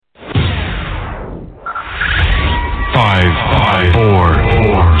5, 4,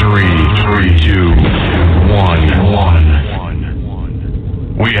 3, 2, 1.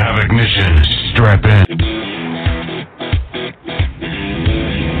 We have ignition. Strap in.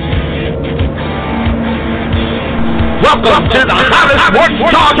 Welcome to the hottest sports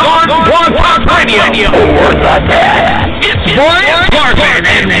talk on Blog Talk Radio. It's Brian Carson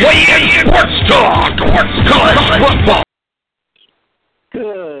and Weigh-In Sports Talk. College football.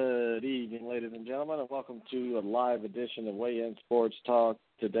 Good evening, ladies and gentlemen, and welcome to a live edition of Weigh-In Sports Talk.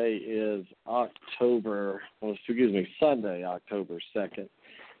 Today is Sunday, October 2nd.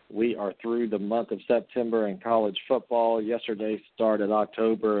 We are through the month of September in college football. Yesterday started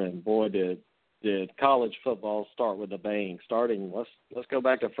October, and boy, did college football start with a bang. Let's go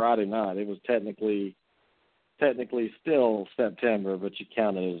back to Friday night. It was technically still September, but you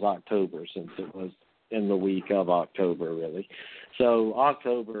count it as October since it was in the week of October, really. So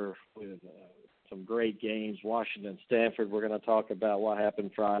October with some great games. Washington, Stanford. We're going to talk about what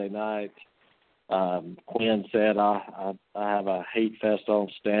happened Friday night. Quinn said, I have a hate fest on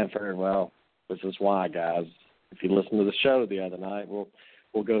Stanford. Well, this is why, guys. If you listen to the show the other night, we'll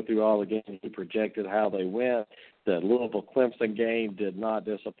go through all the games. He projected how they went. The Louisville-Clemson game did not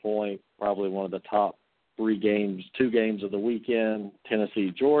disappoint. Probably one of the top two games of the weekend.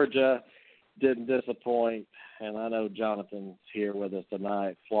 Tennessee-Georgia didn't disappoint. And I know Jonathan's here with us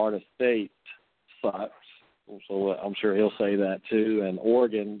tonight. Florida State sucks. So I'm sure he'll say that too. And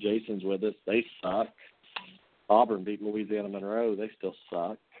Oregon, Jason's with us. They suck. Auburn beat Louisiana Monroe. They still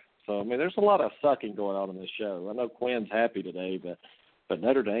suck. So, I mean, there's a lot of sucking going on in this show. I know Quinn's happy today, but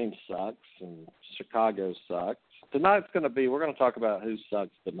Notre Dame sucks and Chicago sucks. Tonight's we're going to talk about who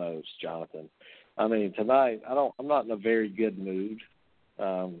sucks the most, Jonathan. I mean, tonight I'm not in a very good mood.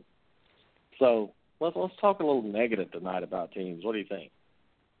 So let's talk a little negative tonight about teams. What do you think?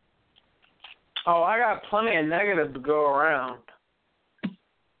 Oh, I got plenty of negative to go around.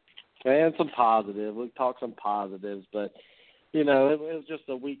 And some positive. We'll talk some positives, but it was just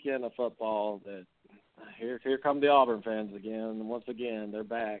a weekend of football that. Here come the Auburn fans again, and once again they're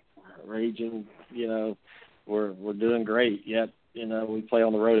back, raging. We're doing great. Yet, we play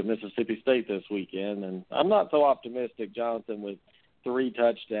on the road at Mississippi State this weekend, and I'm not so optimistic, Jonathan, with 3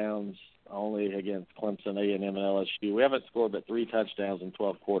 touchdowns only against Clemson, A&M, and LSU. We haven't scored but 3 touchdowns in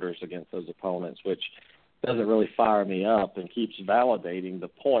 12 quarters against those opponents, which doesn't really fire me up and keeps validating the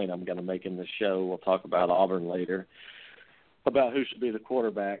point I'm going to make in this show. We'll talk about Auburn later, about who should be the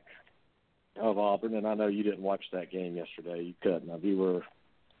quarterback of Auburn, and I know you didn't watch that game yesterday. You couldn't.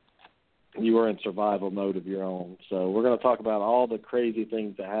 You were in survival mode of your own. So we're going to talk about all the crazy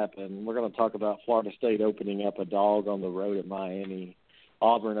things that happened. We're going to talk about Florida State opening up a dog on the road at Miami.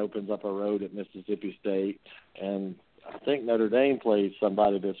 Auburn opens up a road at Mississippi State, and I think Notre Dame plays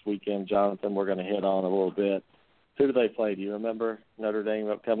somebody this weekend, Jonathan. We're going to hit on a little bit. Who do they play? Do you remember? Notre Dame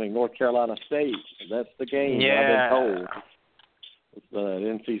upcoming North Carolina State. That's the game I've been told.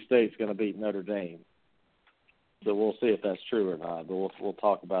 NC State's going to beat Notre Dame. So we'll see if that's true or not, but we'll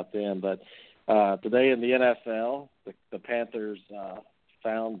talk about them. But today in the NFL, the Panthers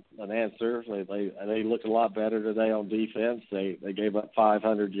found an answer. They looked a lot better today on defense. They gave up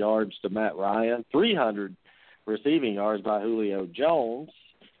 500 yards to Matt Ryan, 300 receiving yards by Julio Jones.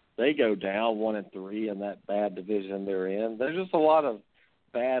 They go down 1-3 in that bad division they're in. There's just a lot of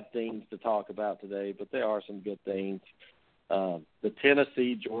bad things to talk about today, but there are some good things. The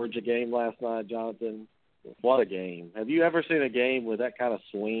Tennessee-Georgia game last night, Jonathan, what a game. Have you ever seen a game with that kind of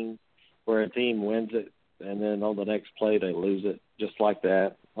swing where a team wins it and then on the next play they lose it just like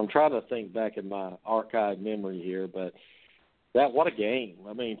that? I'm trying to think back in my archived memory here, but what a game.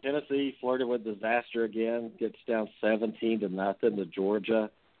 I mean, Tennessee flirted with disaster again, gets down 17-0 to Georgia,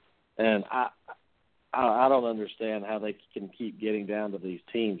 and I don't understand how they can keep getting down to these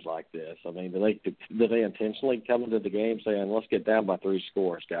teams like this. I mean, do they intentionally come into the game saying, "Let's get down by 3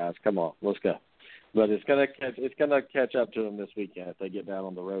 scores, guys. Come on, let's go." But it's gonna catch up to them this weekend. If they get down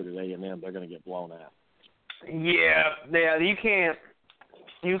on the road at A&M, they're gonna get blown out. Yeah. You can't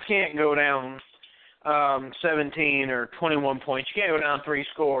go down 17 or 21 points. You can't go down 3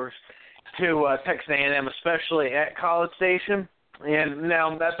 scores to Texas A&M, especially at College Station. And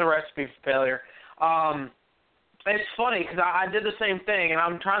now that's a recipe for failure. It's funny because I did the same thing, and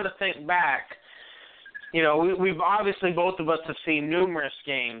I'm trying to think back. We've obviously both of us have seen numerous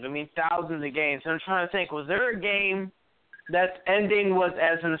games. I mean, thousands of games. And I'm trying to think, was there a game that ending was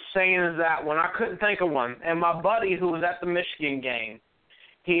as insane as that one? I couldn't think of one. And my buddy who was at the Michigan game,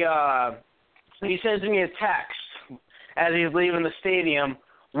 he sends me a text as he's leaving the stadium,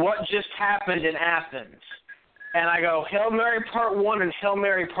 "What just happened in Athens?" And I go, Hail Mary Part 1 and Hail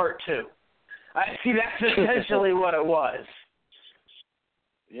Mary Part 2. I see that's essentially what it was.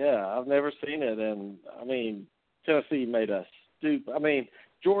 Yeah, I've never seen it. And, I mean, Tennessee made a stupid – I mean,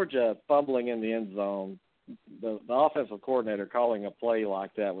 Georgia fumbling in the end zone, the offensive coordinator calling a play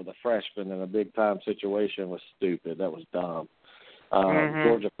like that with a freshman in a big-time situation was stupid. That was dumb.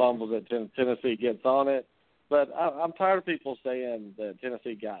 Georgia fumbles it, Tennessee gets on it. But I'm tired of people saying that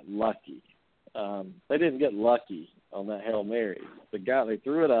Tennessee got lucky. They didn't get lucky on that Hail Mary. The guy, they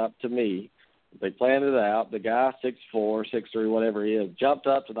threw it up to me. They planned it out. The guy, 6'4", 6'3", whatever he is, jumped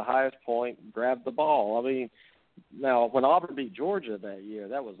up to the highest point and grabbed the ball. I mean, now, when Auburn beat Georgia that year,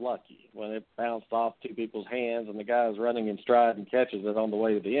 that was lucky. When it bounced off two people's hands and the guy was running in stride and catches it on the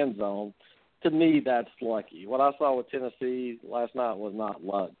way to the end zone, to me, that's lucky. What I saw with Tennessee last night was not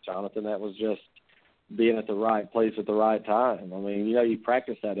luck, Jonathan. That was just being at the right place at the right time. I mean, you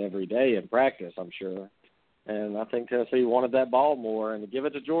practice that every day in practice, I'm sure. And I think Tennessee wanted that ball more. And to give it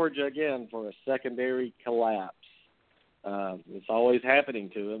to Georgia again for a secondary collapse, it's always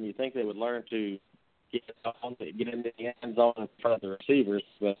happening to them. You think they would learn to get in the end zone in front of the receivers,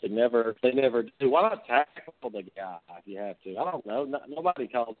 but they never do. Why not tackle the guy if you have to? I don't know. Nobody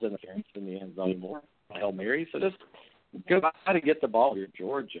calls interference in the end zone anymore. Hail Mary. So just go out to get the ball to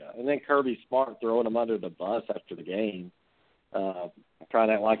Georgia. And then Kirby Smart throwing him under the bus after the game, trying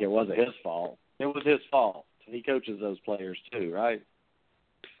to act like it wasn't his fault. It was his fault. He coaches those players too, right?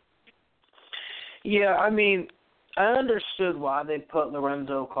 Yeah, I mean, I understood why they put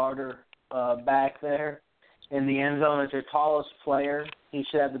Lorenzo Carter back there in the end zone as their tallest player. He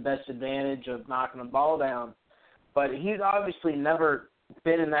should have the best advantage of knocking the ball down. But he's obviously never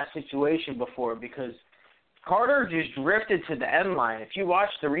been in that situation before because Carter just drifted to the end line. If you watch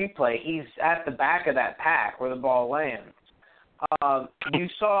the replay, he's at the back of that pack where the ball lands. You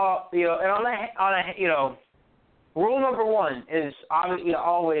saw, and on a rule number one is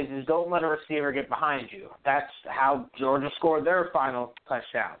always is don't let a receiver get behind you. That's how Georgia scored their final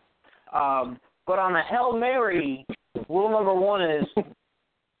touchdown. But on a Hail Mary, rule number one is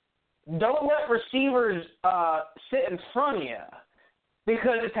don't let receivers sit in front of you.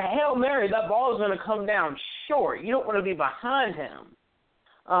 Because it's a Hail Mary, that ball is going to come down short. You don't want to be behind him.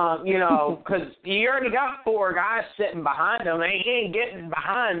 Because you already got four guys sitting behind him. He ain't getting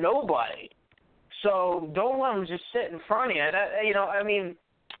behind nobody. So don't let him just sit in front of you.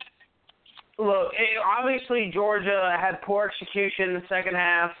 Look, obviously Georgia had poor execution in the second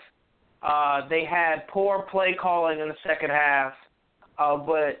half. They had poor play calling in the second half.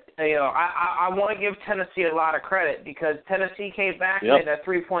 But I want to give Tennessee a lot of credit because Tennessee came back and made a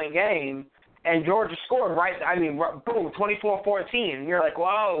 3-point game, and Georgia scored boom, 24-14. You're like,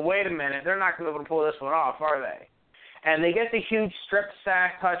 whoa, wait a minute. They're not going to be able to pull this one off, are they? And they get the huge strip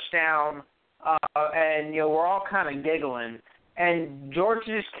sack touchdown, and we're all kind of giggling. And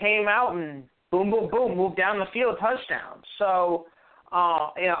Georgia just came out and boom, boom, boom, moved down the field, touchdown. So,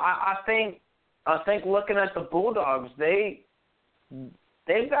 I think looking at the Bulldogs,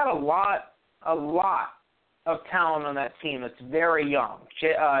 they've got a lot of talent on that team that's very young.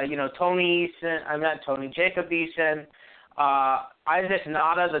 Jacob Eason, Isaac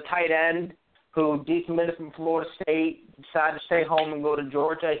Nada, the tight end, who decommitted from Florida State, decided to stay home and go to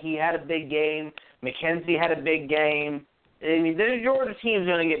Georgia. He had a big game. McKenzie had a big game. I mean, this Georgia team's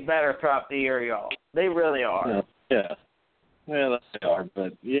going to get better throughout the year, y'all. They really are. Yeah, they are.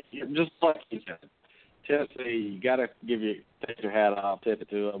 But just like you said, Tennessee, you got to take your hat off, tip it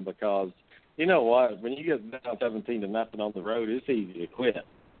to them, because you know what? When you get down 17-0 on the road, it's easy to quit.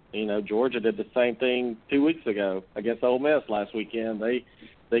 Georgia did the same thing 2 weeks ago against Ole Miss last weekend. They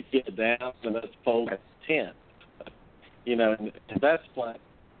get down and that's fold at 10. And that's what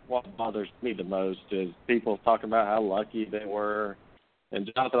bothers me the most is people talking about how lucky they were. And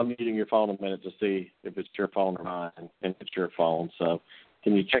Jonathan, I'm using your phone a minute to see if it's your phone or mine, and it's your phone. So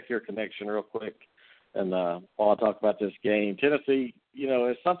can you check your connection real quick? And while I talk about this game, Tennessee,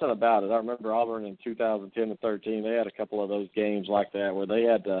 there's something about it. I remember Auburn in 2010 and 13, they had a couple of those games like that where they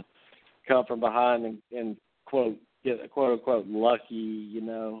had to come from behind and get a quote-unquote lucky, I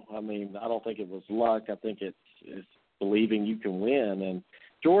don't think it was luck. I think it's believing you can win. And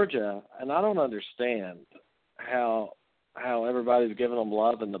Georgia, and I don't understand how everybody's giving them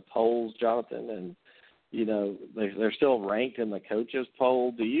love in the polls, Jonathan, and, they're still ranked in the coaches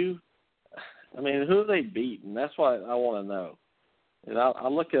poll. Who have they beaten? That's what I want to know. And I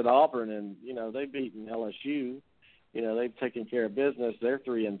look at Auburn, and, they've beaten LSU. They've taken care of business. They're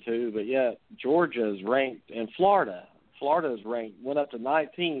 3-2, but yet Georgia's ranked, and Florida's ranked, went up to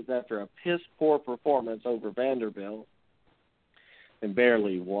 19th after a piss-poor performance over Vanderbilt and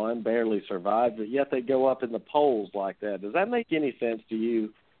barely won, barely survived, but yet they go up in the polls like that. Does that make any sense to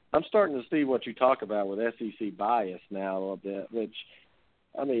you? I'm starting to see what you talk about with SEC bias now a little bit, which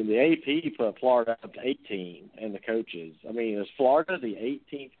I mean, the AP put Florida up to 18, and the coaches. I mean, is Florida the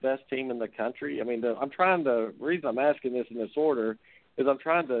 18th best team in the country? I mean, the reason I'm asking this in this order is I'm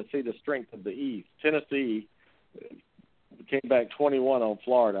trying to see the strength of the East. Tennessee came back 21 on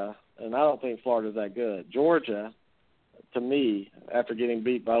Florida, and I don't think Florida's that good. Georgia, to me, after getting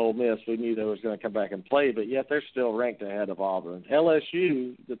beat by Ole Miss, we knew they was going to come back and play, but yet they're still ranked ahead of Auburn.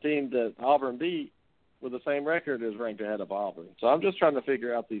 LSU, the team that Auburn beat, with the same record, is ranked ahead of Auburn. So I'm just trying to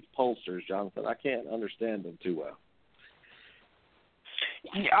figure out these pollsters, Jonathan. I can't understand them too well.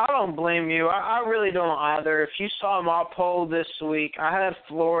 Yeah, I don't blame you. I really don't either. If you saw my poll this week, I had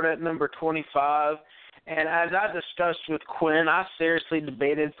Florida at number 25, and as I discussed with Quinn, I seriously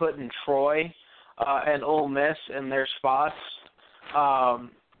debated putting Troy and Ole Miss in their spots.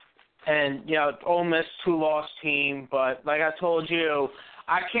 And, you know, Ole Miss, 2-loss team, but like I told you,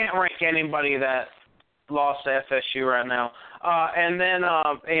 I can't rank anybody that lost to FSU right now. And then,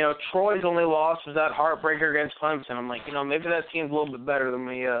 you know, Troy's only loss was that heartbreaker against Clemson. I'm like, you know, maybe that team's a little bit better than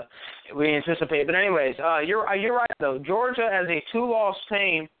we anticipate. But anyways, you're right, though. Georgia, as a 2-loss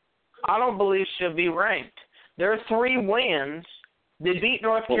team, I don't believe should be ranked. Their 3 wins, they beat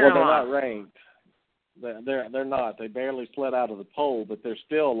North Carolina. Well, they're not ranked. They're not. They barely slid out of the poll, but they're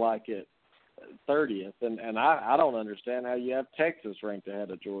still like at 30th. And I don't understand how you have Texas ranked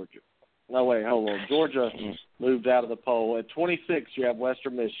ahead of Georgia. No, wait, hold on. Georgia moved out of the poll. At 26, you have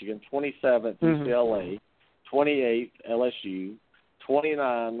Western Michigan, 27th, UCLA, 28th, LSU,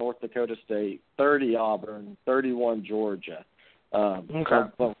 29, North Dakota State, 30, Auburn, 31, Georgia. But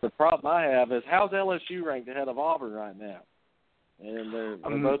the problem I have is how's LSU ranked ahead of Auburn right now? And they're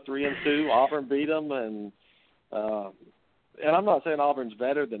both 3-2. Auburn beat them, and I'm not saying Auburn's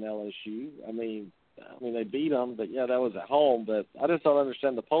better than LSU. I mean, they beat them, but, yeah, that was at home. But I just don't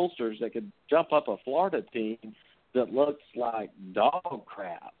understand the pollsters that could jump up a Florida team that looks like dog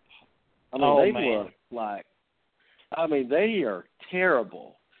crap. I mean, look like – I mean, they are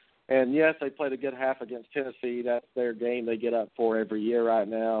terrible. And, yes, they played a good half against Tennessee. That's their game they get up for every year right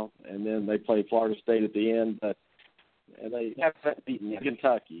now. And then they play Florida State at the end. And they haven't beaten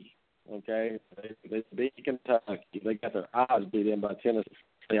Kentucky, okay? They beat Kentucky. They got their eyes beat in by Tennessee.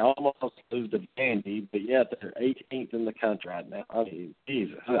 They almost lose to Vandy, but yet they're 18th in the country right now. I mean,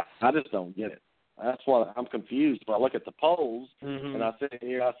 Jesus, I just don't get it. That's why I'm confused. When I look at the polls, and I sit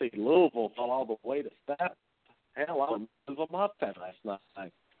here, I see Louisville fall all the way to that. Hell, I would move them up that last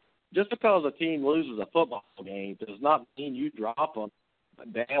night. Just because a team loses a football game does not mean you drop them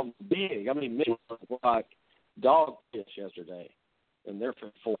down big. I mean, Michigan was like dog fish yesterday, and they're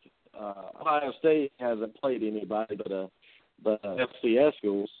for fourth. Ohio State hasn't played anybody but FCS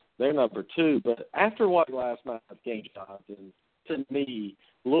schools. They're number 2. But after watching last night's game, Jonathan, to me,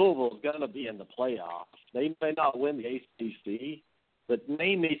 Louisville's going to be in the playoffs. They may not win the ACC, but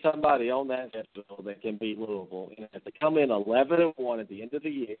name me somebody on that schedule that can beat Louisville. And if they come in 11-1 at the end of the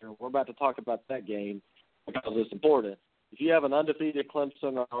year, we're about to talk about that game because it's important. If you have an undefeated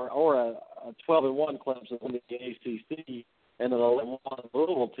Clemson or a 12-1 Clemson in the ACC and an 11-1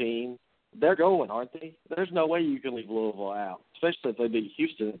 Louisville team, they're going, aren't they? There's no way you can leave Louisville out, especially if they beat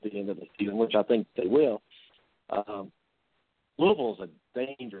Houston at the end of the season, which I think they will. Louisville's a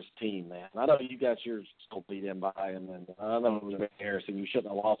dangerous team, man. I know you got yours still beat in by them, and I know it was embarrassing. You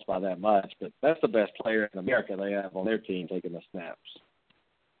shouldn't have lost by that much, but that's the best player in America they have on their team taking the snaps.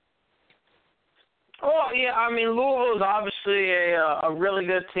 Well, yeah, I mean, Louisville is obviously a really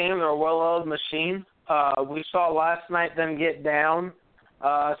good team. They're a well-oiled machine. We saw last night them get down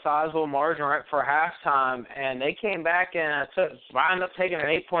a sizable margin right for halftime, and they came back and wound up taking an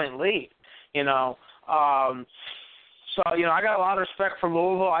 8-point lead, you know. So, you know, I got a lot of respect for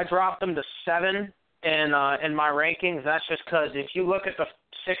Louisville. I dropped them to 7 in my rankings. That's just because if you look at the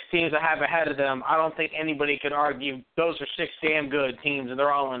 6 teams I have ahead of them, I don't think anybody could argue those are 6 damn good teams, and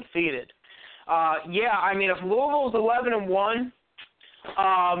they're all undefeated. Yeah, I mean, if Louisville's 11-1,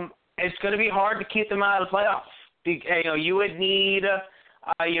 it's going to be hard to keep them out of the playoffs. You know, you would need,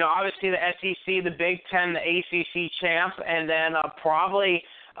 you know, obviously the SEC, the Big Ten, the ACC champ, and then probably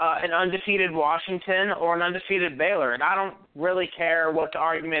an undefeated Washington or an undefeated Baylor. And I don't really care what the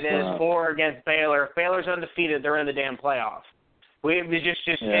argument is for or against Baylor. If Baylor's undefeated, they're in the damn playoff. We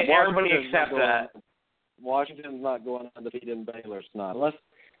just everybody accept that. Washington's not going undefeated and Baylor's not. Let's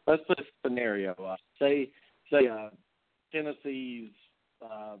put a scenario up. Say Tennessee's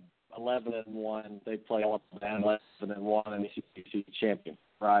 11-1. They play Alabama 11-1 and the ACC champion,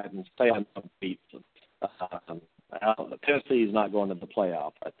 right? And say I'm beats them. Tennessee's not going to the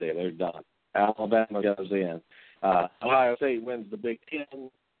playoff right there. They're done. Alabama goes in. Ohio State wins the Big Ten.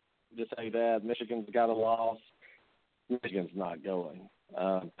 Just say that. Michigan's got a loss. Michigan's not going.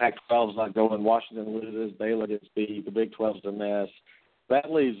 Pac-12's not going. Washington loses. Baylor gets beat. The Big 12's a mess.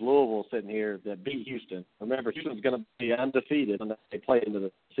 That leaves Louisville sitting here that beat Houston. Remember, Houston's going to be undefeated when they play into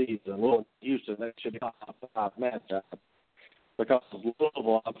the season. Louisville, Houston, that should be a top 5 matchup. Because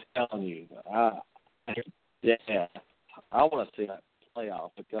Louisville, I'm telling you, I want to see that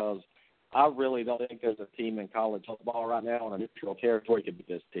playoff because I really don't think there's a team in college football right now on a neutral territory could beat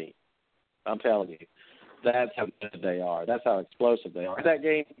this team. I'm telling you. That's how good they are. That's how explosive they are. That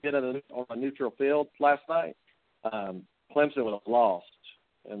game on a neutral field last night, Clemson would have lost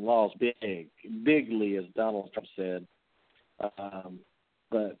and lost bigly, as Donald Trump said.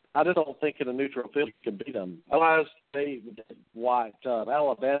 But I just don't think in a neutral field you can beat them. Ohio State would get wiped up.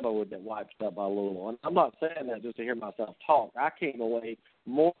 Alabama would get wiped up by Louisville. And I'm not saying that just to hear myself talk. I came away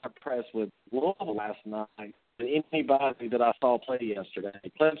more impressed with Louisville last night than anybody that I saw play yesterday.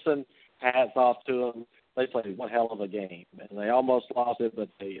 Clemson, hats off to them. They played one hell of a game, and they almost lost it, but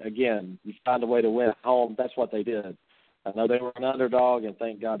you find a way to win at home. That's what they did. I know they were an underdog, and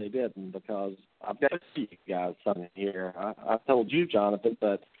thank God they didn't because I've got to see you guys something here. I told you, Jonathan,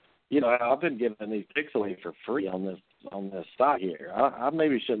 but, I've been giving these picks away for free on this site here. I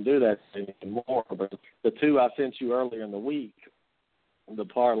maybe shouldn't do that anymore, but the 2 I sent you earlier in the week, the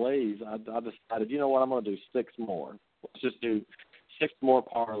parlays, I decided, you know what, I'm going to do 6 more. Let's just do 6 more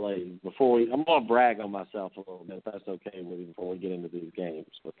parlays I'm going to brag on myself a little bit, if that's okay with you, before we get into these games,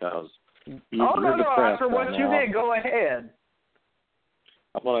 because no, after what you did, go ahead.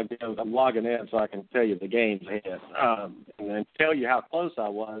 I'm logging in so I can tell you the games ahead, and tell you how close I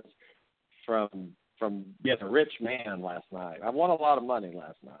was from being a rich man last night. I won a lot of money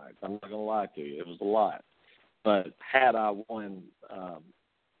last night. I'm not going to lie to you. It was a lot. But had I won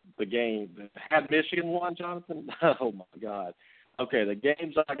the game, had Michigan won, Jonathan, oh, my God. Okay, the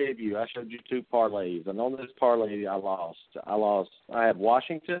games I gave you, I showed you 2 parlays, and on this parlay I lost. I had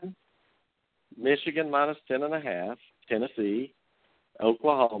Washington, Michigan minus 10.5, Tennessee,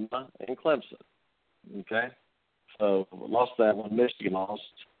 Oklahoma, and Clemson. Okay? So lost that one. Michigan lost.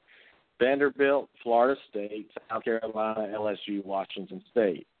 Vanderbilt, Florida State, South Carolina, LSU, Washington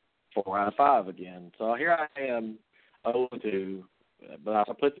State. 4 out of 5 again. So here I am, 0-2, but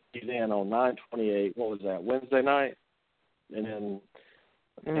I put these in on 9/28. What was that, Wednesday night? And then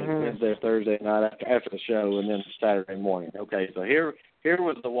Wednesday or Thursday night after the show, and then Saturday morning. Okay, so here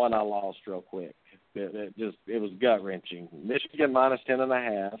was the one I lost real quick. It was gut-wrenching. Michigan minus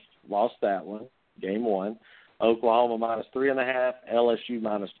 10.5, lost that one, game 1. Oklahoma minus 3.5, LSU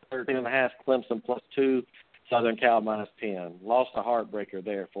minus 13.5, Clemson plus 2, Southern Cal minus 10. Lost a heartbreaker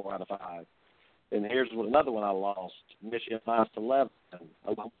there, 4 out of 5. And here's another one I lost. Michigan minus 11,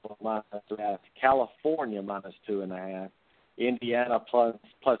 Oklahoma minus 3.5, California minus 2.5, Indiana plus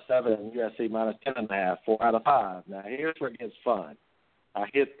 7, and USC minus 10.5, 4 out of 5. Now, here's where it gets fun. I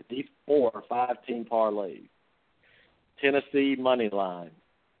hit these 4 5-team parlays. Tennessee money line,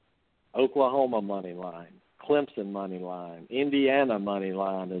 Oklahoma money line, Clemson money line, Indiana money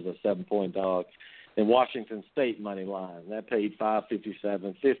line is a 7-point dog, and Washington State money line. That paid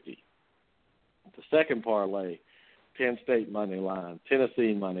 $557.50. The second parlay, Penn State money line,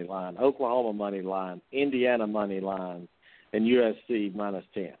 Tennessee money line, Oklahoma money line, Indiana money line, and USC minus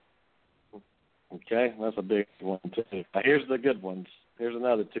 10. Okay, that's a big one too. Now here's the good ones. Here's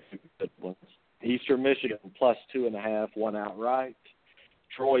another 2 good ones. Eastern Michigan plus 2.5, won outright.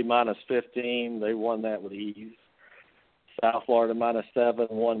 Troy minus 15, they won that with ease. South Florida minus 7,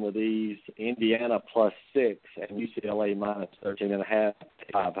 won with ease. Indiana plus 6, and UCLA minus 13.5,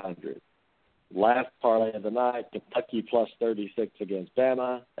 500. Last parlay of the night, Kentucky plus 36 against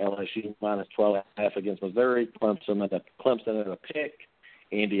Bama, LSU minus 12.5 against Missouri, Clemson at a pick,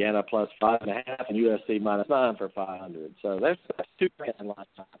 Indiana plus 5.5, and USC minus 9 for 500. So that's $2 grand last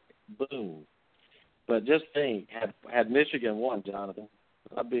night. Boom. But just think, had Michigan won, Jonathan,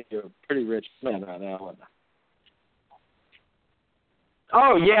 I'd be a pretty rich man right now, wouldn't I?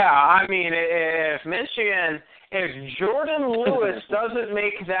 Oh, yeah. I mean, if Jordan Lewis doesn't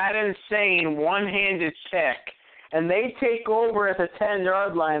make that insane one-handed check and they take over at the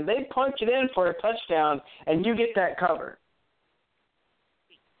 10-yard line, they punch it in for a touchdown, and you get that cover.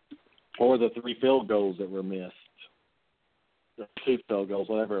 Or the 3 field goals that were missed. The 2 field goals,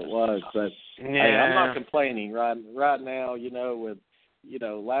 whatever it was. But, hey, I'm not complaining right now,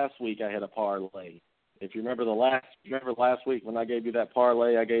 last week I had a parlay. If you remember last week when I gave you that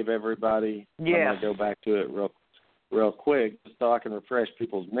parlay, I gave everybody. Yeah. I'm going to go back to it real quick just so I can refresh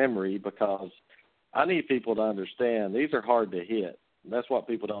people's memory because I need people to understand these are hard to hit. That's what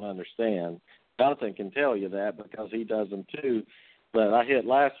people don't understand. Jonathan can tell you that because he does them too. But I hit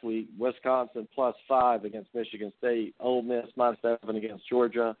last week Wisconsin +5 against Michigan State, Ole Miss -7 against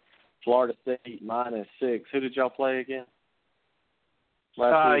Georgia, Florida State -6. Who did y'all play again?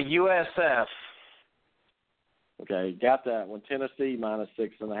 USF. Okay, got that one. Tennessee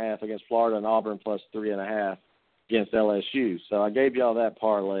 -6.5 against Florida, and Auburn +3.5 against LSU. So I gave y'all that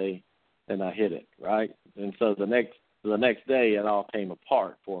parlay, and I hit it, right? And so the next day, it all came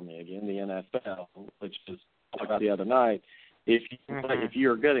apart for me again. The NFL, which is about the other night. If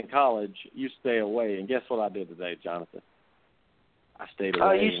you're good in college, you stay away. And guess what I did today, Jonathan? I stayed away.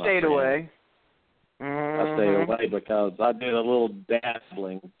 Oh, you stayed away. I stayed away because I did a little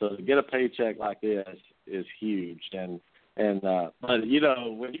dabbling. So to get a paycheck like this is huge. But you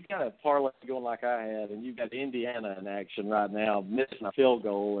know, when you got a parlay going like I had, and you got Indiana in action right now, missing a field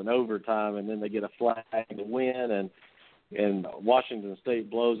goal in overtime, and then they get a flag to win, and Washington State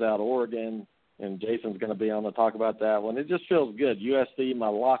blows out Oregon, and Jason's going to be on to talk about that one. It just feels good. USC, my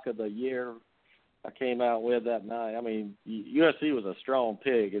lock of the year, I came out with that night. I mean, USC was a strong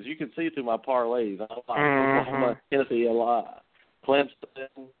pick. As you can see through my parlays, I like Oklahoma, Tennessee a lot,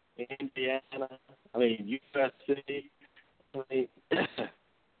 Clemson, Indiana. I mean, USC. I mean,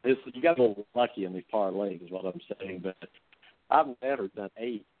 you got a little lucky in these parlays is what I'm saying. But I've never done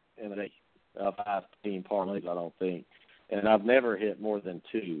 8 in a 5-team parlays, I don't think. And I've never hit more than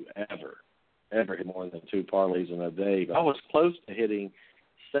 2, ever hit more than 2 parlays in a day. But I was close to hitting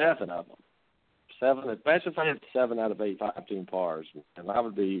 7 of them. 7. Imagine if I had 7 out of 8 5-team pars, and I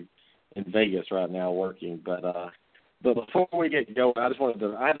would be in Vegas right now working. But before we get going, I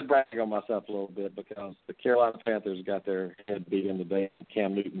had to brag on myself a little bit because the Carolina Panthers got their head beat in today.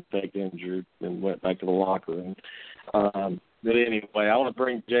 Cam Newton faked injured and went back to the locker room. But anyway, I want to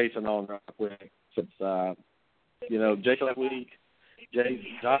bring Jason on real quick since Jason last week.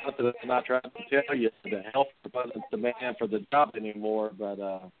 Jonathan is not trying to tell you the health wasn't the man for the job anymore, but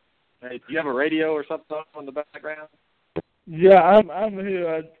hey, do you have a radio or something on in the background? Yeah, I'm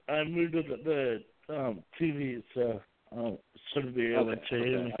here. I moved to the TV, so shouldn't be able to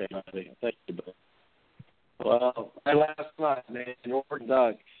hear me. Okay, thank you, buddy. Well, last night, man, the Oregon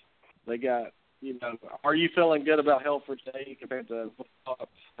Ducks, they got, are you feeling good about Helfrich today compared to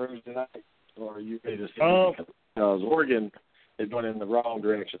Thursday night, or are you ready to see because Oregon is going in the wrong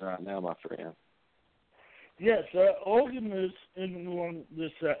direction right now, my friend. Yes, Oregon is in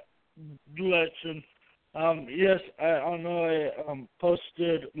this direction. Yes, I know I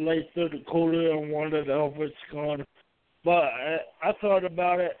posted late third quarter and wanted Helfrich gone, but I thought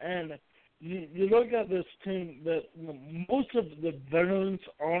about it, and you look at this team, that most of the veterans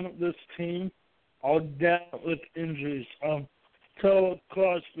on this team are down with injuries. Taylor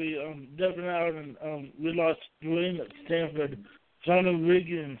Crosby, Devin Allen, we lost Dwayne at Stanford, Johnny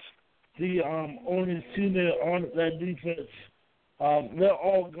Riggins, the only senior on that defense. They're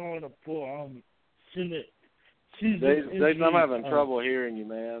all going for season. Jason, I'm having trouble hearing you,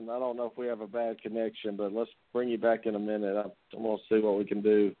 man. I don't know if we have a bad connection, but let's bring you back in a minute. I'm going to see what we can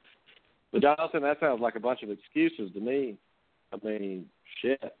do. But, Jonathan, that sounds like a bunch of excuses to me. I mean,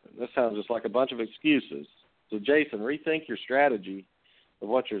 shit, that sounds just like a bunch of excuses. So, Jason, rethink your strategy of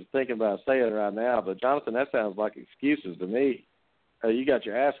what you're thinking about saying right now. But, Jonathan, that sounds like excuses to me. You got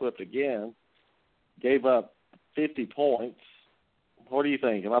your ass whipped again, gave up 50 points. What do you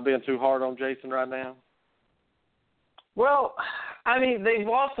think? Am I being too hard on Jason right now? Well, I mean, they've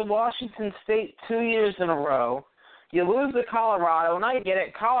lost to Washington State 2 years in a row. You lose to Colorado, and I get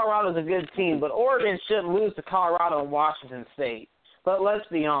it. Colorado's a good team, but Oregon shouldn't lose to Colorado and Washington State. But let's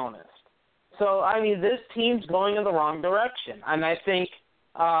be honest. So, I mean, this team's going in the wrong direction, and I think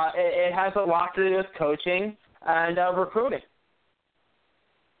it has a lot to do with coaching and recruiting.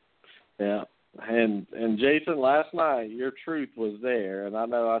 Yeah. And Jason, last night, your truth was there, and I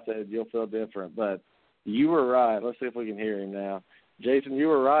know I said you'll feel different, but you were right. Let's see if we can hear him now. Jason, you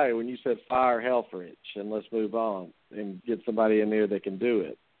were right when you said fire Helfrich and let's move on and get somebody in there that can do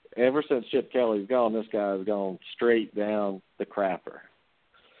it. Ever since Chip Kelly's gone, this guy has gone straight down the crapper.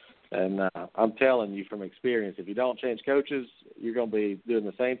 And I'm telling you from experience, if you don't change coaches, you're going to be doing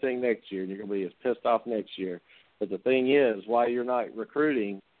the same thing next year, and you're going to be as pissed off next year. But the thing is, why you're not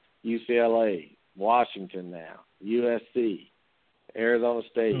recruiting UCLA, Washington now, USC, Arizona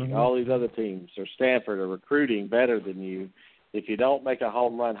State, all these other teams, or Stanford are recruiting better than you. If you don't make a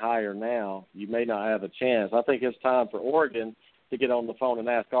home run hire now, you may not have a chance. I think it's time for Oregon to get on the phone and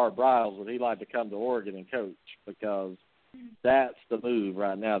ask Art Briles would he like to come to Oregon and coach, because that's the move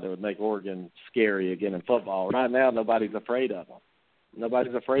right now that would make Oregon scary again in football. Right now, nobody's afraid of them.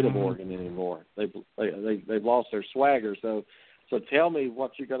 Nobody's afraid of Oregon anymore. They've lost their swagger. So tell me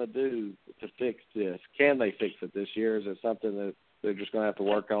what you're going to do to fix this. Can they fix it this year? Is it something that they're just going to have to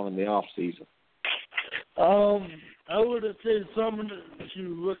work on in the off season? I would have said something to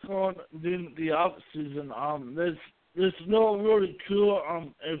look on during the off season. There's no really cure.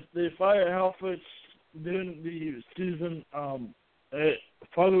 If they fire Helfrich during the season, it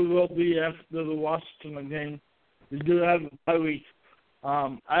probably will be after the Washington game. We do have a bye week.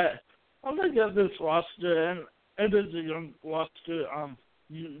 I look at this roster, and it is a young roster.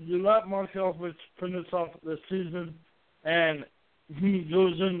 You let Mark Helfrich finish off the season, and he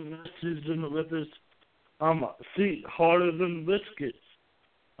goes in this season with his seat harder than biscuits.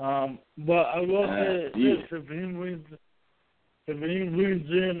 But I will say this: if he brings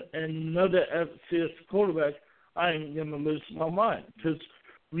in another FCS quarterback, I am going to lose my mind because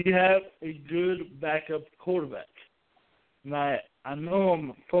we have a good backup quarterback. And I know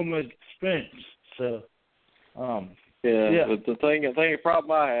him from experience. So, yeah. But the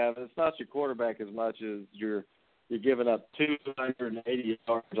problem I have, it's not your quarterback as much as you're giving up 280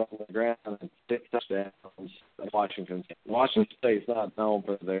 yards on the ground and 6 touchdowns at Washington. Washington State's not known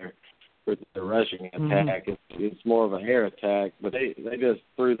for their rushing attack. It's more of an air attack, but they just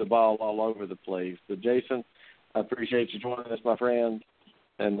threw the ball all over the place. So, Jason, I appreciate you joining us, my friend.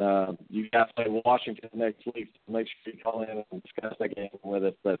 And you got to play Washington next week. So make sure you call in and discuss that game with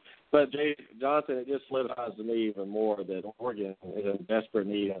us. But Jonathan, it just solidifies to me even more that Oregon is in desperate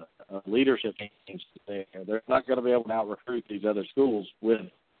need of leadership change there. They're not going to be able to out-recruit these other schools with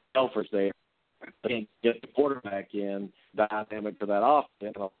Helfrich there. They can't get the quarterback in dynamic for that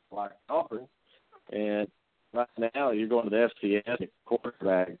offense like Auburn. And right now you're going to the FCS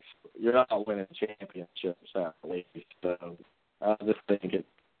quarterbacks. You're not winning championships at least. So I just think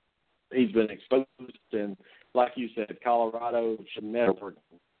he's been exposed, and like you said, Colorado should never work.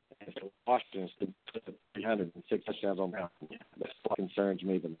 And Washington should put 306 touchdowns on ground. That's what concerns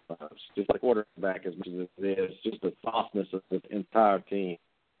me the most. Just like quarterback as much as it is, just the softness of the entire team.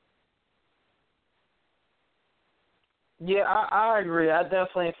 Yeah, I agree. I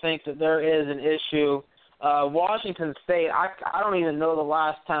definitely think that there is an issue. Washington State, I don't even know the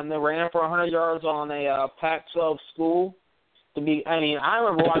last time they ran for 100 yards on a Pac-12 school. I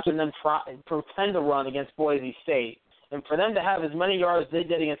remember watching them pretend to run against Boise State, and for them to have as many yards as they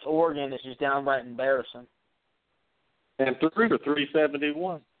did against Oregon is just downright embarrassing. And threw for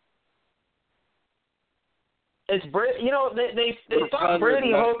 371. It's they thought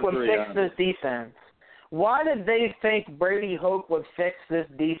Brady Hoke would fix this defense. Why did they think Brady Hoke would fix this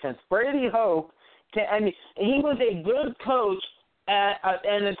defense? Brady Hoke, he was a good coach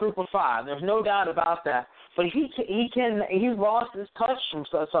in a group of 5. There's no doubt about that. But he's lost his touch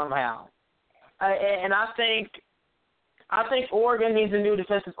somehow, and I think Oregon needs a new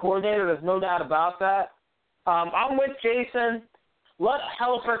defensive coordinator. There's no doubt about that. I'm with Jason. Let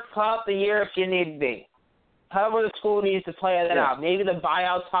Helfrich top the year if you need to be. However, the school needs to play that out. Maybe the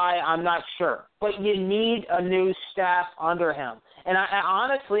buyout's high. I'm not sure, but you need a new staff under him. And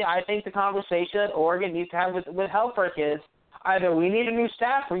honestly, I think the conversation that Oregon needs to have with Helfrich is either we need a new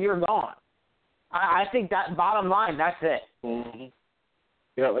staff or you're gone. I think that bottom line, that's it. Mm-hmm.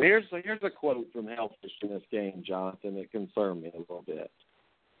 Yeah, but here's a quote from Helfrich in this game, Jonathan, that concerned me a little bit.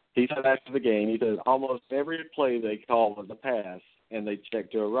 He said after the game, he said, almost every play they call was a pass and they check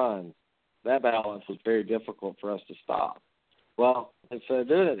to a run. That balance was very difficult for us to stop. Well, instead of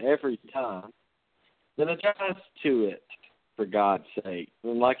doing it every time, then adjust to it, for God's sake.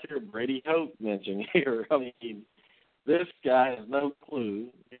 And like your Brady Hoke mentioned here, this guy has no clue.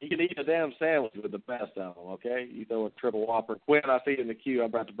 He can eat a damn sandwich with the best of them, okay? You throw a triple whopper. Quinn, I see you in the queue. I'm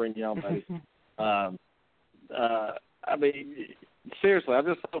about to bring you on, buddy. Seriously, I'm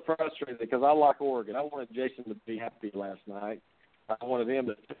just so frustrated because I like Oregon. I wanted Jason to be happy last night. I wanted him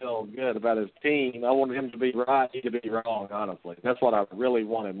to feel good about his team. I wanted him to be right. He could be wrong, honestly. That's what I really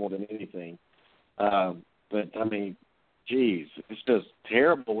wanted more than anything. Geez, it's just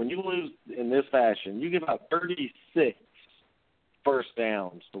terrible. When you lose in this fashion, you give out 36 first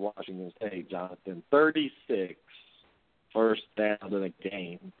downs to Washington State, Jonathan. 36 first downs in a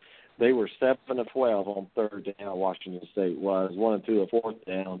game. They were 7 of 12 on third down, Washington State was, 1 and 2 of fourth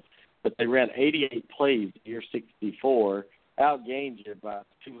down. But they ran 88 plays year 64, outgained you by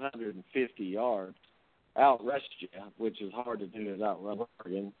 250 yards, outrushed you, which is hard to do as outrun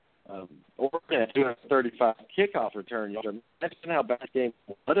Oregon. Oregon had 235 kickoff return yards. Imagine how bad the game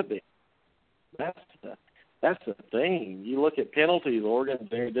would have been. That's the thing. You look at penalties. Oregon's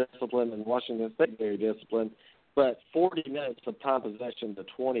very disciplined, and Washington State very disciplined. But 40 minutes of time possession to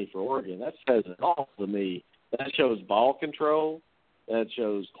 20 for Oregon. That says it all to me. That shows ball control. That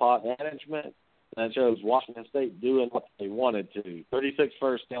shows clock management. That shows Washington State doing what they wanted to. 36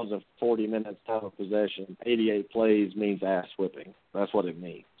 first downs in 40 minutes time of possession. 88 plays means ass whipping. That's what it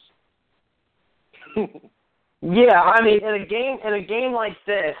means. Yeah, I mean, in a game like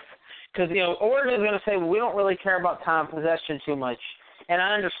this, because Oregon is going to say, well, we don't really care about time possession too much, and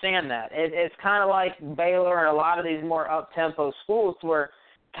I understand that. It's kind of like Baylor and a lot of these more up-tempo schools where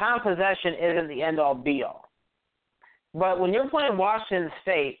time possession isn't the end-all, be-all. But when you're playing Washington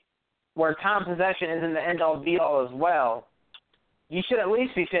State, where time possession isn't the end-all, be-all as well, you should at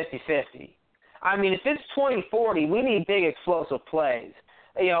least be 50-50. I mean, if it's 20-40, we need big explosive plays.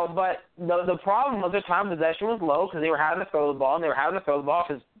 But the problem was their time possession was low because they were having to throw the ball, and they were having to throw the ball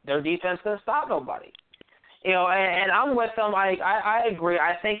because their defense couldn't stop nobody. And I'm with them. I agree.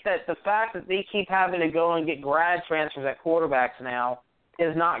 I think that the fact that they keep having to go and get grad transfers at quarterbacks now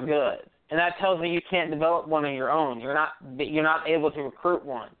is not good, and that tells me you can't develop one on your own. You're not able to recruit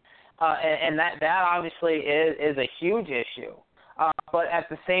one, and that obviously is a huge issue. But at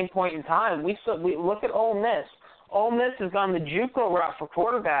the same point in time, we look at Ole Miss. Ole Miss has gone the JUCO route for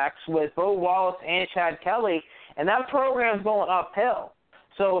quarterbacks with Bo Wallace and Chad Kelly, and that program's going uphill.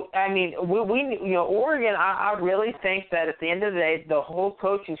 So, I mean, we Oregon, I really think that at the end of the day, the whole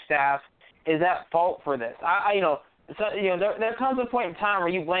coaching staff is at fault for this. There comes a point in time where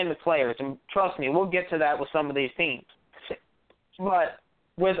you blame the players, and trust me, we'll get to that with some of these teams. But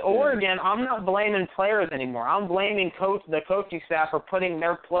with Oregon, I'm not blaming players anymore. I'm blaming the coaching staff for putting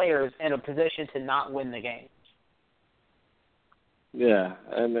their players in a position to not win the game. Yeah,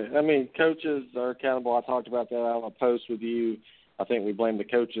 and I mean, coaches are accountable. I talked about that on a post with you. I think we blame the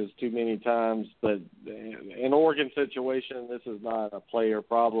coaches too many times, but in Oregon situation, this is not a player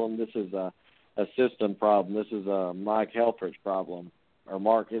problem. This is a system problem. This is a Mike Helfrich problem. Or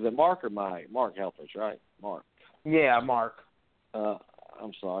Mark, is it Mark or Mike? Mark Helfrich, right? Mark. Yeah, Mark.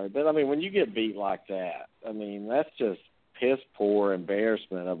 I'm sorry, but I mean, when you get beat like that, I mean, that's just piss poor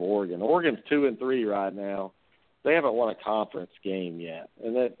embarrassment of Oregon. Oregon's 2-3 right now. They haven't won a conference game yet,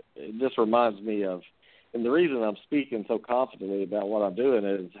 and it just reminds me of. And the reason I'm speaking so confidently about what I'm doing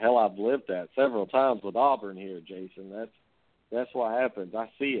is, hell, I've lived that several times with Auburn here, Jason. That's what happens. I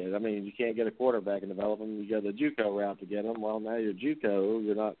see it. I mean, you can't get a quarterback in development. You go the JUCO route to get them. Well, now you're JUCO.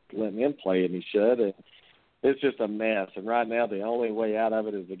 You're not letting him play, and he should. And it's just a mess. And right now, the only way out of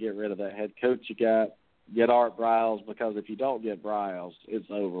it is to get rid of that head coach you got, get Art Briles, because if you don't get Briles,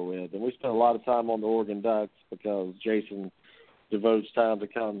 it's over with. And we spent a lot of time on the Oregon Ducks because Jason devotes time to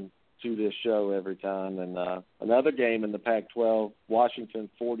come to this show every time. And another game in the Pac-12, Washington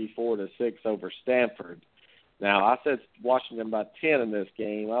 44-6 over Stanford. Now, I said Washington by 10 in this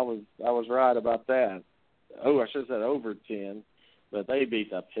game. I was right about that. Oh, I should have said over 10, but they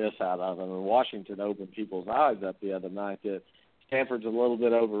beat the piss out of them. And Washington opened people's eyes up the other night that Stanford's a little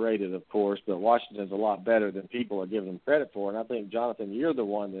bit overrated, of course, but Washington's a lot better than people are giving them credit for. And I think, Jonathan, you're the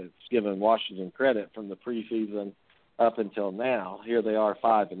one that's given Washington credit from the preseason up until now. Here they are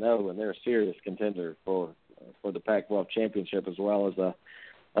 5-0, and they're a serious contender for the Pac-12 championship, as well as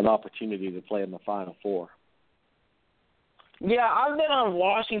an opportunity to play in the Final Four. Yeah, I've been on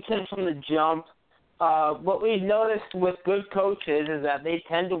Washington from the jump. What we've noticed with good coaches is that they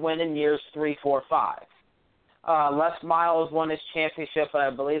tend to win in years 3, 4, 5. Les Miles won his championship, I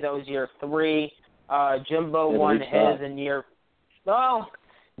believe that was year 3. Jimbo won his in year. Well,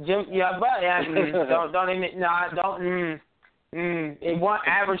 it won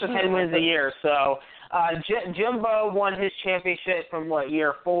average 10 wins a year. So Jimbo won his championship from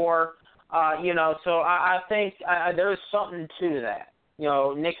year 4. So I think there's something to that.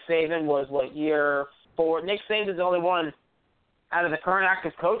 Nick Saban was year 4. Nick Saban's the only one out of the current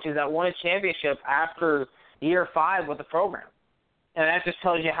active coaches that won a championship after year 5 with the program. And that just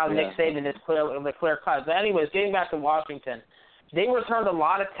tells you how Nick Saban is clear cut. But anyways, getting back to Washington, they returned a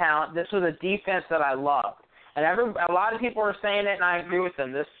lot of talent. This was a defense that I loved. And a lot of people are saying it, and I agree with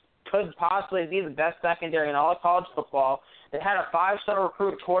them. This could possibly be the best secondary in all of college football. They had a 5-star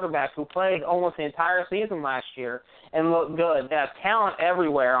recruit quarterback who played almost the entire season last year and looked good. They have talent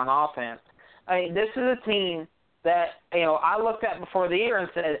everywhere on offense. I mean, this is a team that, I looked at before the year and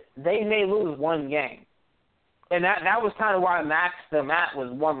said they may lose one game. And that was kind of why I maxed them at was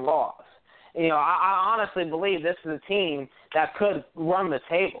one loss. I honestly believe this is a team that could run the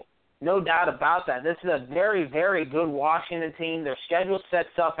table. No doubt about that. This is a very, very good Washington team. Their schedule sets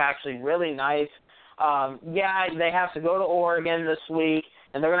up actually really nice. They have to go to Oregon this week,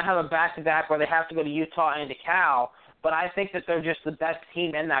 and they're going to have a back-to-back where they have to go to Utah and to Cal. But I think that they're just the best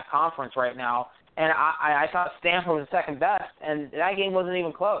team in that conference right now. And I thought Stanford was the second best, and that game wasn't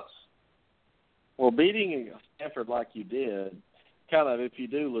even close. Well, beating Stanford like you did kind of, if you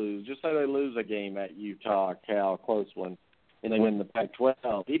do lose, just say they lose a game at Utah, Cal, close one, and they win the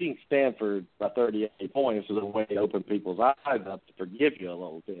Pac-12, beating Stanford by 38 points is a way to open people's eyes up to forgive you a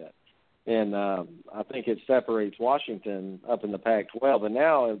little bit. And I think it separates Washington up in the Pac-12. And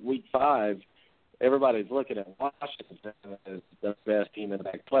now at Week 5, everybody's looking at Washington as the best team in the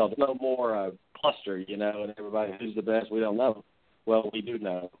Pac-12. No more cluster, and everybody, who's the best, we don't know. Well, we do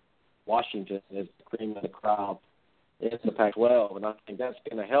know. Washington is the cream of the crop in the Pac-12, and I think that's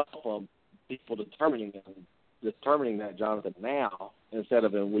going to help them, people determining that, Jonathan, now instead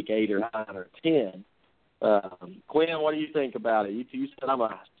of in Week 8 or 9 or 10. Quinn, what do you think about it? You said I'm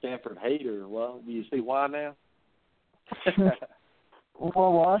a Stanford hater. Well, do you see why now?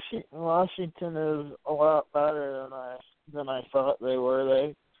 Well, Washington is a lot better than I thought they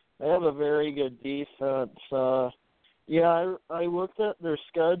were. They have a very good defense. I looked at their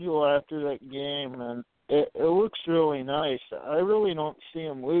schedule after that game, and it looks really nice. I really don't see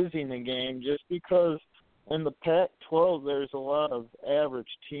them losing the game just because in the Pac-12 there's a lot of average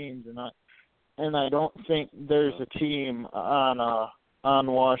teams, and I don't think there's a team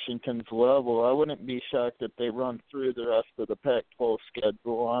on Washington's level. I wouldn't be shocked if they run through the rest of the Pac-12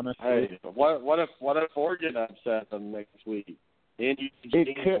 schedule, honestly. Hey, what if Oregon upset them next week?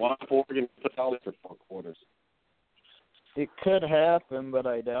 What if Oregon puts all this for 4 quarters? It could happen, but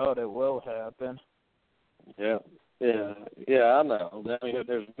I doubt it will happen. Yeah, I know. I mean,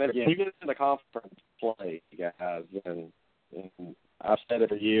 there's you get in the conference play, guys, and I've said it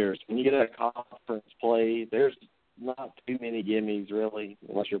for years. When you get in a conference play, there's not too many gimmies, really,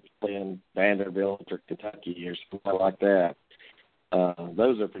 unless you're playing Vanderbilt or Kentucky or something like that.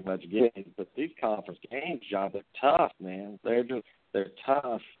 Those are pretty much gimmies. But these conference games, John, they're tough, man. They're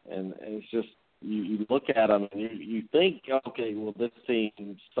tough, and it's just you look at them and you think, okay, well, this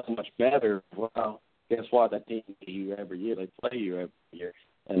team's so much better. Well, guess what? That team beats you every year. They play you every year.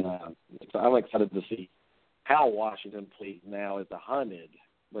 And I'm excited to see how Washington plays now as a hunted,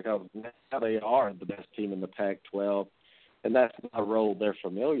 because now they are the best team in the Pac-12, and that's a role they're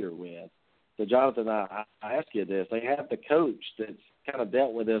familiar with. So, Jonathan, I ask you this. They have the coach that's kind of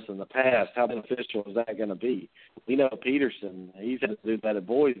dealt with this in the past. How beneficial is that going to be? We know Peterson, he's had to do that at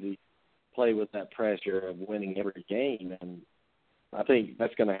Boise, play with that pressure of winning every game, and I think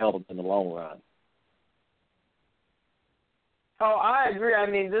that's going to help them in the long run. Oh, I agree. I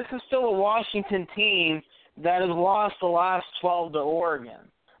mean, this is still a Washington team that has lost the last 12 to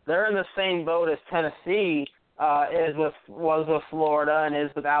Oregon. They're in the same boat as Tennessee was with Florida and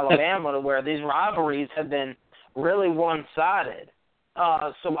is with Alabama, to where these rivalries have been really one-sided.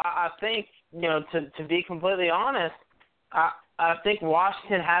 So I think, to be completely honest, I think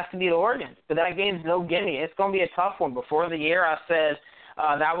Washington has to beat Oregon. But that game's no gimme. It's going to be a tough one. Before the year, I said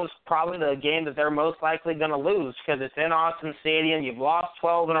that was probably the game that they're most likely going to lose because it's in Austin Stadium. You've lost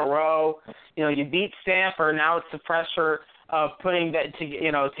 12 in a row. You beat Stanford. Now it's the pressure of putting that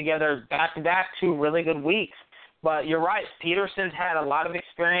together back-to-back 2 really good weeks. But you're right. Peterson's had a lot of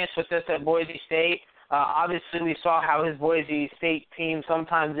experience with this at Boise State. Obviously, we saw how his Boise State team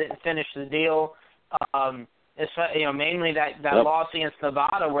sometimes didn't finish the deal. Mainly that loss against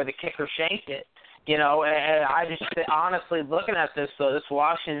Nevada where the kicker shanked it. And I just honestly looking at this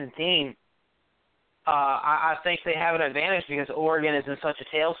Washington team, I think they have an advantage because Oregon is in such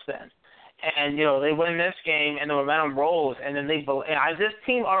a tailspin. And, they win this game and the momentum rolls, and then this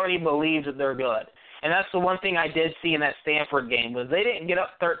team already believes that they're good. And that's the one thing I did see in that Stanford game was they didn't get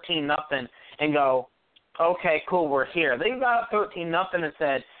up 13-0 and go, okay, cool, we're here. They got up 13-0 and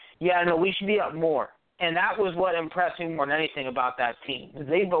said, yeah, no, we should be up more. And that was what impressed me more than anything about that team.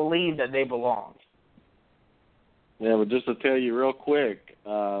 They believed that they belonged. Yeah, but just to tell you real quick,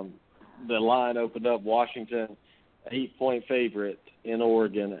 the line opened up Washington 8-point favorite in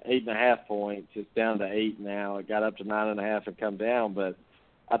Oregon, 8.5 points. It's down to 8 now. It got up to 9.5 and come down. But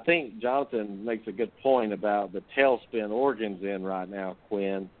I think Jonathan makes a good point about the tailspin Oregon's in right now,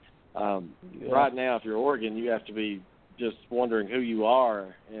 Quinn. Right now, if you're Oregon, you have to be just wondering who you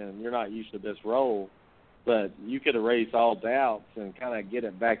are, and you're not used to this role. But you could erase all doubts and kind of get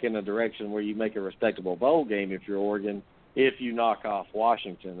it back in a direction where you make a respectable bowl game if you're Oregon, if you knock off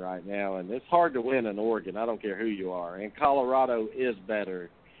Washington right now. And it's hard to win in Oregon. I don't care who you are. And Colorado is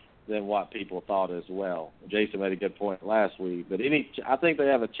better than what people thought as well. Jason made a good point last week. But I think they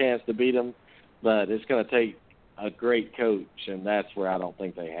have a chance to beat them, but it's going to take a great coach, and that's where I don't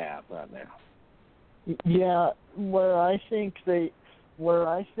think they have right now. Yeah, where I think the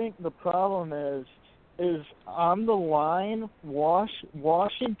problem is on the line.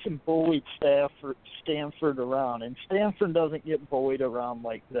 Washington bullied Stanford around, and Stanford doesn't get bullied around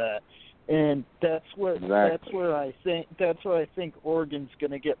like that. And that's where I think Oregon's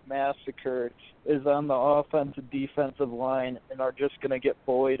going to get massacred, is on the offensive defensive line, and are just going to get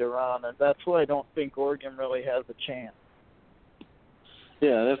bullied around, and that's why I don't think Oregon really has a chance.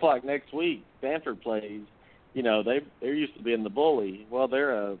 Yeah, it's like next week Stanford plays. You know, they're used to being the bully. Well,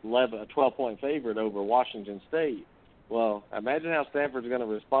 they're a 12-point favorite over Washington State. Well, imagine how Stanford's going to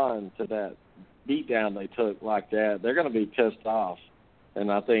respond to that beatdown they took like that. They're going to be pissed off. And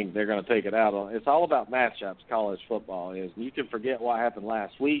I think they're going to take it out on. It's all about matchups. College football is. You can forget what happened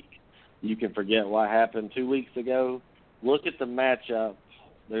last week. You can forget what happened 2 weeks ago. Look at the matchup.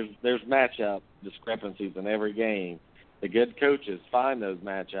 There's matchup discrepancies in every game. The good coaches find those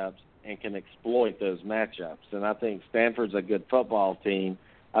matchups and can exploit those matchups. And I think Stanford's a good football team.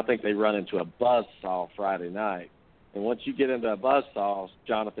 I think they run into a buzzsaw Friday night. And once you get into a buzzsaw,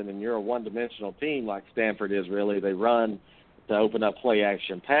 Jonathan, and you're a one-dimensional team like Stanford is really, they run to open up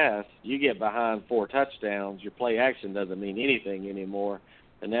play-action pass, you get behind 4 touchdowns, your play-action doesn't mean anything anymore,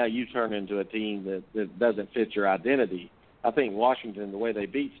 and now you turn into a team that doesn't fit your identity. I think Washington, the way they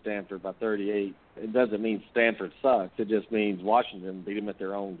beat Stanford by 38, it doesn't mean Stanford sucks. It just means Washington beat them at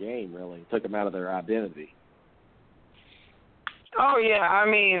their own game, really, took them out of their identity. Oh, yeah, I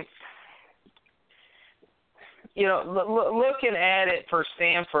mean, you know, looking at it for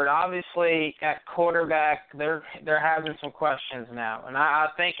Stanford, obviously at quarterback, they're having some questions now, and I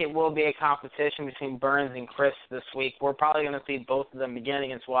think it will be a competition between Burns and Chris this week. We're probably going to see both of them begin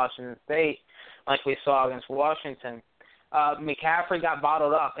against Washington State, like we saw against Washington. McCaffrey got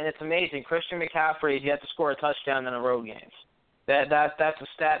bottled up, and it's amazing. Christian McCaffrey has yet to score a touchdown in a road game. That's a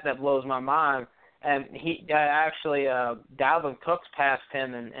stat that blows my mind. And he actually Dalvin Cook's passed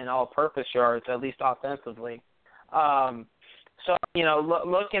him in all-purpose yards, at least offensively. So, you know,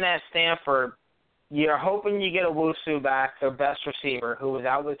 looking at Stanford, you're hoping you get a Wusu back, their best receiver, who was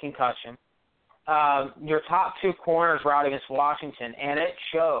out with concussion. Your top 2 corners were out against Washington, and it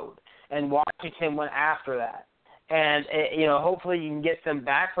showed. And Washington went after that. And, you know, hopefully you can get them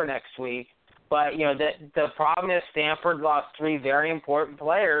back for next week. But, you know, the problem is Stanford lost 3 very important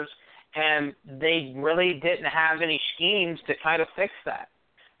players, and they really didn't have any schemes to kind of fix that.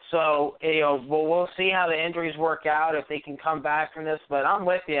 So, you know, we'll see how the injuries work out, if they can come back from this. But I'm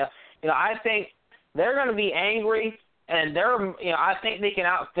with you. You know, I think they're going to be angry, and I think they can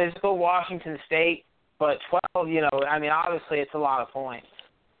out-physical Washington State. But 12, you know, I mean, obviously it's a lot of points.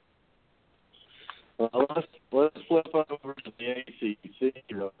 Well, let's flip over to the ACC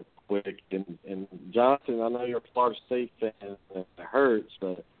real quick. And Jonathan, I know you're a Florida State fan, and it hurts,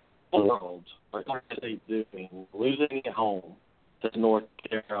 but world, what Florida State doing, losing at home to North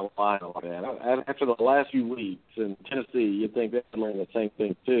Carolina like that. After the last few weeks in Tennessee, you'd think they'd learn the same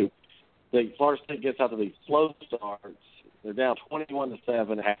thing too. Florida State gets out to these slow starts. They're down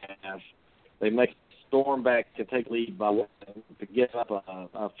 21-7 at half. They make storm back to take lead by 1 to get up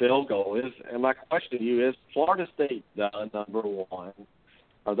a field goal. And my question to you is, Florida State done, number 1?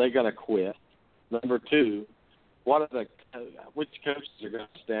 Are they going to quit? Number 2, which coaches are going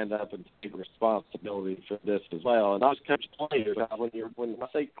to stand up and take responsibility for this as well? And those coach players, when I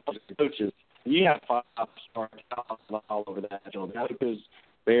say coaches, you have 5-star talent all over that. Coaches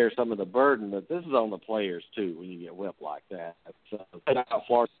bear some of the burden, but this is on the players too when you get whipped like that. So out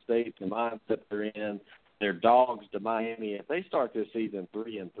Florida State, the mindset they're in, they're dogs to Miami. If they start this season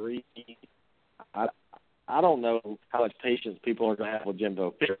 3-3, I don't know how much patience people are going to have with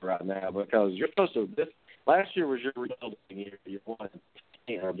Jimbo Fisher right now, because you're supposed to. Last year was your rebuilding year. You won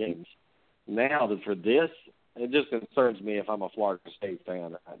 10 games. Now for this, it just concerns me if I'm a Florida State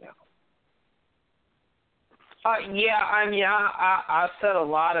fan right now. I said a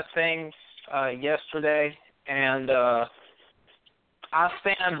lot of things yesterday, and I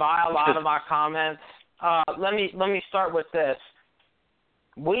stand by a lot of my comments. Let me start with this.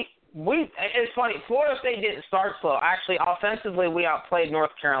 It's funny. Florida State didn't start slow. Actually, offensively, we outplayed North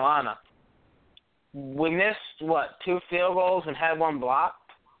Carolina. We missed 2 field goals and had 1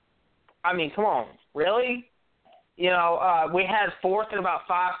 blocked. I mean, come on, really? You know, we had 4th and about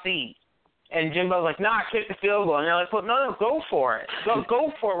 5 feet. And Jimbo's like, nah, kick the field goal. And they're like, well, no, go for it.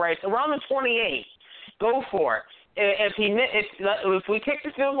 Go for it, right? Around the 28. Go for it. If we kick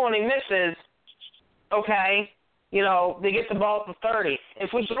the field goal and he misses, okay, you know, they get the ball at the 30.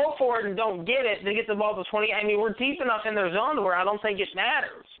 If we go for it and don't get it, they get the ball at the 20. I mean, we're deep enough in their zone where I don't think it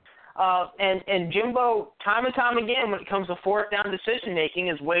matters. And Jimbo, time and time again, when it comes to 4th down decision-making,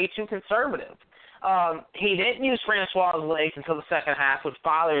 is way too conservative. He didn't use Francois' legs until the second half, which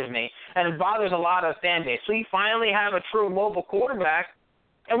bothers me, and it bothers a lot of fan base. So you finally have a true mobile quarterback,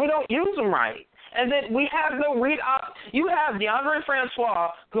 and we don't use him right. And then we have no read. You have DeAndre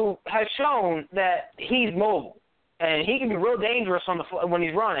Francois, who has shown that he's mobile and he can be real dangerous on the when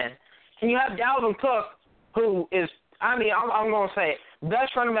he's running. And you have Dalvin Cook, who is, I'm going to say,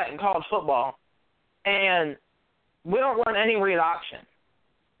 best running back in college football, and we don't run any read option.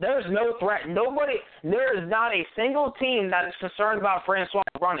 There's no threat. There is not a single team that is concerned about Francois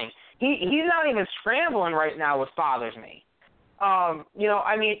running. He's not even scrambling right now, which bothers me. And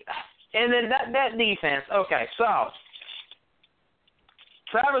then that defense. Okay, so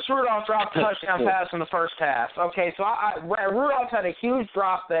Travis Rudolph dropped a touchdown pass in the first half. Okay, so Rudolph had a huge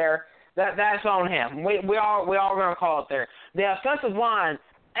drop there. That's on him. We all going to call it there. The offensive line.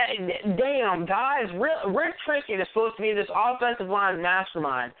 Damn, guys, Rick Trickett is supposed to be this offensive line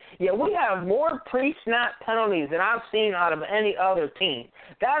mastermind. Yet we have more pre-snap penalties than I've seen out of any other team.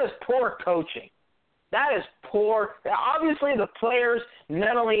 That is poor coaching. That is poor. Obviously, the players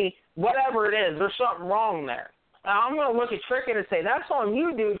mentally, whatever it is, there's something wrong there. Now, I'm going to look at Trickett and say, that's on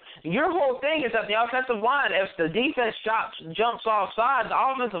you, dude. Your whole thing is that the offensive line, if the defense jumps offside, the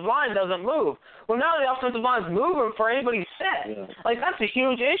offensive line doesn't move. Well, now the offensive line's moving for anybody's set. Yeah. That's a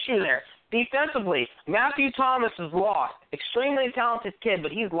huge issue there. Defensively, Matthew Thomas is lost. Extremely talented kid,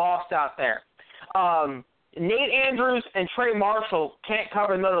 but he's lost out there. Nate Andrews and Trey Marshall can't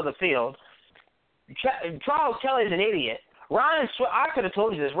cover the middle of the field. Charles Kelly's an idiot. I could have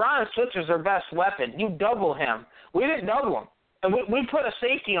told you this. Ryan Switzer's their best weapon. You double him. We didn't double him. And we put a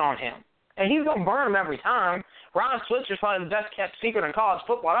safety on him. And he's going to burn him every time. Ryan Switzer's probably the best-kept secret in college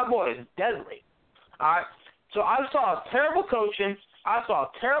football. That boy is deadly. All right? So I saw terrible coaching. I saw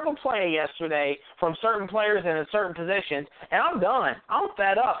terrible play yesterday from certain players in certain positions. And I'm done. I'm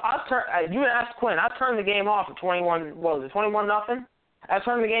fed up. You asked Quinn. I turned the game off at 21-0? I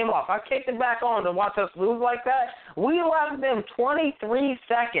turned the game off. I kicked it back on to watch us lose like that. We left them 23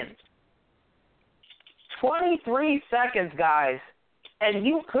 seconds. 23 seconds, guys. And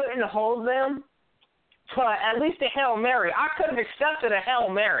you couldn't hold them to at least a Hail Mary. I could have accepted a Hail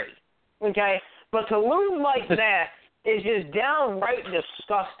Mary, okay? But to lose like that is just downright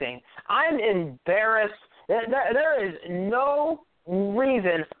disgusting. I'm embarrassed. There is no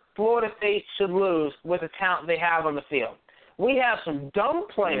reason Florida State should lose with the talent they have on the field. We have some dumb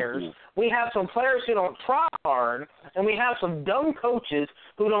players. We have some players who don't try hard, and we have some dumb coaches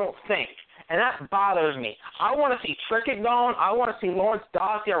who don't think. And that bothers me. I want to see Trickett gone. I want to see Lawrence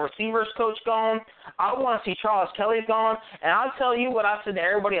Dossie, our receivers coach, gone. I want to see Charles Kelly gone. And I'll tell you what I said to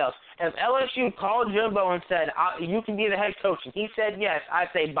everybody else. If LSU called Jimbo and said, you can be the head coach, and he said yes,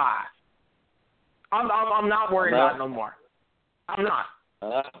 I'd say bye. I'm not worried about it no more. I'm not.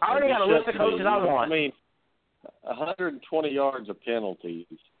 I already got a list of coaches I want. 120 yards of penalties.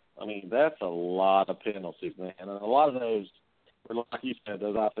 That's a lot of penalties, man. And a lot of those were, like you said,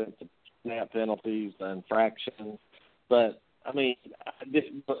 those offensive snap penalties, infractions. But, after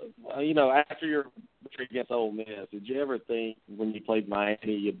your victory against Ole Miss, did you ever think when you played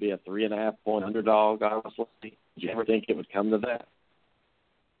Miami you'd be a 3.5-point underdog, honestly? Did you ever think it would come to that?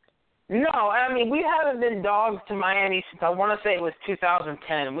 No, we haven't been dogs to Miami since I want to say it was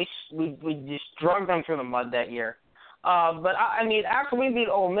 2010. We just drug them through the mud that year. But after we beat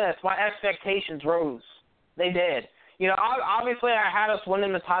Ole Miss, my expectations rose. They did. Obviously I had us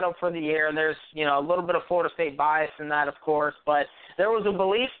winning the title for the year. There's a little bit of Florida State bias in that, of course, but there was a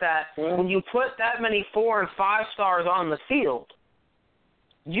belief that when you put that many 4 and 5 stars on the field,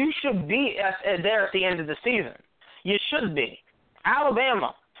 you should be there at the end of the season. You should be.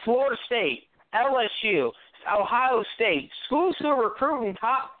 Alabama, Florida State, LSU, Ohio State, schools who are recruiting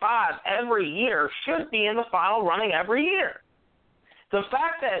top 5 every year should be in the final running every year. The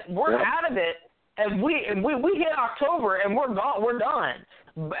fact that we're out of it, and we hit October and we're done.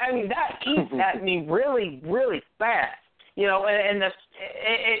 That eats at me really, really bad. And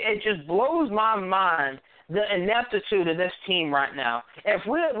it just blows my mind, the ineptitude of this team right now. If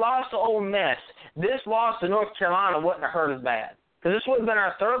we had lost to Ole Miss, this loss to North Carolina wouldn't have hurt as bad. Because this would have been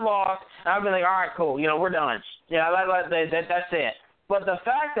our third loss, and I've been like, all right, cool, we're done. That's it. But the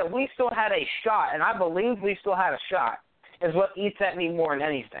fact that we still had a shot, and I believe we still had a shot, is what eats at me more than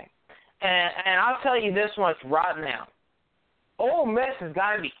anything. And I'll tell you this much right now. Ole Miss has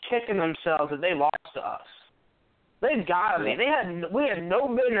got to be kicking themselves that they lost to us. They've got to be. We had no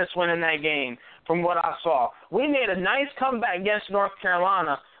business winning that game from what I saw. We made a nice comeback against North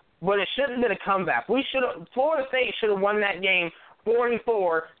Carolina, but it shouldn't have been a comeback. Florida State should have won that game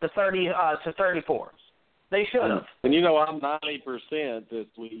 44 to 34. They should have. And I'm 90% this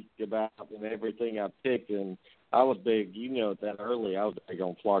week about everything I picked, and I was big. That early. I was big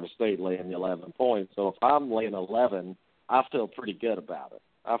on Florida State laying the 11 points. So if I'm laying 11, I feel pretty good about it.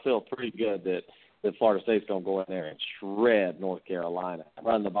 I feel pretty good that Florida State's going to go in there and shred North Carolina,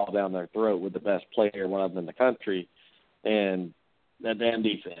 run the ball down their throat with the best player, one of them in the country, and that damn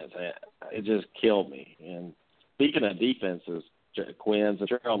defense, it just killed me. And speaking of defenses, Quinn, since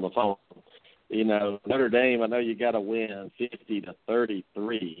you're on the phone, you know, Notre Dame, I know you got to win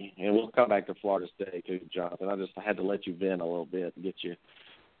 50-33, and we'll come back to Florida State too, Jonathan. I had to let you vent a little bit and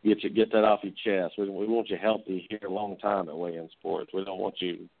get that off your chest. We want you healthy here a long time at Weigh In Sports. We don't want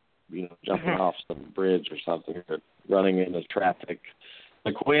you, jumping off some bridge or something or running into traffic.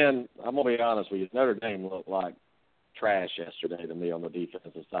 But Quinn, I'm gonna be honest with you, Notre Dame looked like trash yesterday to me on the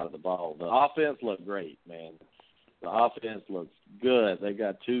defensive side of the ball. The offense looked great, man. The offense looks good. They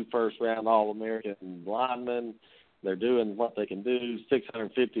got 2 first-round All-American linemen. They're doing what they can do,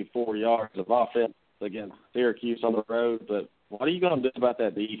 654 yards of offense against Syracuse on the road. But what are you going to do about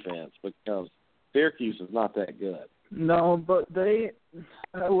that defense? Because Syracuse is not that good. No, but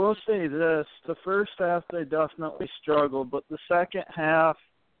I will say this, the first half they definitely struggled, but the second half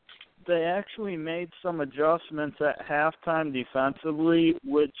they actually made some adjustments at halftime defensively,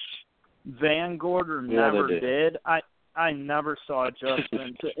 which Van Gorder never did. I never saw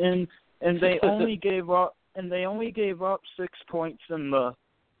adjustments, and they only gave up 6 points in the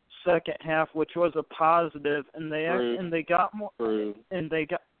second half, which was a positive, and they got more and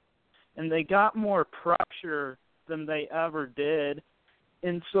they got more pressure than they ever did,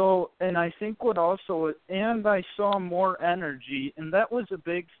 and I think what also, and I saw more energy, and that was a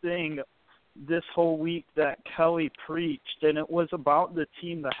big thing this whole week that Kelly preached, and it was about the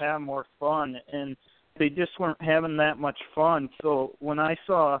team to have more fun, and they just weren't having that much fun. So when I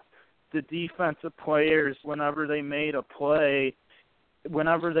saw the defensive players, whenever they made a play,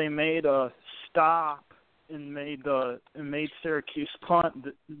 whenever they made a stop and made Syracuse punt,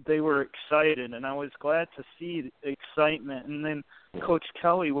 they were excited, and I was glad to see the excitement. And then Coach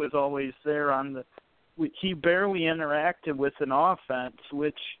Kelly was always there he barely interacted with an offense,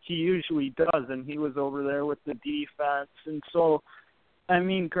 which he usually does, and he was over there with the defense. And so, I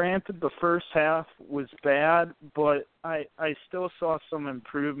mean, granted, the first half was bad, but I still saw some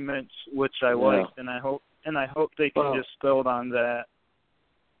improvements, which I liked, and I hope they can just build on that.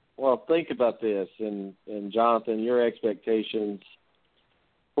 Well, think about this, and Jonathan, your expectations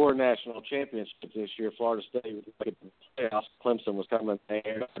for a national championship this year. Florida State was making the playoffs. Clemson was coming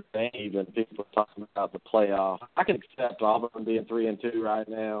there. Even people were talking about the playoff. I can accept Auburn being 3-2 right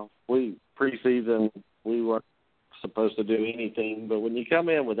now. Preseason, we weren't supposed to do anything, but when you come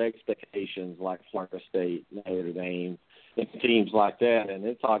in with expectations like Florida State, Notre Dame, and teams like that, and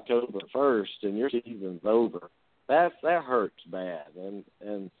it's October 1st and your season's over, that hurts bad.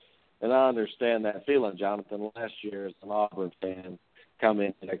 And I understand that feeling, Jonathan. Last year as an Auburn fan, come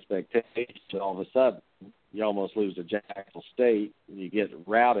in with expectations, all of a sudden you almost lose to Jacksonville State, and you get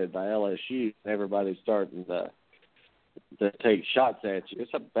routed by LSU, and everybody's starting to take shots at you.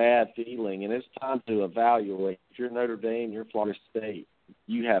 It's a bad feeling, and it's time to evaluate. If you're Notre Dame, you're Florida State,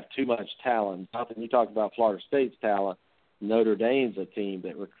 you have too much talent. Jonathan, you talk about Florida State's talent. Notre Dame's a team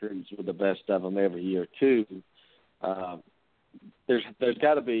that recruits with the best of them every year, too. There's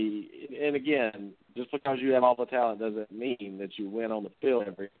got to be, and again, just because you have all the talent doesn't mean that you win on the field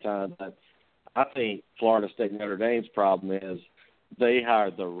every time. But I think Florida State and Notre Dame's problem is they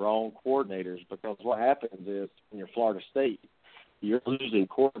hired the wrong coordinators, because what happens is when you're Florida State, you're losing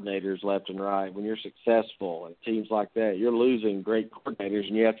coordinators left and right. When you're successful and teams like that, you're losing great coordinators,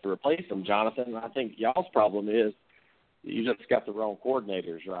 and you have to replace them, Jonathan. I think y'all's problem is you just got the wrong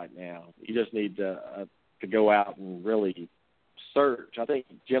coordinators right now. You just need to go out and really search. I think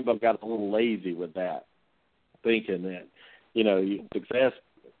Jimbo got a little lazy with that, thinking that, success,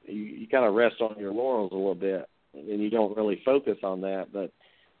 you kind of rest on your laurels a little bit, and you don't really focus on that. But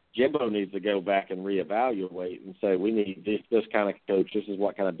Jimbo needs to go back and reevaluate and say, we need this kind of coach. This is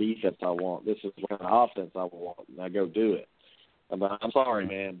what kind of defense I want. This is what kind of offense I want. Now go do it. But I'm sorry,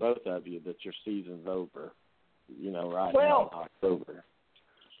 man, both of you, that your season's over, now in October.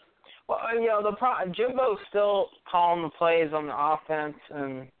 Well, Jimbo's still calling the plays on the offense,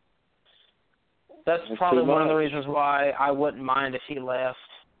 and that's probably one of the reasons why I wouldn't mind if he left.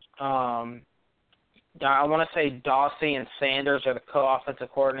 I want to say Dawsey and Sanders are the co-offensive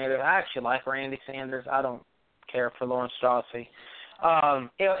coordinators. I actually like Randy Sanders. I don't care for Lawrence Dawsey.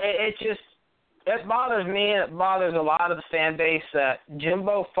 It bothers me, and it bothers a lot of the fan base that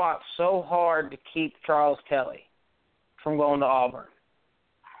Jimbo fought so hard to keep Charles Kelly from going to Auburn.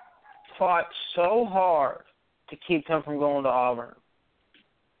 Fought so hard to keep him from going to Auburn.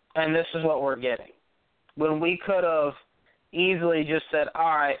 And this is what we're getting. When we could have easily just said,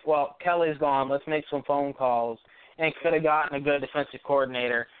 all right, well, Kelly's gone, let's make some phone calls. and could have gotten a good defensive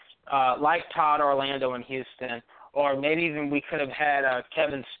coordinator like Todd Orlando in Houston, or maybe even we could have had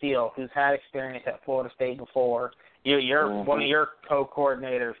Kevin Steele, who's had experience at Florida State before, one of your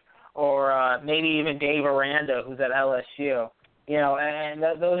co-coordinators, or maybe even Dave Aranda, who's at LSU. And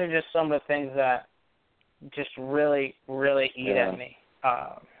those are just some of the things that just really, really eat at me.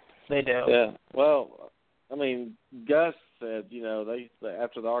 They do. Yeah. Well, I mean, Gus said, they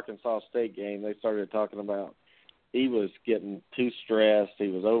after the Arkansas State game, they started talking about he was getting too stressed, he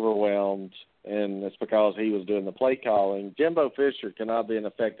was overwhelmed, and it's because he was doing the play calling. Jimbo Fisher cannot be an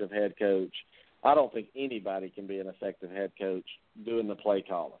effective head coach. I don't think anybody can be an effective head coach doing the play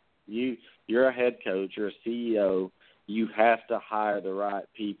calling. You're a head coach, you're a CEO. You have to hire the right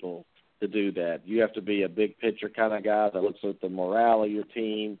people to do that. You have to be a big picture kind of guy that looks at the morale of your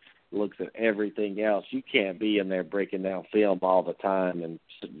team, looks at everything else. You can't be in there breaking down film all the time and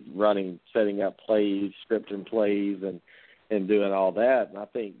setting up plays, scripting plays, and doing all that. And I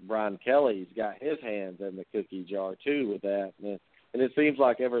think Brian Kelly's got his hands in the cookie jar too with that. And it seems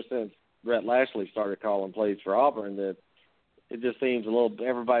like ever since Brett Lashley started calling plays for Auburn that it just seems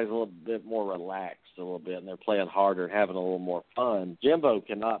everybody's a little bit more relaxed a little bit, and they're playing harder and having a little more fun. Jimbo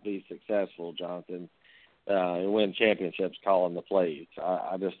cannot be successful, Jonathan, and win championships calling the plays.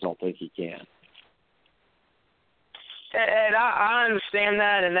 I just don't think he can. And I understand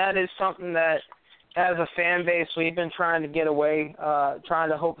that, and that is something that, as a fan base, we've been trying to get away, trying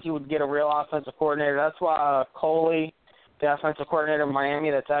to hope he would get a real offensive coordinator. That's why Coley, the offensive coordinator of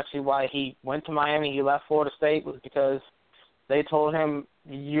Miami, that's actually why he went to Miami. He left Florida State was because they told him,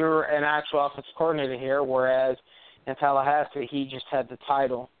 you're an actual offensive coordinator here, whereas in Tallahassee, he just had the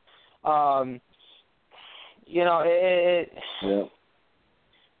title. It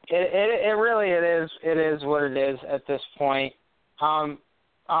is what it is at this point. I'm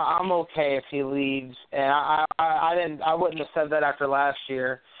okay if he leaves, and I wouldn't have said that after last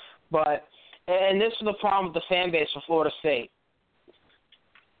year, and this is the problem with the fan base for Florida State.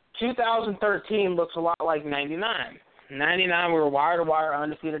 2013 looks a lot like 99. 99, we were wire-to-wire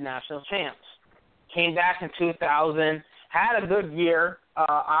undefeated national champs. Came back in 2000, had a good year.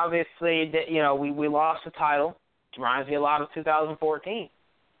 Obviously, we lost the title. Reminds me a lot of 2014.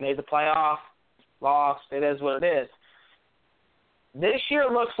 Made the playoff, lost. It is what it is. This year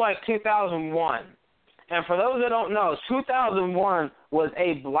looks like 2001. And for those that don't know, 2001 was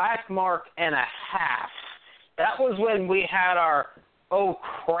a black mark and a half. That was when we had our oh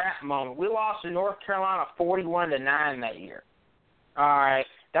crap moment. We lost to North Carolina 41-9 that year. All right,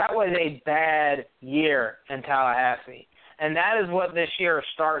 that was a bad year in Tallahassee, and that is what this year is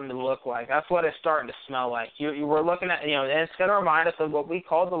starting to look like. That's what it's starting to smell like. You were looking at, and it's going to remind us of what we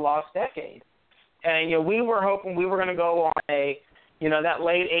called the lost decade. And we were hoping we were going to go on a, that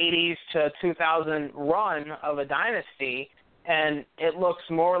late 80s to 2000 run of a dynasty, and it looks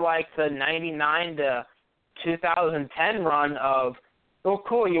more like the 99 to 2010 run of, oh,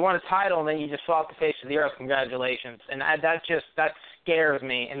 cool, you won a title, and then you just fall off the face of the earth. Congratulations. And that scares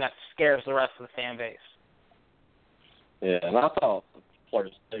me, and that scares the rest of the fan base. Yeah, and I thought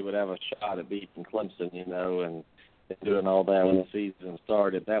Florida State would have a shot at beating Clemson, and doing all that when the season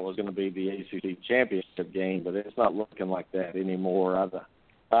started. That was going to be the ACC championship game, but it's not looking like that anymore.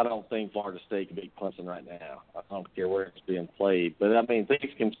 I don't think Florida State can beat Clemson right now. I don't care where it's being played. But, I mean,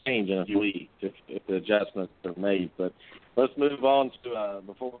 things can change in a few weeks if the adjustments are made. But let's move on to,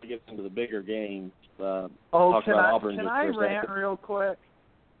 before we get into the bigger games, talk about Auburn. Can I rant real quick?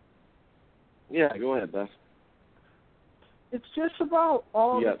 Yeah, go ahead, Beth. It's just about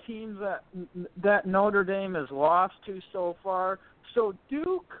all the teams that Notre Dame has lost to so far. So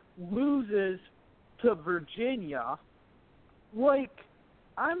Duke loses to Virginia.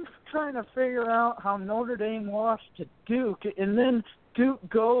 I'm trying to figure out how Notre Dame lost to Duke, and then Duke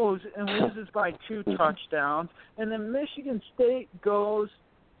goes and loses by 2 touchdowns, and then Michigan State goes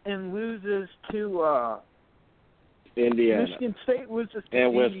and loses to Indiana. Michigan State loses to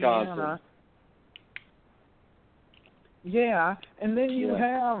and Indiana. Wisconsin. Yeah, and then you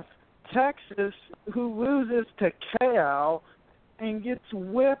have Texas, who loses to Cal and gets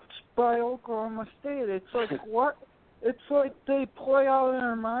whipped by Oklahoma State. It's like, what? It's like they play out in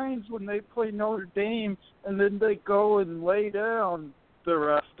their minds when they play Notre Dame, and then they go and lay down the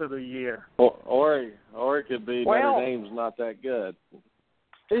rest of the year. Or it could be Notre Dame's not that good.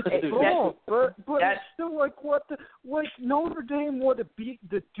 It's cool, but it's still like Notre Dame would have beat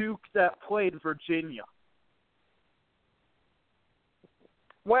the Duke that played Virginia.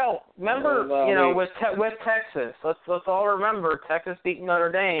 Well, remember, with Texas, let's all remember Texas beat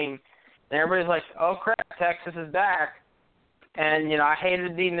Notre Dame, and everybody's like, oh crap, Texas is back. And, I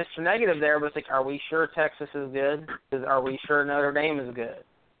hated being Mr. Negative there, but it's like, are we sure Texas is good? Are we sure Notre Dame is good?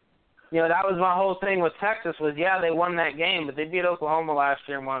 That was my whole thing with Texas was, they won that game, but they beat Oklahoma last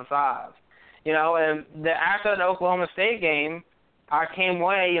year and won 5. And after the Oklahoma State game, I came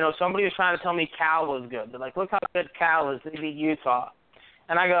away, somebody was trying to tell me Cal was good. They're like, look how good Cal is. They beat Utah.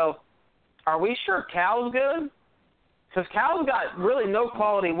 And I go, are we sure Cal's good? Because Cal's got really no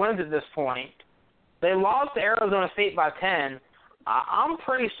quality wins at this point. They lost to Arizona State by 10. I'm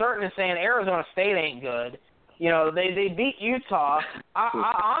pretty certain in saying Arizona State ain't good. They beat Utah.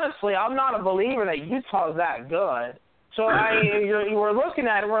 Honestly, I'm not a believer that Utah's that good. So we're looking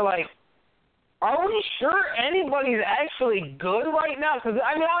at it, we're like, are we sure anybody's actually good right now? Because,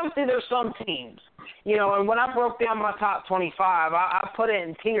 obviously there's some teams. And when I broke down my top 25, I put it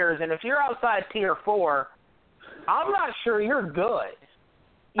in tiers. And if you're outside tier 4, I'm not sure you're good.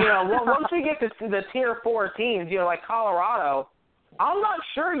 Once we get to the tier 4 teams, like Colorado, I'm not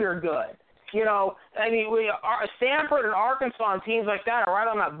sure you're good. Stanford and Arkansas and teams like that are right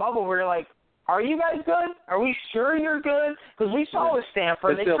on that bubble where you're like, are you guys good? Are we sure you're good? Because we saw with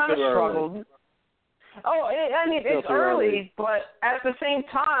Stanford, they kind of struggled. It's early, but at the same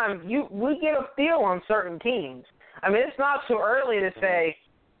time, we get a feel on certain teams. It's not too early to say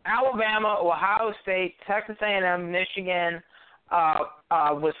Alabama, Ohio State, Texas A&M, Michigan,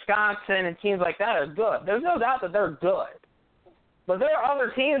 Wisconsin, and teams like that are good. There's no doubt that they're good. But there are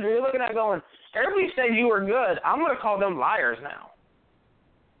other teams where you're looking at going, everybody said you were good. I'm going to call them liars now.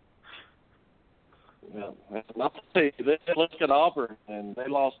 Not to say, look at Auburn, and they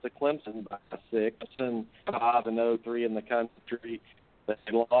lost to Clemson by 6, and 5-0, in the country. They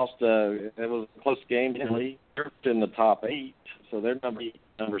lost. It was a close game. They're in the top 8, so they're number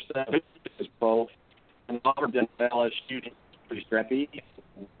 7 is both. And Auburn didn't LSU pretty scrappy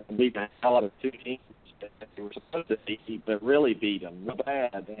and beat the hell out of 2 teams that they were supposed to beat, but really beat them real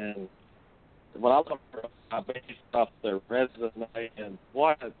bad. And when I look based off their resume and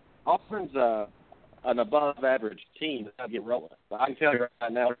what Auburn's an above-average team that's got to get rolling. But I can tell you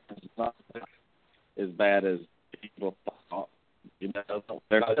right now, it's not as bad as people thought.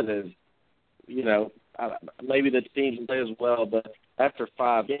 They're not as, maybe the teams play as well, but after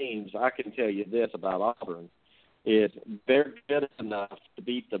 5 games, I can tell you this about Auburn, is they're good enough to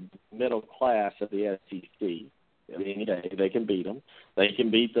beat the middle class of the SEC. They can beat them. They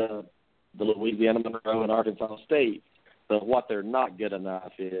can beat the Louisiana Monroe and Arkansas State. But what they're not good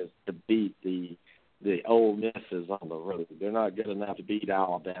enough is to beat the Ole Misses on the road. They're not good enough to beat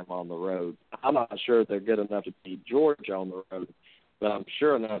Alabama on the road. I'm not sure they're good enough to beat Georgia on the road, but I'm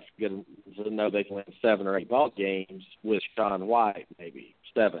sure enough to know they can win 7 or 8 ball games with Sean White, maybe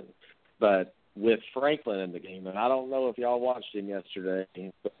 7. But with Franklin in the game, and I don't know if y'all watched him yesterday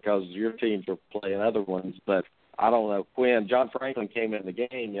because your teams were playing other ones, but I don't know. John Franklin came in the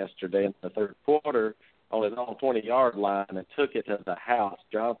game yesterday in the third quarter on his own 20-yard line and took it to the house.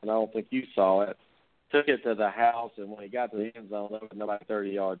 Jonathan, I don't think you saw it. Took it to the house, and when he got to the end zone, there was nobody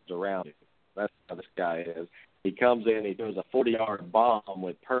 30 yards around him. That's how this guy is. He comes in, he throws a 40-yard bomb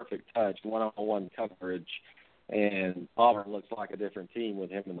with perfect touch, one-on-one coverage, and Auburn looks like a different team with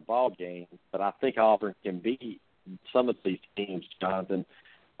him in the ball game. But I think Auburn can beat some of these teams, Jonathan,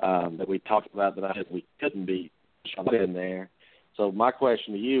 that we talked about that I said we couldn't beat in there. So my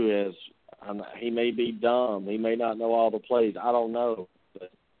question to you is, he may be dumb. He may not know all the plays. I don't know.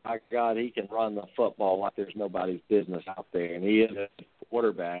 But my God, he can run the football like there's nobody's business out there. And he is a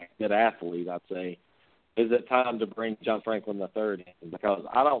quarterback, good athlete, I'd say. Is it time to bring John Franklin III in? Because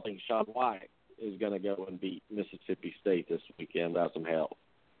I don't think Sean White is going to go and beat Mississippi State this weekend without some help.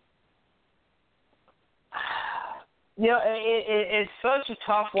 It's such a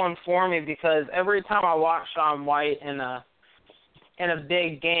tough one for me because every time I watch Sean White in a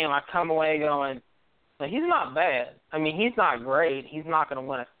big game, I come away going, well, he's not bad. I mean, he's not great. He's not going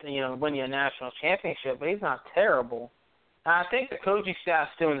to win you a national championship, but he's not terrible. And I think the coaching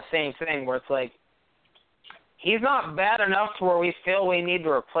staff's doing the same thing where it's like, he's not bad enough to where we feel we need to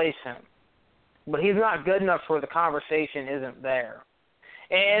replace him, but he's not good enough where the conversation isn't there.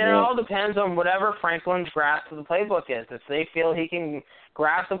 And it all depends on whatever Franklin's grasp of the playbook is. If they feel he can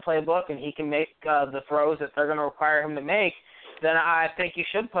grasp the playbook and he can make the throws that they're going to require him to make, then I think you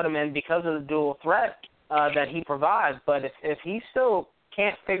should put him in because of the dual threat that he provides. But if he still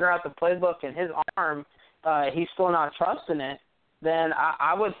can't figure out the playbook in his arm, he's still not trusting it, then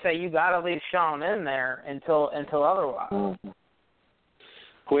I would say you got to leave Sean in there until otherwise. Mm-hmm.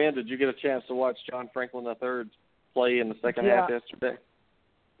 Quinn, did you get a chance to watch John Franklin III play in the second half yesterday?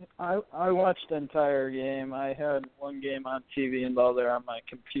 I watched the entire game. I had one game on TV and the other on my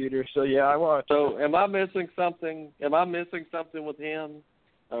computer. So yeah, I watched. So am I missing something? Am I missing something with him,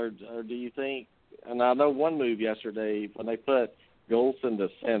 or do you think? And I know one move yesterday when they put Golson to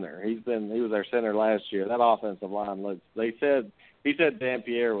center. He was their center last year. That offensive line looks. He said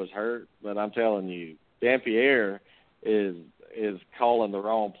Dampierre was hurt, but I'm telling you, Dampierre is calling the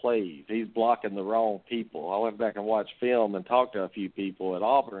wrong plays. He's blocking the wrong people. I went back and watched film and talked to a few people at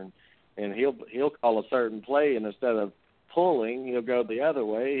Auburn, and he'll call a certain play, and instead of pulling, he'll go the other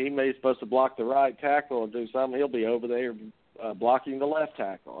way. He may be supposed to block the right tackle or do something. He'll be over there blocking the left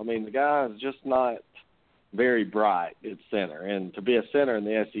tackle. I mean, the guy is just not very bright at center. And to be a center in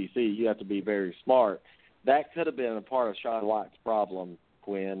the SEC, you have to be very smart. That could have been a part of Sean White's problem,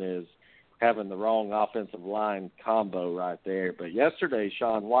 Quinn, is having the wrong offensive line combo right there. But yesterday,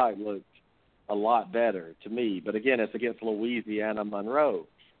 Sean White looked a lot better to me. But, again, it's against Louisiana Monroe.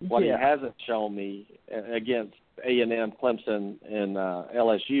 What he hasn't shown me against A&M, Clemson, and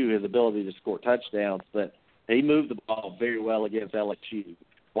LSU, his ability to score touchdowns, but he moved the ball very well against LSU.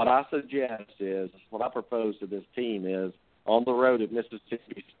 What I suggest is, what I propose to this team is, on the road at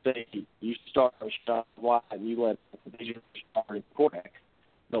Mississippi State, you start with Sean White and you let the starting quarterback.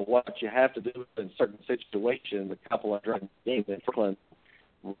 But what you have to do in certain situations, a couple of different games, in Brooklyn,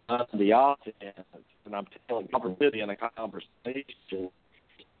 run the offense. And I'm telling you, we're really in a conversation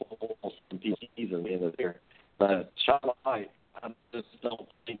some season in there. But Sean White, I just don't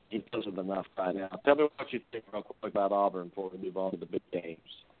think he does it enough right now. Tell me what you think real quick about Auburn before we move on to the big games.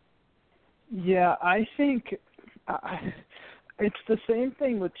 Yeah, I think it's the same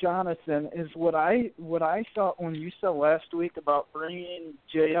thing with Jonathan. Is what I saw when you said last week about bringing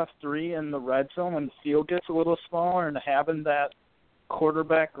JF3 in the red zone when the field gets a little smaller and having that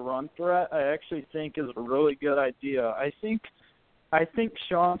quarterback run threat. I actually think is a really good idea. I think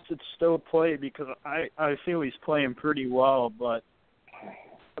Sean should still play because I feel he's playing pretty well, but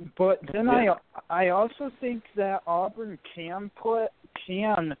then I also think that Auburn can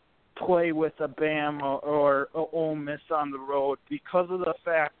play with a Bama or a Ole Miss on the road because of the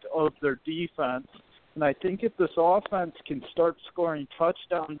fact of their defense. And I think if this offense can start scoring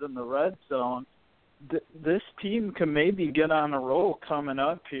touchdowns in the red zone, this team can maybe get on a roll coming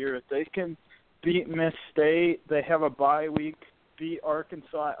up here. If they can beat Miss State, they have a bye week, beat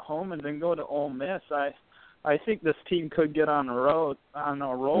Arkansas at home, and then go to Ole Miss. I think this team could get on a roll.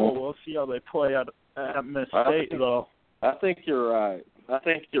 We'll see how they play at Miss State, though. I think you're right. I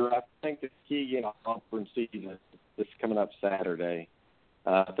think the key in Auburn season is coming up Saturday.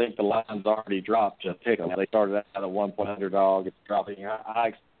 I think the line's already dropped to pick them. They started out at a 1-point underdog. It's dropping.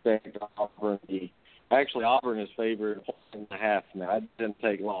 I expect Auburn to be – actually, Auburn is favored 1.5 now. It didn't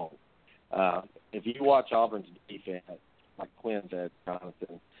take long. If you watch Auburn's defense, like Quinn said,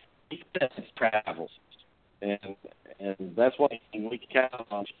 Jonathan, defense travels. And that's one thing we can count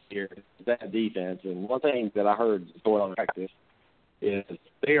on here is that defense. And one thing that I heard going on in practice is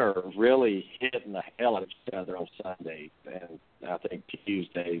they are really hitting the hell out of each other on Sundays. And I think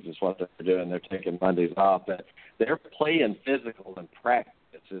Tuesdays is what they're doing. They're taking Mondays off. But they're playing physical in practice.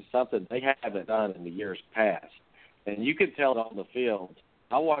 It's something they haven't done in the years past. And you can tell it on the field.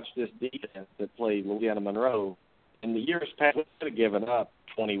 I watched this defense that played Louisiana Monroe. In the years past, we could have given up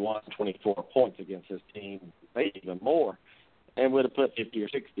 21, 24 points against this team, maybe even more, and would have put 50 or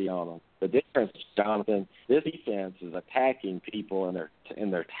 60 on them. The difference, Jonathan, this defense is attacking people and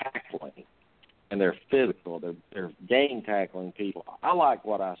they're tackling, and they're physical. They're game tackling people. I like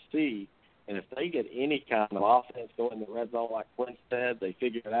what I see, and if they get any kind of offense going in the red zone, like Quinn said, they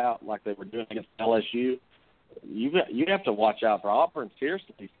figure it out like they were doing against LSU. You have to watch out for Auburn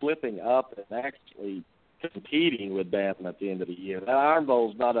seriously slipping up and actually competing with Bama at the end of the year. That Iron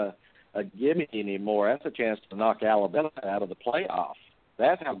Bowl's not a gimme anymore. That's a chance to knock Alabama out of the playoff.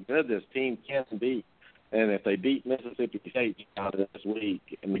 That's how good this team can be. And if they beat Mississippi State this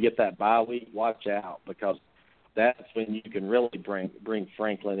week and we get that bye week, watch out, because that's when you can really bring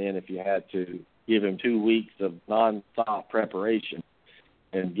Franklin in if you had to. Give him 2 weeks of nonstop preparation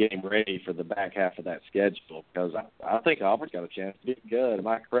and get him ready for the back half of that schedule, because I think Auburn's got a chance to be good. Am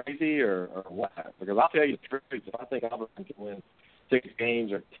I crazy or what? Because I'll tell you the truth. If I think Auburn can win 6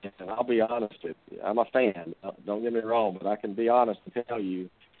 games or 10, I'll be honest with you. I'm a fan. Don't get me wrong, but I can be honest and tell you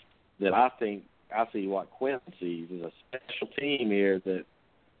that I think I see what Quinn sees is a special team here that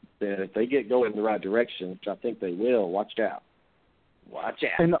if they get going in the right direction, which I think they will, watch out. Watch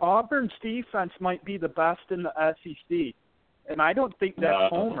out. And Auburn's defense might be the best in the SEC. And I don't think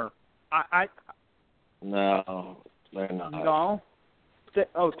that's Homer. No, they're not. No?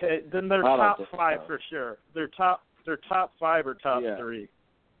 Okay, then they're top 5 for sure. They're top 5 or top 3.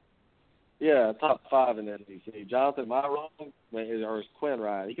 Yeah, top 5 in the SEC. Jonathan, am I wrong? Or is Quinn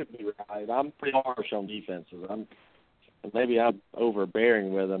right? He could be right. I'm pretty harsh on defenses. Maybe I'm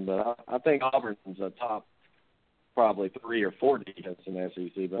overbearing with him, but I think Auburn's a top probably 3 or 4 defense in the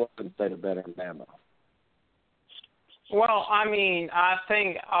SEC, but I wouldn't say they're better than Bama. Well, I mean, I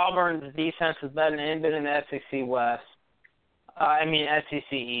think Auburn's defense is better than anybody in the SEC West.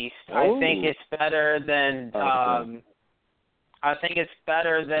 SEC East. Oh. I think it's better than. I think it's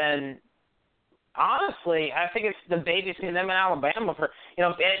better than. Honestly, I think it's the baby between them and Alabama. For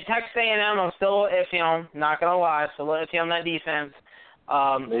Texas A&M, I'm still iffy on. Not gonna lie, still iffy on that defense.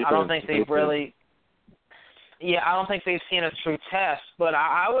 I don't think they've really. Yeah, I don't think they've seen a true test, but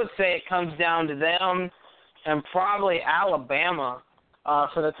I would say it comes down to them and probably Alabama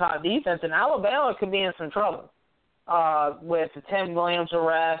for the top defense. And Alabama could be in some trouble with the Tim Williams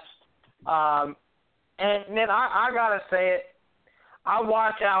arrest. And man, I gotta say it. I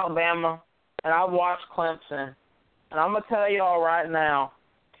watch Alabama and I watch Clemson, and I'm gonna tell you all right now,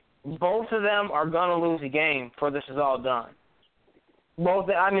 both of them are gonna lose a game before this is all done.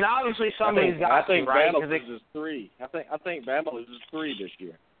 Obviously somebody's got to, right? I think Bama loses 3. I think Bama loses 3 this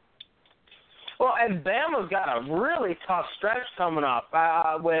year. Well, and Bama's got a really tough stretch coming up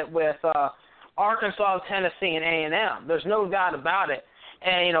with Arkansas, Tennessee, and A&M. There's no doubt about it.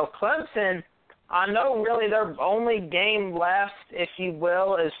 And, Clemson, I know really their only game left, if you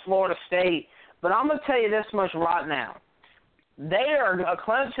will, is Florida State. But I'm going to tell you this much right now.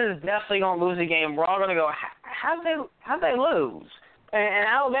 Clemson is definitely going to lose a game. We're all going to go, how'd they lose? And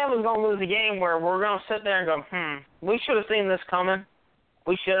Alabama's going to lose a game where we're going to sit there and go, we should have seen this coming.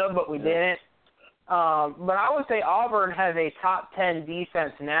 We should have, but we didn't. But I would say Auburn has a top 10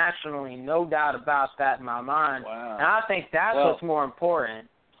 defense nationally, no doubt about that in my mind. Wow. And I think that's what's more important.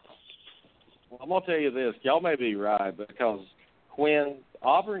 Well, I'm going to tell you this. Y'all may be right, because when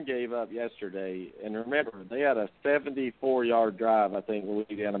Auburn gave up yesterday, and remember, they had a 74-yard drive, I think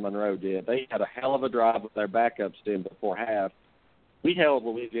Louisiana Monroe did. They had a hell of a drive with their backups in before half. We held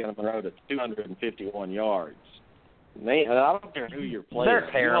Louisiana Monroe to 251 yards. And I don't care who you're playing. They're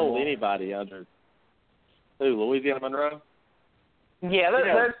terrible. You hold anybody under – who, Louisiana Monroe? Yeah,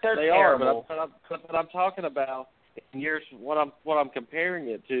 they're they terrible. Are, but I'm talking about years. What I'm comparing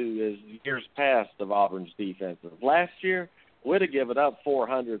it to is years past of Auburn's defensive. Last year, we'd have given up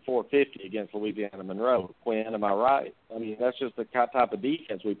 400, 450 against Louisiana Monroe. Quinn, am I right? I mean, that's just the type of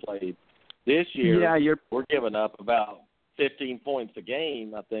defense we played. This year, we're giving up about 15 points a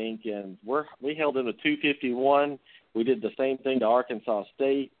game, I think, and we held them to 251. We did the same thing to Arkansas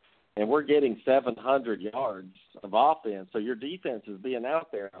State. And we're getting 700 yards of offense, so your defense is being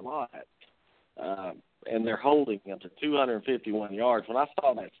out there a lot. And they're holding them to 251 yards. When I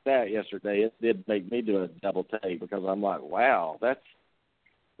saw that stat yesterday, it did make me do a double take, because I'm like, wow,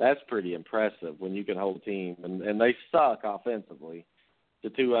 that's pretty impressive when you can hold a team. And they suck offensively to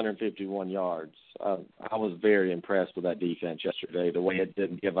 251 yards. I was very impressed with that defense yesterday, the way it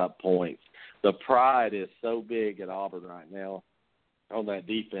didn't give up points. The pride is so big at Auburn right now on that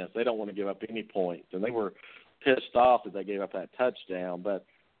defense. They don't want to give up any points, and they were pissed off that they gave up that touchdown. But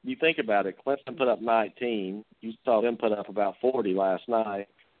you think about it, Clemson put up 19. You saw them put up about 40 last night.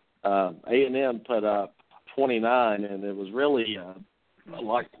 A&M put up 29, and it was really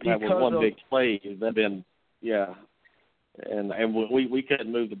like that was one big play. They've been, and we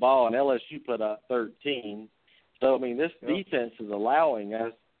couldn't move the ball, and LSU put up 13. So, I mean, this defense is allowing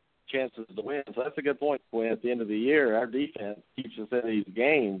us chances to win. So that's a good point, Quinn. At the end of the year, our defense keeps us in these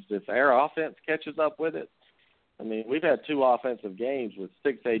games. If our offense catches up with it, I mean, we've had 2 offensive games with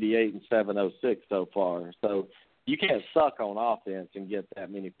 688 and 706 so far. So you can't suck on offense and get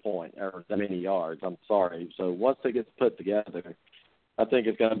that many points or that many yards. I'm sorry. So once it gets put together, I think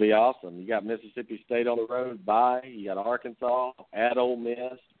it's going to be awesome. You got Mississippi State on the road, bye. You got Arkansas, at Ole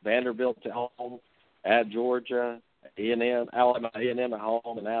Miss, Vanderbilt at home, at Georgia, Alabama A&M at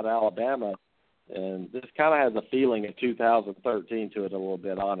home, and at Alabama. And this kind of has a feeling of 2013 to it a little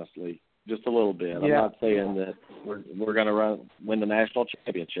bit, honestly, just a little bit. I'm not saying that we're going to win the national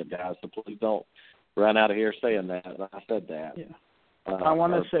championship, guys, so please don't run out of here saying that. I said that. Yeah. I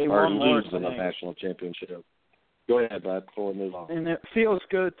want to say one more thing. The national championship. Go ahead, bud, before we move on. And it feels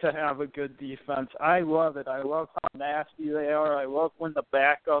good to have a good defense. I love it. I love how nasty they are. I love when the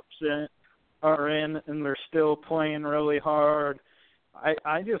backups are in and they're still playing really hard.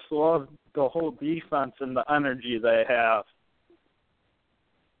 I just love the whole defense and the energy they have.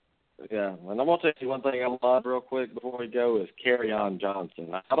 Yeah, and I'm going to tell you one thing I love real quick before we go is Kerryon Johnson.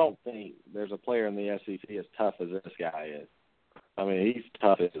 I don't think there's a player in the SEC as tough as this guy is. I mean, he's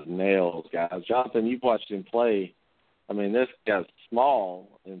tough as nails, guys. Johnson, you've watched him play. I mean, this guy's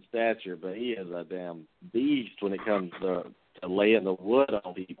small in stature, but he is a damn beast when it comes to laying the wood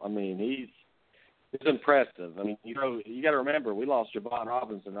on people. I mean, he's impressive. I mean, you got to remember, we lost Javon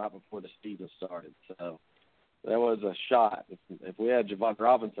Robinson right before the season started, so that was a shot. If we had Javon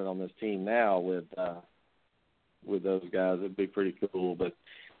Robinson on this team now with those guys, it'd be pretty cool. But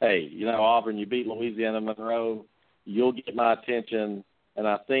hey, Auburn, you beat Louisiana Monroe, you'll get my attention. And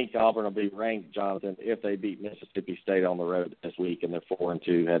I think Auburn will be ranked, Jonathan, if they beat Mississippi State on the road this week and they're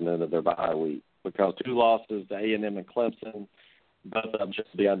 4-2 heading into their bye week. Because 2 losses to A&M and Clemson, both of them should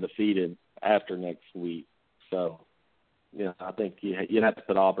be undefeated after next week. So, I think you'd have to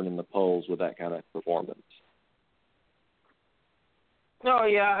put Auburn in the polls with that kind of performance. No,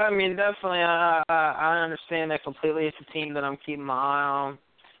 yeah, I mean, definitely, I understand that completely. It's a team that I'm keeping my eye on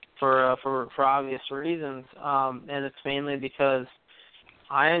for obvious reasons, and it's mainly because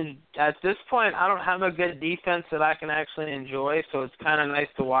at this point, I don't have a good defense that I can actually enjoy, so it's kind of nice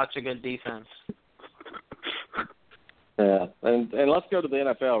to watch a good defense. Yeah, and let's go to the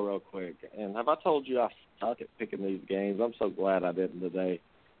NFL real quick. And have I told you I suck at picking these games? I'm so glad I didn't today.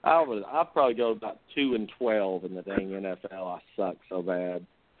 I'd probably go about 2-12 in the dang NFL. I suck so bad.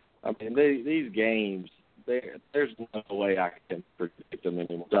 I mean, these games, there's no way I can predict them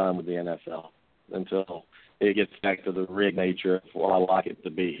anymore. I'm done with the NFL until it gets back to the rigged nature of what I like it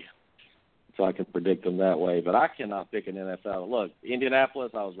to be. So I can predict them that way. But I cannot pick an NFL. Look,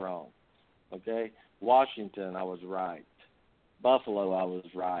 Indianapolis, I was wrong. Okay? Washington, I was right. Buffalo, I was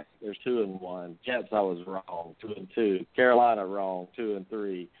right. There's 2-1. Jets, I was wrong. 2-2. Carolina, wrong.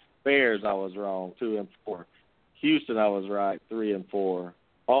 2-3. Bears, I was wrong. 2-4. Houston, I was right. 3-4.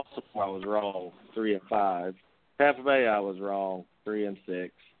 Baltimore, I was wrong. 3-5. Tampa Bay, I was wrong.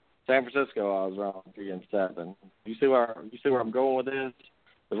 3-6. San Francisco, I was wrong. 3-7. You see where I'm going with this?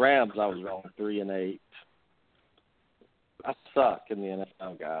 The Rams, I was wrong. 3-8. I suck in the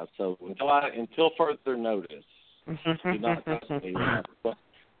NFL, guys. So until further notice, do not trust me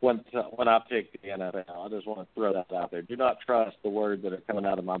when I pick the NFL. I just want to throw that out there. Do not trust the words that are coming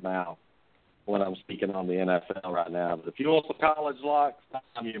out of my mouth when I'm speaking on the NFL right now. But if you want some college locks,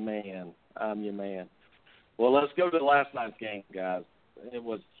 I'm your man. Well, let's go to last night's game, guys. It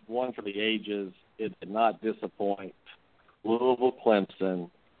was one for the ages. It did not disappoint. Louisville, Clemson,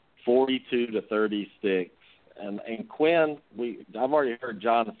 42-36. And Quinn, I've already heard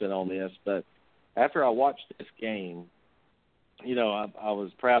Jonathan on this, but after I watched this game, I was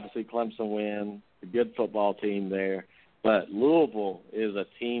proud to see Clemson win, a good football team there. But Louisville is a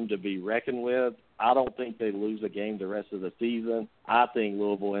team to be reckoned with. I don't think they lose a game the rest of the season. I think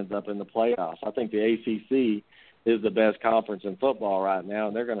Louisville ends up in the playoffs. I think the ACC is the best conference in football right now,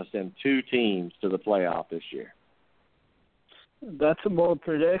 and they're going to send 2 teams to the playoff this year. That's a bold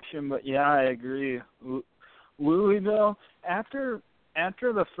prediction, but yeah, I agree. Louisville, after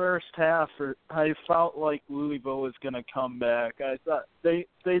the first half, I felt like Louisville was going to come back. I thought they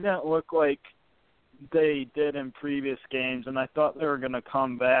didn't look like they did in previous games, and I thought they were going to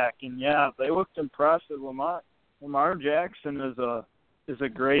come back. And yeah, they looked impressive. Lamar Jackson is a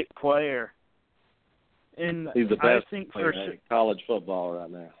great player, and he's the best player in college football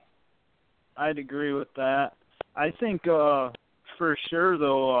right now. I'd agree with that. I think for sure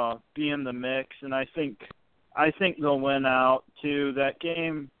they'll be in the mix, and I think they'll win out too. That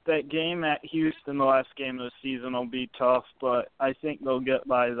game at Houston, the last game of the season, will be tough, but I think they'll get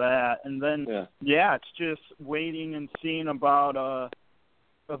by that. And then, it's just waiting and seeing about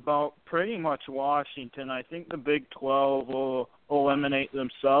pretty much Washington. I think the Big 12 will eliminate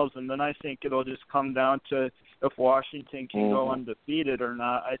themselves, and then I think it'll just come down to if Washington can go undefeated or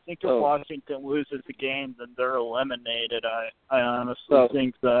not. I think if Washington loses the game, then they're eliminated. I honestly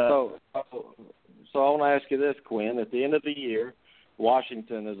think that. So I want to ask you this, Quinn. At the end of the year,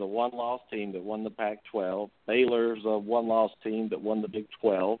 Washington is a one-loss team that won the Pac-12. Baylor's a one-loss team that won the Big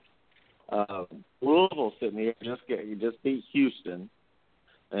 12. Louisville sitting here just beat Houston,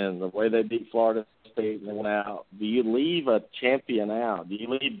 and the way they beat Florida State and went out. Do you leave a champion out? Do you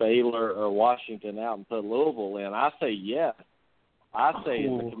leave Baylor or Washington out and put Louisville in? I say yes. I say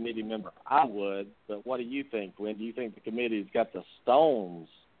as a committee member I would, but what do you think, Quinn? Do you think the committee's got the stones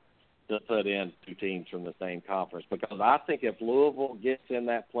to put in 2 teams from the same conference? Because I think if Louisville gets in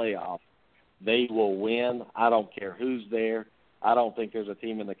that playoff, they will win. I don't care who's there. I don't think there's a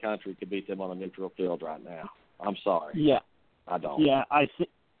team in the country could beat them on a neutral field right now. I'm sorry. Yeah. I don't. Yeah,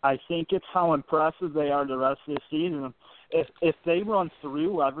 I think it's how impressive they are the rest of the season. If they run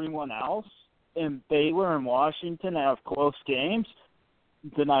through everyone else and Baylor and Washington have close games,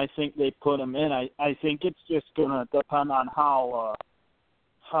 then I think they put them in. I think it's just going to depend on how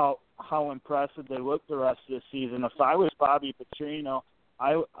how impressive they look the rest of the season. If I was Bobby Petrino,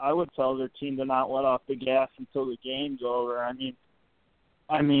 I would tell their team to not let off the gas until the game's over. I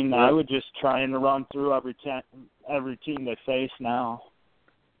mean, I would just try and run through every team they face now.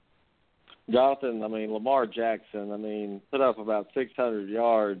 Jonathan, Lamar Jackson, put up about 600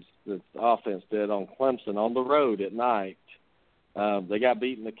 yards, the offense did, on Clemson on the road at night. They got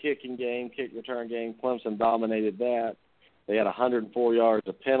beat in the kick return game. Clemson dominated that. They had 104 yards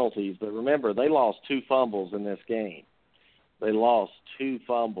of penalties. But remember, they lost 2 fumbles in this game. They lost 2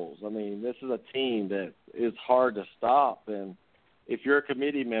 fumbles. This is a team that is hard to stop. And if you're a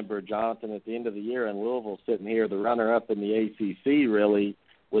committee member, Jonathan, at the end of the year, and Louisville sitting here, the runner-up in the ACC, really,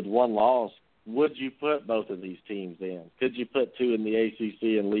 with 1 loss, would you put both of these teams in? Could you put 2 in the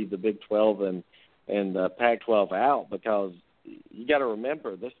ACC and leave the Big 12 and Pac-12 out? Because you got to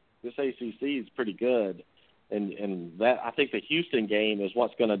remember, this ACC is pretty good, and that, I think the Houston game is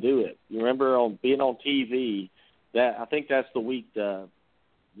what's going to do it. You remember being on TV, that I think that's the week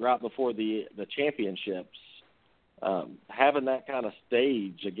right before the championships. Having that kind of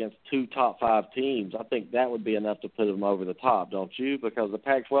stage against 2 top 5 teams, I think that would be enough to put them over the top, don't you? Because the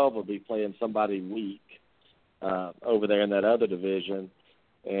Pac-12 will be playing somebody weak over there in that other division,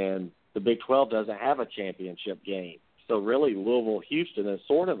 and the Big 12 doesn't have a championship game. So really, Louisville-Houston is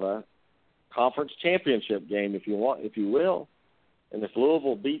sort of a conference championship game, if you will. And if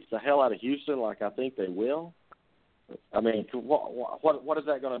Louisville beats the hell out of Houston, like I think they will, what is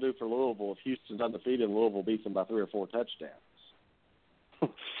that going to do for Louisville if Houston's undefeated and Louisville beats them by 3 or 4 touchdowns?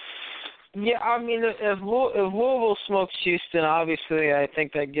 Yeah, if Louisville smokes Houston, obviously I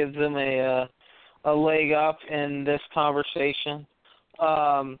think that gives them a leg up in this conversation.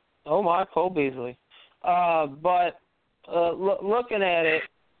 Cole Beasley. But looking at it,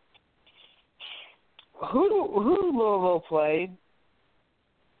 who Louisville played?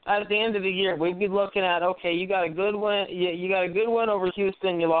 At the end of the year, we'd be looking at, okay, you got a good win. You got a good win over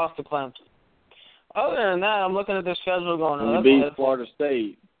Houston. You lost to Clemson. Other than that, I'm looking at their schedule going. You beat Florida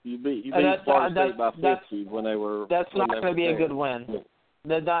State. You beat Florida State by 50 when they were. That's not going to be a good win.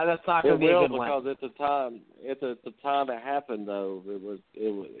 That's not going to be a good win. Because at the time it happened, though, it was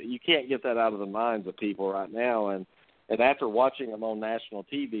you can't get that out of the minds of people right now. And after watching them on national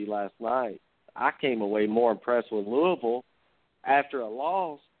TV last night, I came away more impressed with Louisville after a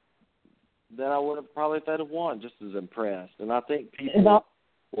loss than I would have probably if they'd have won, just as impressed. And I think people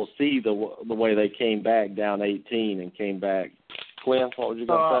will see the way they came back down 18 and came back. Clint, what was you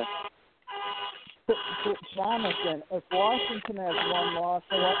going to say? Jonathan, if Washington has 1 loss,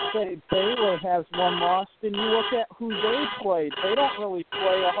 and let's say Baylor has 1 loss, then you look at who they played. They don't really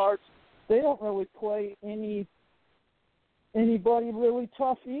play anybody really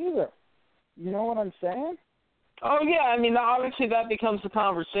tough either. You know what I'm saying? Oh, yeah. Obviously that becomes the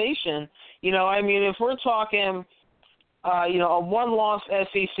conversation. If we're talking, a 1-loss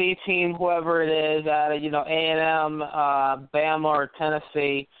SEC team, whoever it is, out of, A&M, Bama, or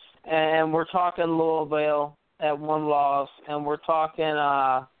Tennessee, and we're talking Louisville at 1 loss, and we're talking,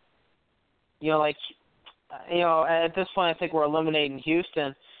 at this point I think we're eliminating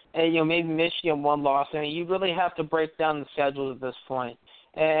Houston, and, maybe Michigan 1 loss. You really have to break down the schedules at this point.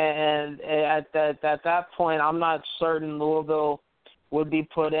 And at that point, I'm not certain Louisville would be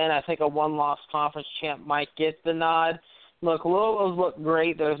put in. I think a 1-loss conference champ might get the nod. Look, Louisville's looked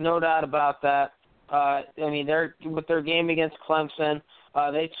great. There's no doubt about that. They're with their game against Clemson,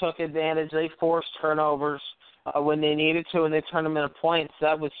 they took advantage. They forced turnovers when they needed to, and they turned them into points.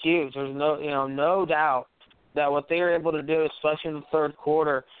 That was huge. There's no doubt that what they were able to do, especially in the third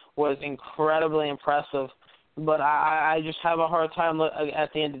quarter, was incredibly impressive. But I just have a hard time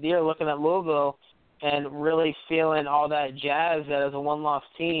at the end of the year looking at Louisville and really feeling all that jazz that as a 1-loss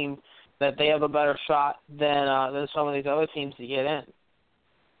team that they have a better shot than some of these other teams to get in.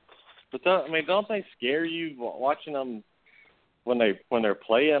 But don't they scare you watching them when they're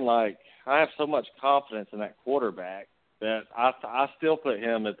playing? Like, I have so much confidence in that quarterback that I still put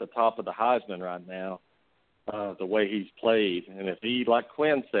him at the top of the Heisman right now, the way he's played. And if he, like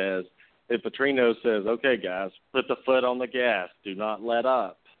Quinn says, if Petrino says, okay, guys, put the foot on the gas, do not let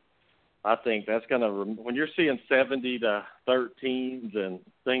up, I think that's going to – when you're seeing 70-13s and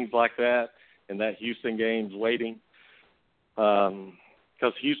things like that and that Houston game's waiting,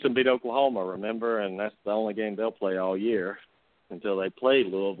 because Houston beat Oklahoma, remember, and that's the only game they'll play all year until they play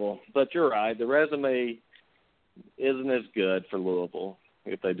Louisville. But you're right, the resume isn't as good for Louisville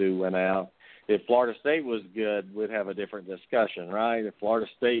if they do win out. If Florida State was good, we'd have a different discussion, right? If Florida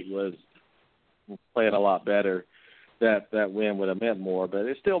State was playing a lot better, that win would have meant more. But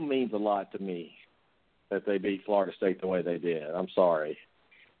it still means a lot to me that they beat Florida State the way they did. I'm sorry.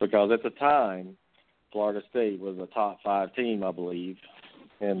 because at the time, Florida State was a top 5 team, I believe,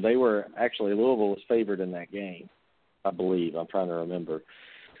 and they were actually Louisville was favored in that game, I believe. I'm trying to remember.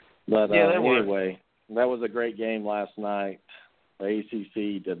 But anyway, that was a great game last night. The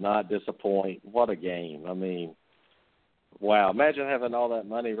ACC did not disappoint. What a game. I mean, wow. Imagine having all that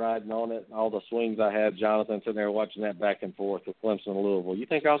money riding on it, all the swings I had, Jonathan, sitting there watching that back and forth with Clemson and Louisville. You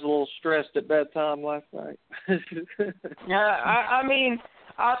think I was a little stressed at bedtime last night? Yeah, I mean,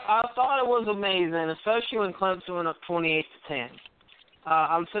 I thought it was amazing, especially when Clemson went up 28-10.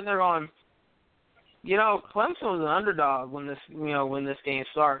 I'm sitting there going, Clemson was an underdog when this game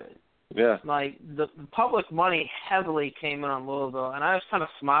started. Yeah. Like, the public money heavily came in on Louisville, and I just kind of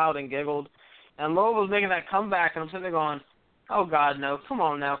smiled and giggled. And Louisville was making that comeback, and I'm sitting there going, oh, God, no, come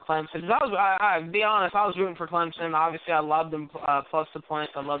on now, Clemson. I be honest, I was rooting for Clemson. Obviously, I loved them plus the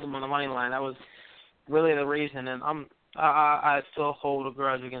points. I loved them on the money line. That was really the reason, and I still hold a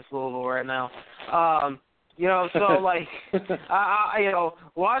grudge against Louisville right now. So, like,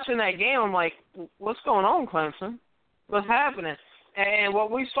 watching that game, I'm like, what's going on, Clemson? What's happening? And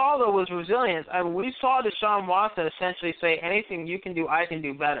what we saw, though, was resilience. I mean, we saw Deshaun Watson essentially say, anything you can do, I can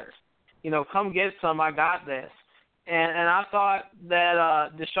do better. Come get some, I got this. And I thought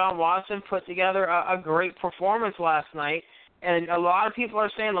that Deshaun Watson put together a great performance last night. And a lot of people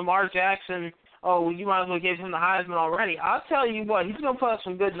are saying Lamar Jackson, you might as well give him the Heisman already. I'll tell you what, he's going to put up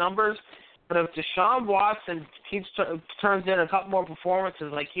some good numbers. But if Deshaun Watson turns in a couple more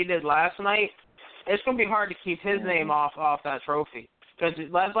performances like he did last night, it's going to be hard to keep his name off that trophy. Because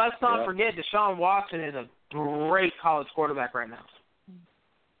let's not forget, Deshaun Watson is a great college quarterback right now.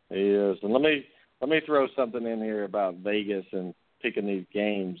 He is. And let me throw something in here about Vegas and picking these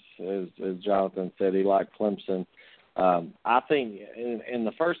games. As Jonathan said, he liked Clemson. I think in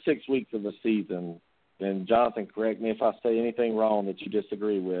the first 6 weeks of the season, and Jonathan, correct me if I say anything wrong that you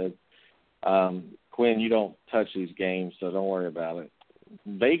disagree with, Quinn, you don't touch these games, so don't worry about it.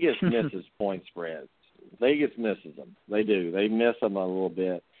 Vegas misses point spreads. Vegas misses them. They do. They miss them a little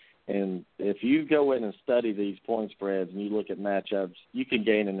bit. And if you go in and study these point spreads and you look at matchups, you can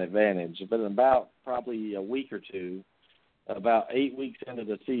gain an advantage. But in about probably a week or two, about 8 weeks into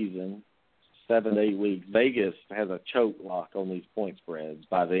the season, 7 to 8 weeks, Vegas has a choke lock on these point spreads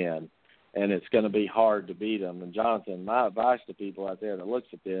by then, and it's going to be hard to beat them. And, Jonathan, my advice to people out there that looks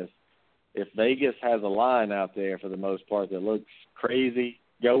at this, if Vegas has a line out there for the most part that looks crazy,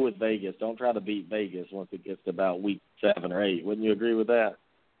 go with Vegas. Don't try to beat Vegas once it gets to about week 7 or 8. Wouldn't you agree with that?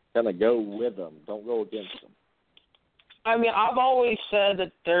 Kind of go with them. Don't go against them. I mean, I've always said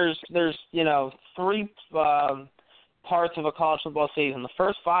that there's 3 parts of a college football season. The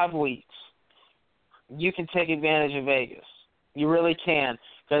first 5 weeks, you can take advantage of Vegas. You really can,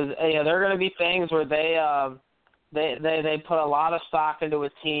 because there are going to be things where they put a lot of stock into a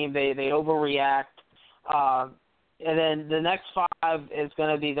team. They overreact. And then the next 5 is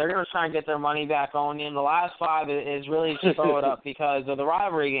going to be, they're going to try and get their money back on you. And the last 5 is really to throw it up because of the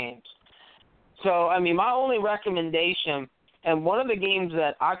rivalry games. So, I mean, my only recommendation, and one of the games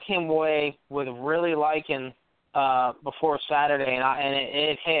that I came away with really liking before Saturday, and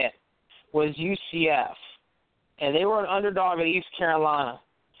it hit, was UCF. And they were an underdog at East Carolina.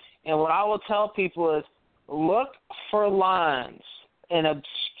 And what I will tell people is, look for lines in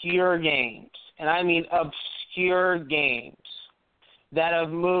obscure games, and I mean obscure games, that have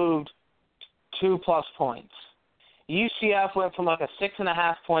moved 2+ points. UCF went from like a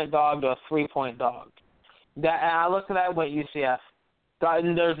 6.5-point dog to a 3-point dog. And I looked at that and went, UCF.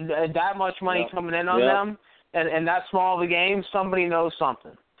 There's that much money coming in on them, and that small of a game, somebody knows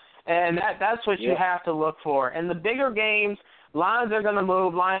something. And that's what you have to look for. And the bigger games, lines are going to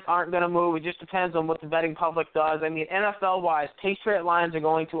move, lines aren't going to move. It just depends on what the betting public does. I mean, NFL-wise, Patriot lines are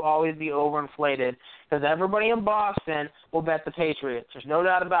going to always be overinflated because everybody in Boston will bet the Patriots. There's no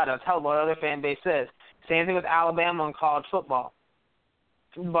doubt about it. That's how loyal their fan base is. Same thing with Alabama in college football.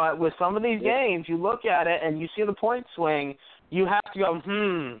 But with some of these games, you look at it and you see the point swing, you have to go,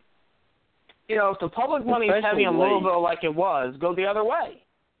 if the public money is heavy on Louisville like it was, go the other way.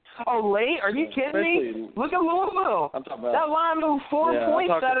 Oh, late? Are you kidding me? Look at Louisville. I'm talking about, that line moved 4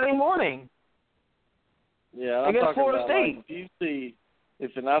 points Saturday morning. Yeah, I'm talking Florida State. Like, if you see,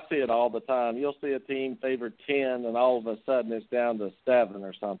 and I see it all the time, you'll see a team favored 10, and all of a sudden it's down to 7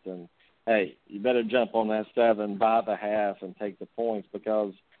 or something. Hey, you better jump on that 7, buy the half, and take the points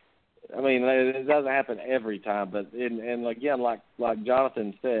because, I mean, it doesn't happen every time. But and again, like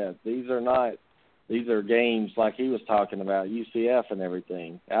Jonathan said, these are games like he was talking about, UCF and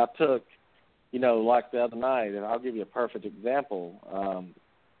everything. I took, like the other night, and I'll give you a perfect example.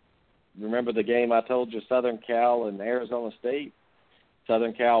 Remember the game I told you, Southern Cal and Arizona State?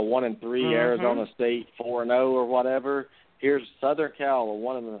 Southern Cal 1-3, Arizona State 4-0 or whatever. Here's Southern Cal,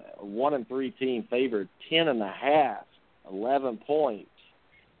 a 1-3 team, favored 10.5, 11 points.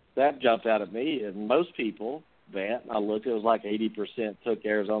 That jumped out at me, and most people bet. I looked, it was like 80% took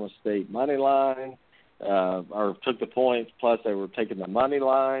Arizona State money line, or took the points, plus they were taking the money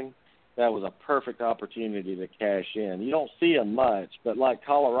line. That was a perfect opportunity to cash in. You don't see them much, but like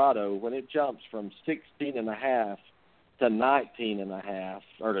Colorado, when it jumps from 16.5 to 19.5,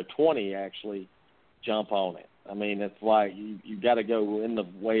 or to 20 actually, jump on it. I mean, it's like you got to go in the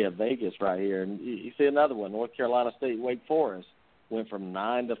way of Vegas right here. And you see another one, North Carolina State, Wake Forest, went from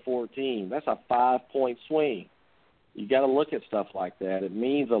 9 to 14. That's a 5-point swing. You got to look at stuff like that. It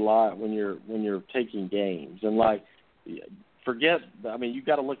means a lot when you're taking games. And like, you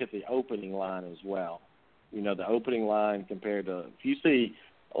got to look at the opening line as well. You know, the opening line compared to, if you see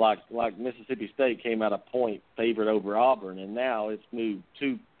like Mississippi State came out a point favored over Auburn, and now it's moved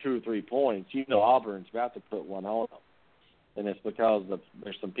two or 3 points. You know, Auburn's about to put one on them. And it's because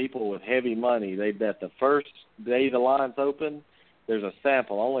there's some people with heavy money. They bet the first day the line's open, there's a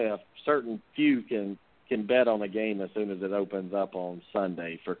sample. Only a certain few can bet on a game as soon as it opens up on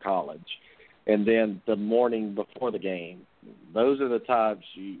Sunday for college. And then the morning before the game. Those are the types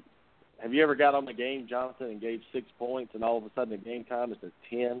have you ever got on the game, Jonathan, and gave 6 points, and all of a sudden the game time is at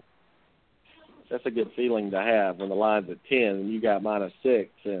 10? That's a good feeling to have when the line's at 10 and you got -6,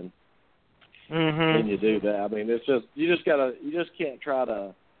 and then you do that. I mean, it's just you just can't try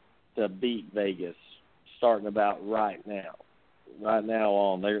to beat Vegas starting about right now. Right now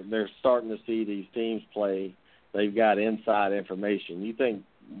on, they're starting to see these teams play. They've got inside information. You think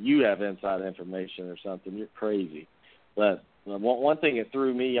you have inside information or something? You're crazy. But one thing that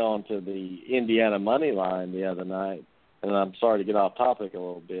threw me on to the Indiana money line the other night, and I'm sorry to get off topic a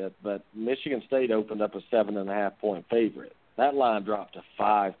little bit, but Michigan State opened up a 7.5-point favorite. That line dropped to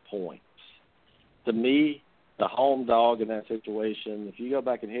 5 points. To me, the home dog in that situation, if you go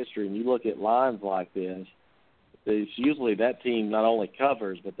back in history and you look at lines like this, it's usually that team not only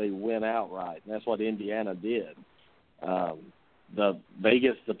covers, but they win outright, and that's what Indiana did. The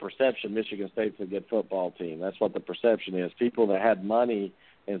Vegas, the perception, Michigan State's a good football team. That's what the perception is. People that had money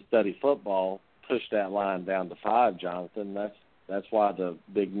and study football pushed that line down to 5, Jonathan. That's why the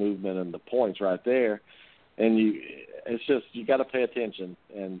big movement and the points right there. And it's just you got to pay attention.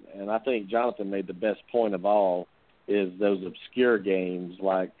 And I think Jonathan made the best point of all is those obscure games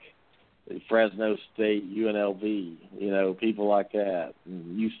like Fresno State, UNLV, people like that,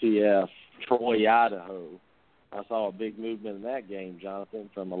 UCF, Troy, Idaho. I saw a big movement in that game, Jonathan,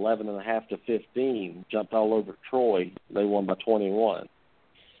 from 11.5 to 15, jumped all over Troy. They won by 21.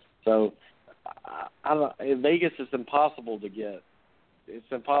 So, in Vegas, it's impossible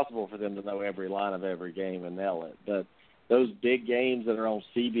for them to know every line of every game and nail it. But those big games that are on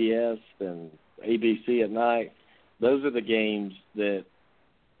CBS and ABC at night, those are the games that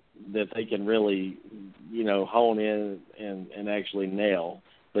they can really, hone in and actually nail.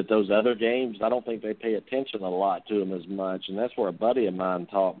 But those other games, I don't think they pay attention a lot to them as much, and that's where a buddy of mine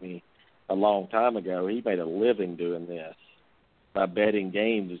taught me a long time ago. He made a living doing this by betting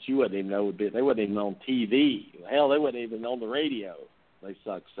games that you wouldn't even know they wasn't even on TV. Hell, they wasn't even on the radio. They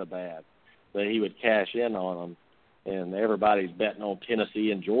suck so bad. But he would cash in on them, and everybody's betting on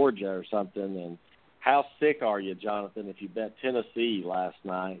Tennessee and Georgia or something. And how sick are you, Jonathan, if you bet Tennessee last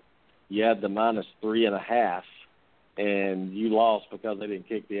night, you had the -3.5, and you lost because they didn't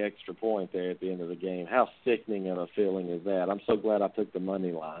kick the extra point there at the end of the game. How sickening of a feeling is that? I'm so glad I took the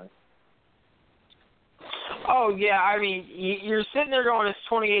money line. Oh, yeah, I mean, you're sitting there going, it's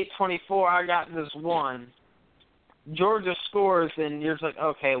 28-24, I got this one. Georgia scores, and you're just like,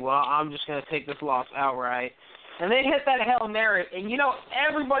 okay, well, I'm just going to take this loss outright. And they hit that Hail Mary, and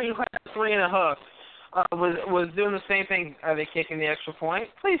everybody who had 3 and a hook was doing the same thing. Are they kicking the extra point?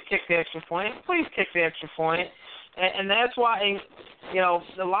 Please kick the extra point. Please kick the extra point. And that's why,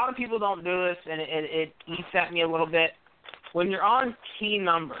 a lot of people don't do this, and it eats at me a little bit. When you're on key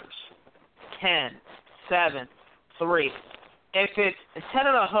numbers, 10, 7, 3, if it's 10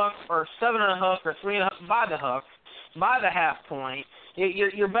 and a hook or 7 and a hook or 3 and a hook, by the hook, by the half point,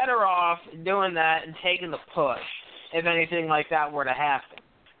 you're better off doing that and taking the push if anything like that were to happen.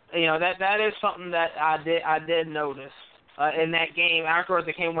 That is something that I did notice. In that game, afterwards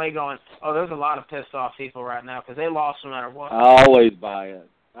they came away going, oh, there's a lot of pissed off people right now because they lost no matter what. I always buy it.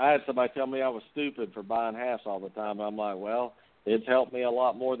 I had somebody tell me I was stupid for buying halves all the time. I'm like, well, it's helped me a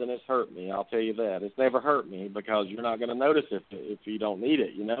lot more than it's hurt me. I'll tell you that. It's never hurt me because you're not going to notice if you don't need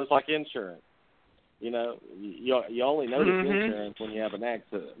it. It's like insurance. You only notice insurance when you have an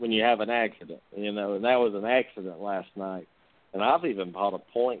accident. And that was an accident last night. And I've even bought a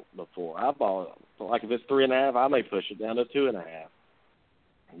point before. I bought, like, if it's 3.5, I may push it down to 2.5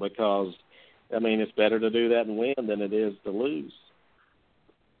 because, I mean, it's better to do that and win than it is to lose.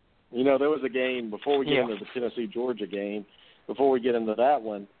 You know, there was a game before we get into the Tennessee-Georgia game, before we get into that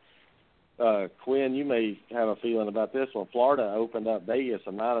one, Quinn, you may have a feeling about this one. Florida opened up Vegas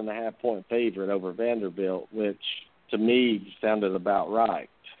a 9.5-point favorite over Vanderbilt, which to me sounded about right.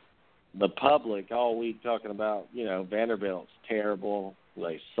 The public all week talking about, you know, Vanderbilt's terrible,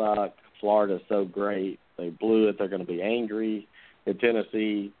 they suck, Florida's so great, they blew it, they're going to be angry. In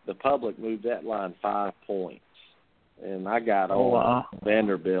Tennessee, the public moved that line 5 points, and I got on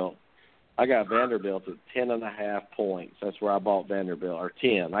Vanderbilt. I got Vanderbilt at 10.5 points. That's where I bought Vanderbilt, or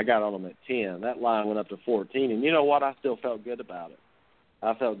 10. I got on them at 10. That line went up to 14, and you know what? I still felt good about it.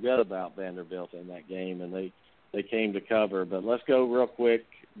 I felt good about Vanderbilt in that game, and they came to cover. But let's go real quick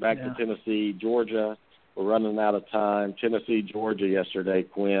back to Tennessee, Georgia. We're running out of time. Tennessee, Georgia yesterday,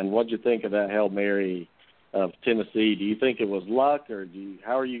 Quinn. What did you think of that Hail Mary of Tennessee? Do you think it was luck, or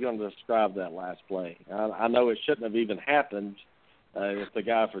how are you going to describe that last play? I know it shouldn't have even happened if the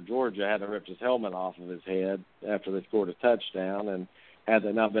guy for Georgia hadn't ripped his helmet off of his head after they scored a touchdown, and had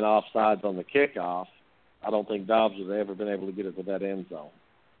they not been offsides on the kickoff, I don't think Dobbs would have ever been able to get it to that end zone.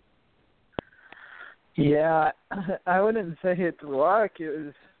 Yeah, I wouldn't say it's luck.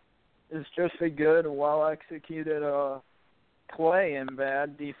 It's just a good, well-executed play and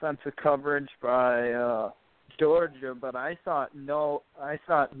bad defensive coverage by Georgia. But I thought no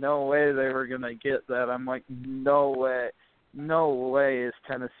way they were gonna get that. I'm like, no way is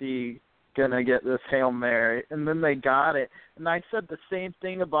Tennessee gonna get this Hail Mary. And then they got it. And I said the same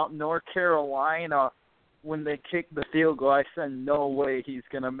thing about North Carolina. When they kicked the field goal, I said, no way he's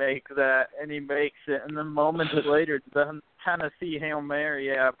going to make that, and he makes it. And then moments later, the Tennessee Hail Mary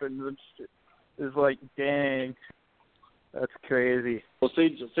happened. It's like, dang, that's crazy. Well,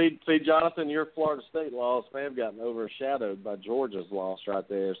 see, Jonathan, your Florida State loss may have gotten overshadowed by Georgia's loss right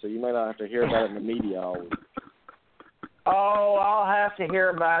there, so you may not have to hear about it in the media all week. Oh, I'll have to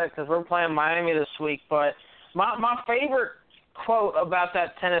hear about it because we're playing Miami this week. But my favorite quote about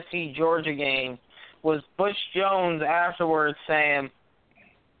that Tennessee-Georgia game was Butch Jones afterwards saying,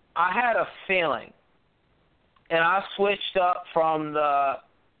 I had a feeling, and I switched up from the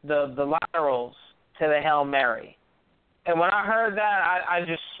laterals to the Hail Mary. And when I heard that, I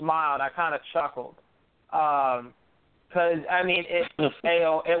just smiled. I kind of chuckled. Because, I mean,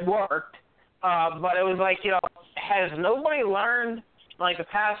 it worked. But it was like, you know, has nobody learned, like, the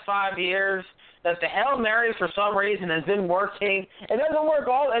past 5 years that the Hail Mary for some reason has been working? It doesn't work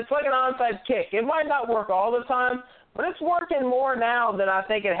it's like an onside kick. It might not work all the time, but it's working more now than I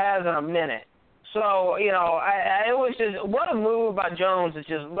think it has in a minute. So, you know, it was just, what a move by Jones to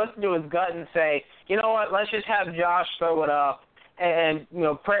just listen to his gut and say, you know what, let's just have Josh throw it up, and you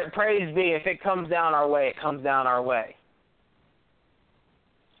know, praise be, if it comes down our way, it comes down our way.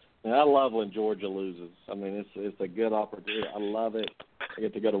 And I love when Georgia loses. I mean, it's a good opportunity. I love it. I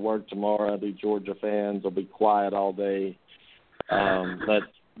get to go to work tomorrow. The Georgia fans will be quiet all day.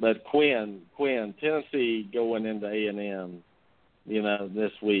 But Quinn, Tennessee going into A&M, you know,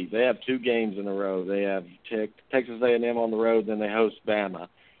 this week. They have 2 games in a row. They have Texas A&M on the road, then they host Bama.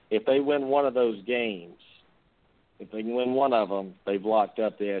 If they win one of those games, if they can win one of them, they've locked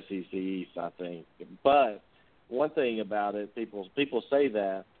up the SEC East, I think. But one thing about it, people say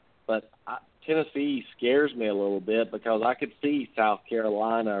that, but Tennessee scares me a little bit because I could see South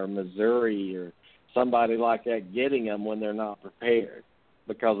Carolina or Missouri or somebody like that getting them when they're not prepared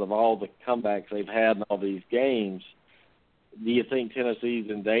because of all the comebacks they've had in all these games. Do you think Tennessee's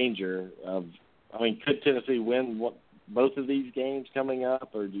in danger of – I mean, could Tennessee win both of these games coming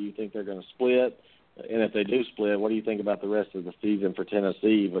up, or do you think they're going to split? And if they do split, what do you think about the rest of the season for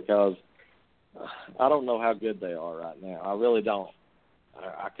Tennessee? Because I don't know how good they are right now. I really don't.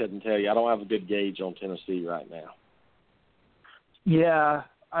 I couldn't tell you. I don't have a good gauge on Tennessee right now. Yeah,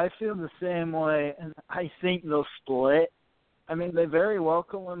 I feel the same way, and I think they'll split. I mean, they very well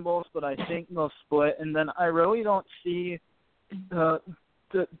can win both, but I think they'll split. And then I really don't see the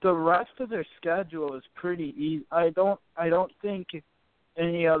rest of their schedule is pretty easy. I don't think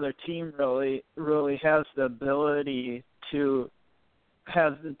any other team really has the ability to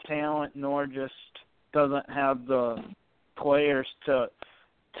has the talent, nor just doesn't have the players to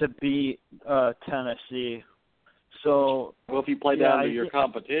beat Tennessee. So, well, if you play down to your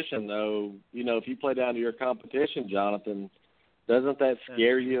competition, though, you know, if you play down to your competition, Jonathan, doesn't that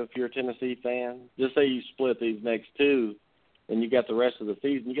scare you if you're a Tennessee fan? Just say you split these next 2, and you got the rest of the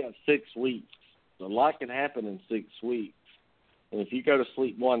season. You got 6 weeks. A lot can happen in 6 weeks. And if you go to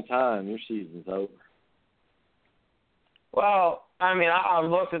sleep one time, your season's over. Well, I mean, I've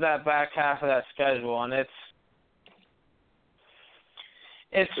looked at that back half of that schedule, and it's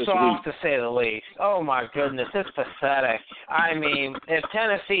soft to say the least. Oh my goodness, it's pathetic. I mean, if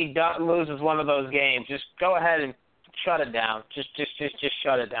Tennessee loses one of those games, just go ahead and shut it down. Just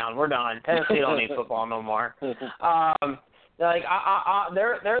shut it down. We're done. Tennessee don't need football no more. There's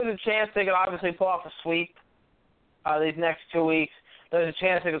a chance they could obviously pull off a sweep these next 2 weeks. There's a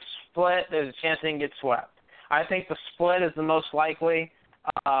chance they could split. There's a chance they can get swept. I think the split is the most likely.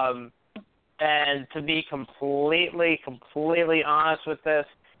 And to be completely honest with this,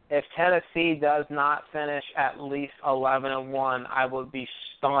 if Tennessee does not finish at least 11-1, I would be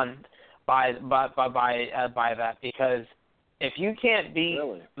stunned by that, because if you can't beat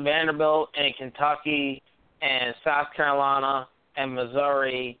Vanderbilt and Kentucky and South Carolina and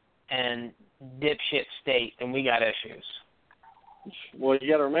Missouri and dipshit State, then we got issues. Well,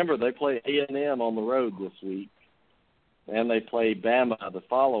 you got to remember they play A&M on the road this week, and they play Bama the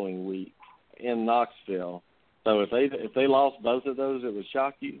following week in Knoxville. So if they lost both of those, it would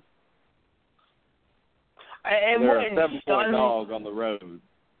shock you. They're a 7-point dog on the road.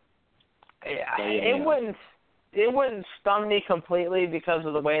 It wouldn't stun me completely because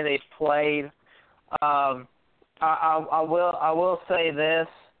of the way they've played. I will say this: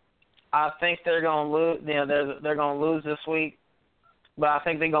 I think they're going to lose. You know, they're going to lose this week, but I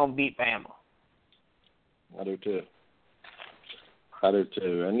think they're going to beat Bama. I do too.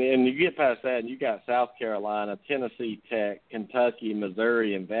 And you get past that, and you got South Carolina, Tennessee Tech, Kentucky,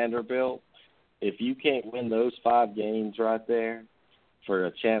 Missouri, and Vanderbilt. If you can't win those 5 games right there for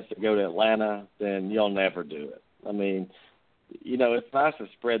a chance to go to Atlanta, then you'll never do it. I mean, you know, it's nice to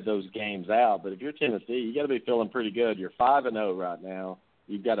spread those games out, but if you're Tennessee, you got to be feeling pretty good. You're 5-0 right now.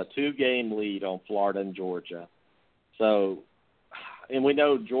 You've got a 2-game lead on Florida and Georgia. So, and we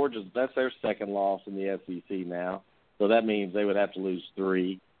know that's their second loss in the SEC now. So that means they would have to lose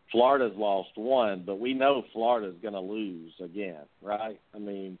 3. Florida's lost 1, but we know Florida's going to lose again, right? I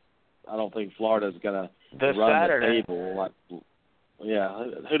mean, I don't think Florida's going to run Saturday. the table. Yeah,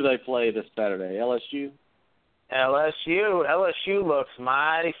 who do they play this Saturday? LSU? LSU looks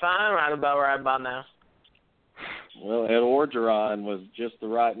mighty fine right about now. Well, Ed Orgeron was just the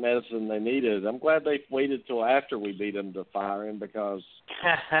right medicine they needed. I'm glad they waited till after we beat him to fire him, because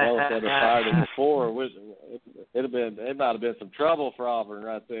well, if they'd have fired him before, it might have been some trouble for Auburn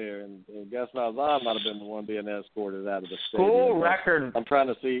right there, and Gus Malzahn might have been the one being escorted out of the stadium. School record. I'm trying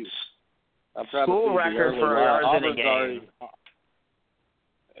to see. School record for yards in a game.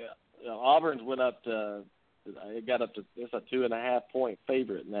 Auburn's went up to. It got up to, it's a 2.5-point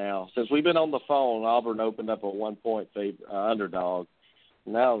favorite now. Since we've been on the phone, Auburn opened up a 1-point underdog.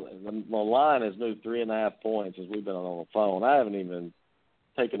 Now the line has moved 3.5 points since we've been on the phone. I haven't even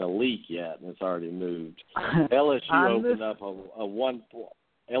taken a leak yet, and it's already moved. LSU opened up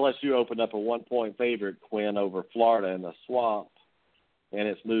a 1-point favorite, Quinn, over Florida in the Swamp, and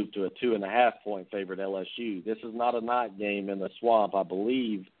it's moved to a 2.5-point favorite LSU. This is not a night game in the Swamp, I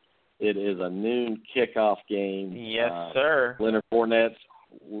believe. It is a noon kickoff game. Yes, sir. Leonard Fournette's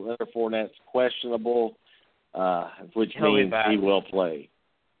questionable, which means he will play.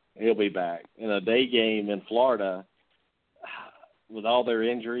 He'll be back. In a day game in Florida, with all their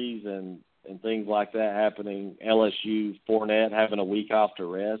injuries and things like that happening, LSU, Fournette having a week off to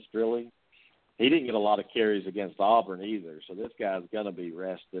rest, really. He didn't get a lot of carries against Auburn either, so this guy's going to be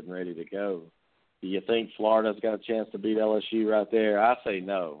rested and ready to go. Do you think Florida's got a chance to beat LSU right there? I say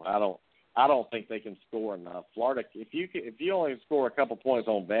no. I don't think they can score enough. Florida, if you only score a couple points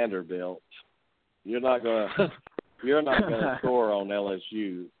on Vanderbilt, you're not gonna score on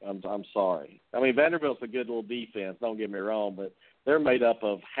LSU. I'm sorry. I mean, Vanderbilt's a good little defense. Don't get me wrong, but they're made up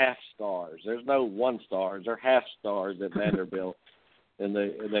of half stars. There's no 1 stars. They're half stars at Vanderbilt, and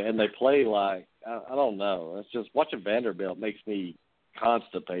they play like I don't know. It's just watching Vanderbilt makes me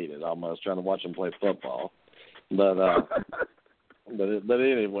constipated almost trying to watch them play football. But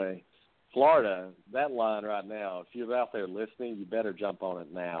anyway, Florida, that line right now, if you're out there listening, you better jump on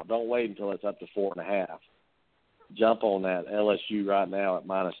it now. Don't wait until it's up to 4.5. Jump on that LSU right now at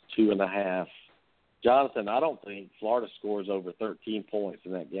 -2.5. Jonathan, I don't think Florida scores over 13 points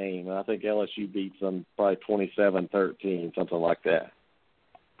in that game. I think LSU beats them probably 27-13, something like that.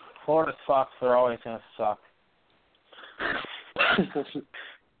 Florida sucks. They're always going to suck.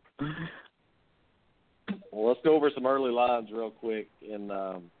 Well, let's go over some early lines real quick. And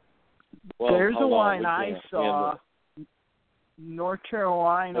there's a line I saw. North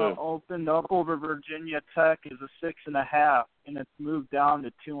Carolina opened up over Virginia Tech as a 6.5, and it's moved down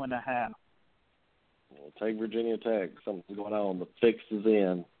to 2.5. We'll take Virginia Tech. Something's going on. The fix is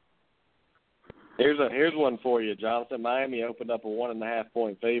in. Here's one for you, Jonathan. Miami opened up a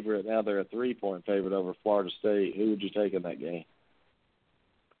 1.5-point favorite. Now they're a 3-point favorite over Florida State. Who would you take in that game?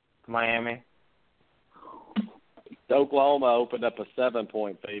 Miami. Oklahoma opened up a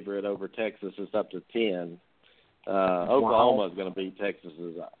 7-point favorite over Texas. It's up to 10. Oklahoma is going to beat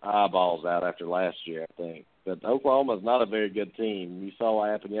Texas's eyeballs out after last year, I think. But Oklahoma is not a very good team. You saw what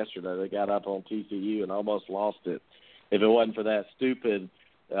happened yesterday. They got up on TCU and almost lost it. If it wasn't for that stupid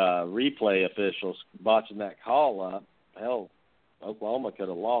replay officials botching that call up, hell, Oklahoma could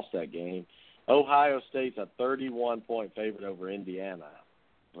have lost that game. Ohio State's a 31-point favorite over Indiana.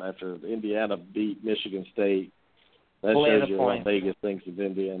 After Indiana beat Michigan State, that shows you what Vegas thinks of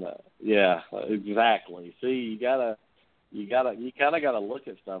Indiana. Yeah, exactly. See, you kind of gotta look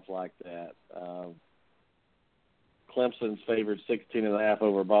at stuff like that. Clemson's favored 16.5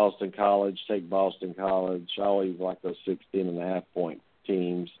 over Boston College. Take Boston College. I always like those 16.5-point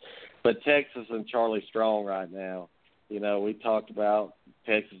teams. But Texas and Charlie Strong right now. You know, we talked about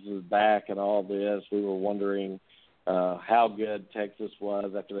Texas is back and all this. We were wondering how good Texas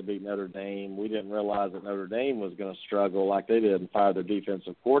was after they beat Notre Dame. We didn't realize that Notre Dame was going to struggle like they did and fire their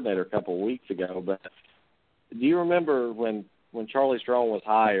defensive coordinator a couple of weeks ago. But do you remember when Charlie Strong was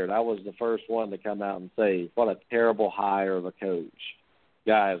hired, I was the first one to come out and say, what a terrible hire of a coach.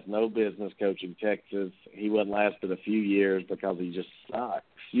 Guy has no business coaching Texas. He wouldn't last but a few years because he just sucks.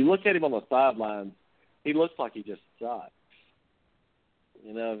 You look at him on the sidelines, he looks like he just sucks.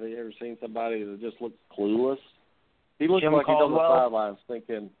 You know, have you ever seen somebody that just looks clueless? He looks like he's on the sidelines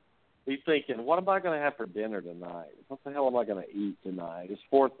he's thinking, what am I going to have for dinner tonight? What the hell am I going to eat tonight? It's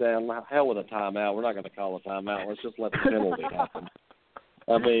fourth down. Hell with a timeout. We're not going to call a timeout. Let's just let the penalty happen.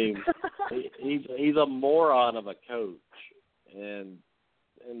 I mean, he's a moron of a coach. And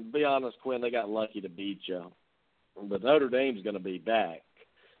be honest, Quinn, they got lucky to beat you. But Notre Dame's going to be back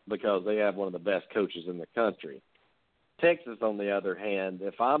because they have one of the best coaches in the country. Texas, on the other hand,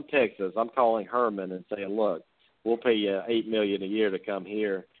 if I'm Texas, I'm calling Herman and saying, look, we'll pay you $8 million a year to come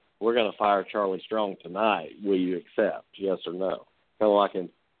here. We're going to fire Charlie Strong tonight. Will you accept? Yes or no? Kind of like in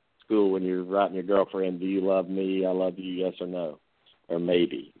school when you're writing your girlfriend, do you love me? I love you, yes or no? Or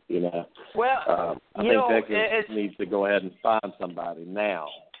maybe, you know. Well, I think Texas needs to go ahead and find somebody now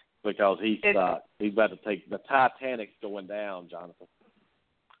because he's stuck. He's about to take – the Titanic's going down, Jonathan.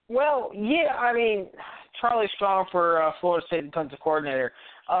 Well, yeah, I mean, Charlie Strong for Florida State defensive coordinator.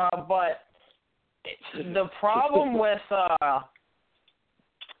 But the problem with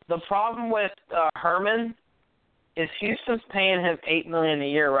Herman is Houston's paying him $8 million a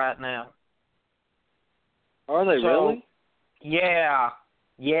year right now. Are they really? Yeah.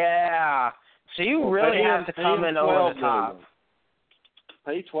 So you really have to come in over the top.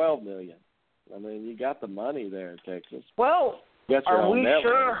 Pay $12 million. I mean, you got the money there in Texas. Well, are we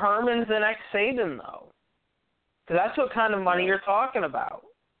sure Herman's the next Saban though? Because that's what kind of money you're talking about.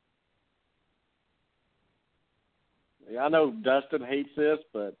 Yeah, I know Dustin hates this,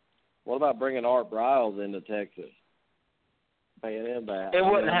 but what about bringing Art Briles into Texas? Paying him that. It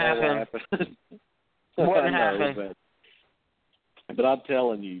wouldn't happen. Wouldn't happen. But I'm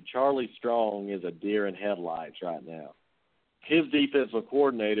telling you, Charlie Strong is a deer in headlights right now. His defensive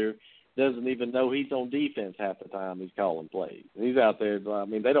coordinator doesn't even know he's on defense half the time he's calling plays. He's out there, I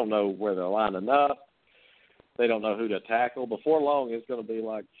mean, they don't know where they're lining up. They don't know who to tackle. Before long, it's going to be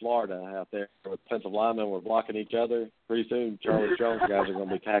like Florida out there with defensive linemen were blocking each other. Pretty soon, Charlie Strong's guys are going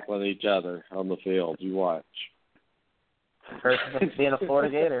to be tackling each other on the field. You watch. First being a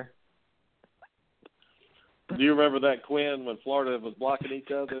Florida Gator. Do you remember that, Quinn, when Florida was blocking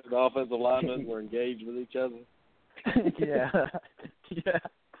each other? The offensive linemen were engaged with each other?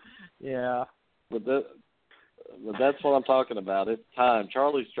 Yeah. But that's what I'm talking about. It's time.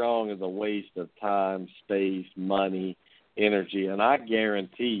 Charlie Strong is a waste of time, space, money, energy, and I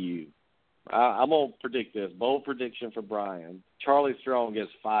guarantee you, I'm going to predict this. Bold prediction for Brian. Charlie Strong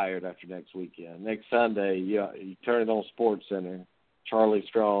gets fired after next weekend. Next Sunday, you turn it on SportsCenter. Charlie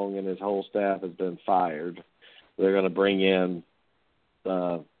Strong and his whole staff has been fired. They're going to bring in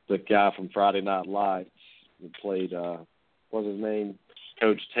the guy from Friday Night Lights who played, what's his name?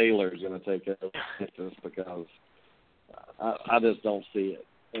 Coach Taylor's going to take over this because I just don't see it.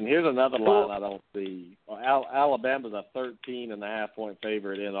 And here's another line I don't see. Alabama's a 13.5-point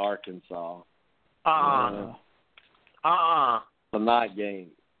favorite in Arkansas. The night game,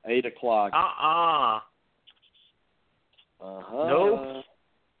 8 o'clock. Nope.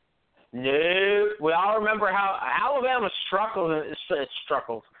 We all remember how Alabama struggled in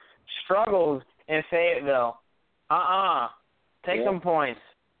Fayetteville. Take them points.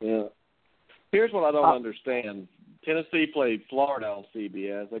 Yeah. Here's what I don't understand. Tennessee played Florida on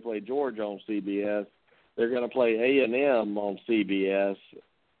CBS. They played Georgia on CBS. They're going to play A&M on CBS.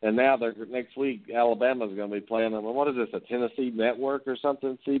 And now next week, Alabama's going to be playing them. What is this, a Tennessee network or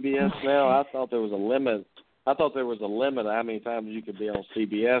something, CBS now? I thought there was a limit. I thought there was a limit of how many times you could be on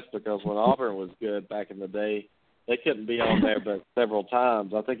CBS, because when Auburn was good back in the day, they couldn't be on there but several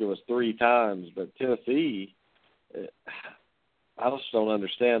times. I think it was 3 times. But Tennessee, I just don't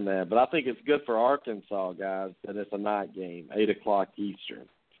understand that. But I think it's good for Arkansas, guys, that it's a night game, 8 o'clock Eastern,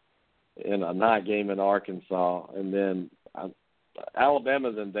 in a night game in Arkansas. And then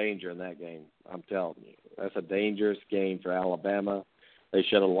Alabama's in danger in that game, I'm telling you. That's a dangerous game for Alabama. They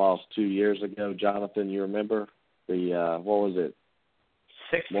should have lost 2 years ago. Jonathan, you remember? What was it?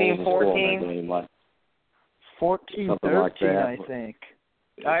 16-14? 14-13, like that. I think.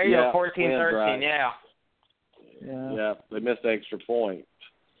 Oh, yeah, 14-13, yeah. Yeah, they missed the extra point.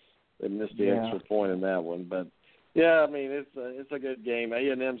 They missed the extra point in that one. But, yeah, I mean, it's a good game.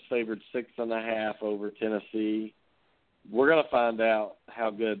 A&M's favored 6.5 over Tennessee. We're going to find out how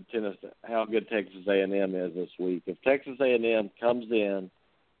good Texas A&M is this week. If Texas A&M comes in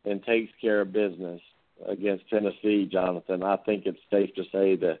and takes care of business against Tennessee, Jonathan, I think it's safe to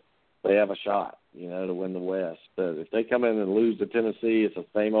say that they have a shot, to win the West. But if they come in and lose to Tennessee, it's the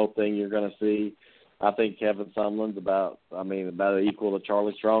same old thing you're going to see. I think Kevin Sumlin's about equal to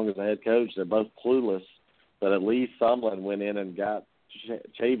Charlie Strong as a head coach. They're both clueless, but at least Sumlin went in and got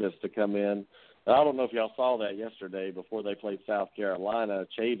Chavis to come in. I don't know if y'all saw that yesterday before they played South Carolina.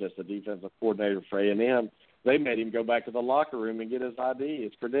 Chavis, the defensive coordinator for A&M, they made him go back to the locker room and get his ID,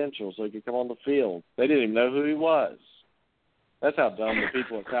 his credentials, so he could come on the field. They didn't even know who he was. That's how dumb the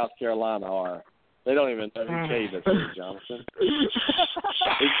people in South Carolina are. They don't even know who Chavis is, Jonathan.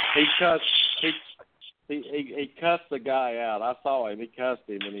 He cussed the guy out. I saw him. He cussed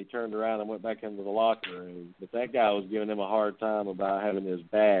him, and he turned around and went back into the locker room. But that guy was giving him a hard time about having his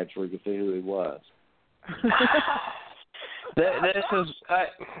badge where he could see who he was. This is that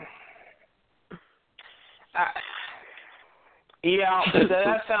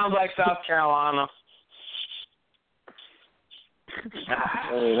sounds like South Carolina.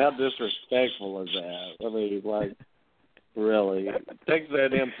 I mean, how disrespectful is that? I mean, like, really. Texas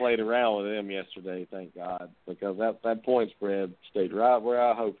A&M played around with them yesterday, thank God, because that point spread stayed right where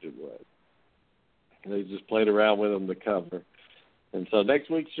I hoped it would. They just played around with them to cover. And so next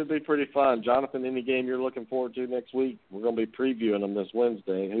week should be pretty fun. Jonathan, any game you're looking forward to next week? We're going to be previewing them this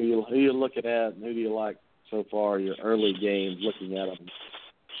Wednesday. Who you looking at, and who do you like so far, your early games, looking at them?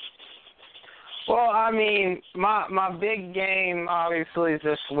 Well, I mean, my big game obviously is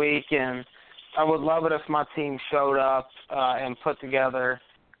this week, and I would love it if my team showed up and put together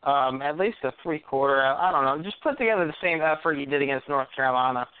at least a three-quarter. I don't know, just put together the same effort you did against North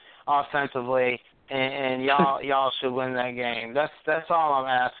Carolina offensively, and y'all should win that game. That's all I'm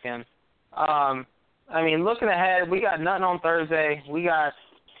asking. I mean, looking ahead, we got nothing on Thursday. We got,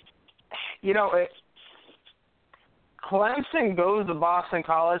 Clemson goes to Boston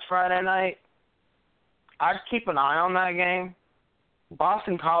College Friday night. I'd keep an eye on that game.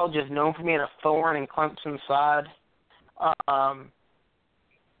 Boston College is known for being a thorn in Clemson's side.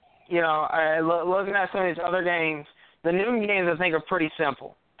 Looking at some of these other games, the noon games I think are pretty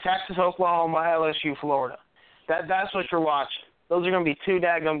simple. Texas, Oklahoma, LSU, Florida. That's what you're watching. Those are going to be 2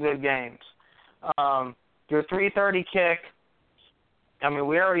 daggum good games. Your 3:30 kick, I mean,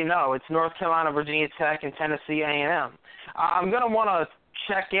 we already know it's North Carolina, Virginia Tech, and Tennessee A&M. I'm going to want to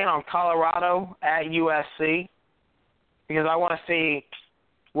check in on Colorado at USC because I want to see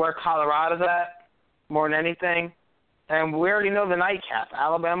where Colorado's at more than anything. And we already know the nightcap,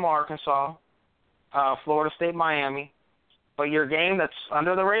 Alabama, Arkansas, Florida State, Miami. But your game that's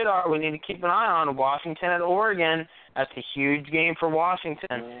under the radar, we need to keep an eye on, Washington at Oregon. That's a huge game for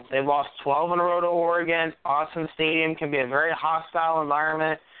Washington. They've lost 12 in a row to Oregon. Austin Stadium can be a very hostile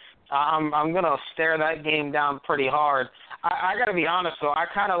environment. I'm going to stare that game down pretty hard. I got to be honest, though. I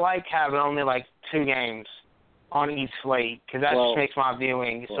kind of like having only like 2 games on each slate because that just makes my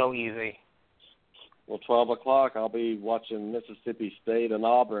viewing so easy. Well, 12 o'clock, I'll be watching Mississippi State and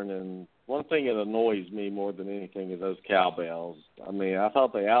Auburn, and one thing that annoys me more than anything is those cowbells. I mean, I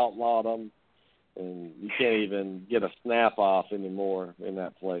thought they outlawed them, and you can't even get a snap off anymore in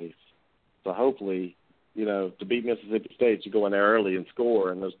that place. So hopefully, to beat Mississippi State, you go in there early and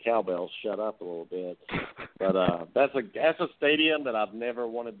score, and those cowbells shut up a little bit. But that's a stadium that I've never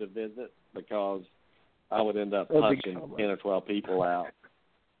wanted to visit because I would end up punching 10 or 12 people out.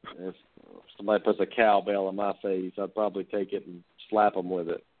 If somebody puts a cowbell in my face, I'd probably take it and slap them with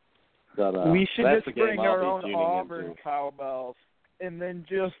it. But we should just bring our own Auburn cowbells and then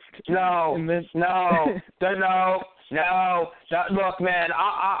just No. Look, man,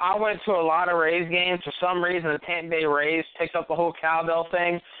 I went to a lot of Rays games. For some reason, the Tampa Bay Rays picked up the whole cowbell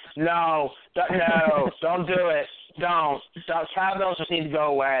thing. No, don't do it. Don't. Cowbells just need to go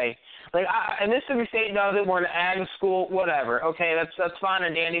away. Like, Mississippi State knows it. We're an ag school, whatever. Okay, that's fine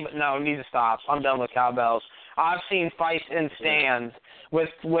and dandy, but no, it needs to stop. I'm done with cowbells. I've seen fights in stands with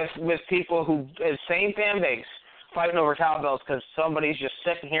people who, same fan base, fighting over cowbells because somebody's just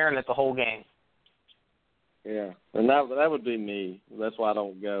sick of hearing it the whole game. Yeah, and that would be me. That's why I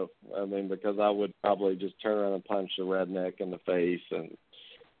don't go. I mean, because I would probably just turn around and punch the redneck in the face, and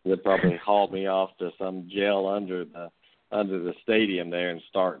they'd probably haul me off to some jail under the stadium there in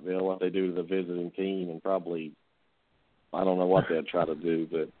Starkville, what they do to the visiting team, and probably, I don't know what they'd try to do,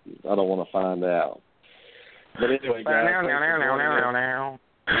 but I don't want to find out. But anyway, guys,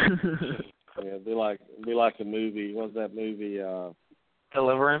 yeah, it'd be like the movie. What's that movie?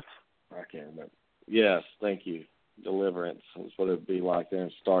 Deliverance? I can't remember. Yes, thank you. Deliverance. That's what it'd be like there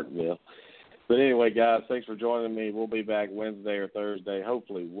in Starkville. But anyway, guys, thanks for joining me. We'll be back Wednesday or Thursday.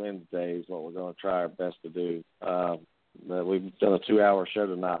 Hopefully Wednesday is what we're going to try our best to do. We've done a 2-hour show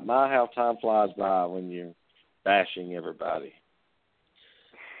tonight. My, how time flies by when you're bashing everybody.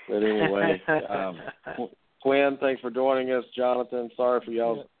 But anyway, Quinn, thanks for joining us. Jonathan, sorry for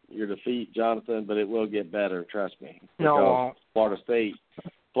your defeat, Jonathan, but it will get better, trust me. No, it won't.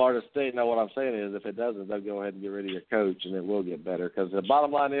 Florida State, no, what I'm saying is if it doesn't, they'll go ahead and get rid of your coach, and it will get better. Because the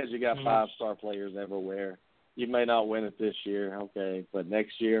bottom line is you got 5-star players everywhere. You may not win it this year, okay, but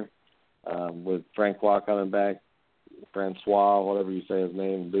next year with Francois coming back, Francois, whatever you say his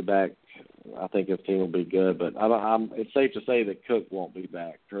name, will be back, I think his team will be good. But it's safe to say that Cook won't be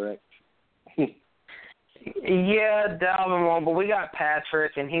back, correct? Yeah, Dalvin won't, but we got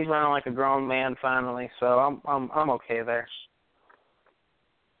Patrick, and he's running like a grown man finally, so I'm okay there.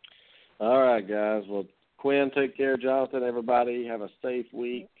 All right, guys. Well, Quinn, take care. Jonathan, everybody, have a safe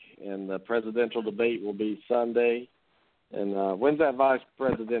week. And the presidential debate will be Sunday. And when's that vice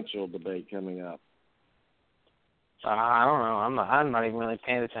presidential debate coming up? I don't know. I'm not even really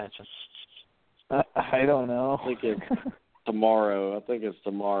paying attention. I don't know. I think it's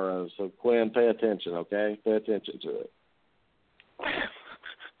tomorrow. So, Quinn, pay attention, okay? Pay attention to it.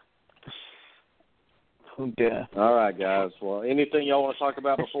 Okay. All right, guys. Well, anything y'all want to talk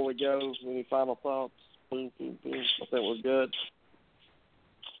about before we go? Any final thoughts? Boom, boom, boom. I think we're good.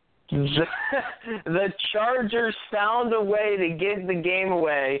 The Chargers found a way to give the game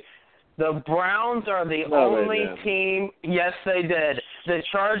away. The Browns are the only team. Yes, they did. The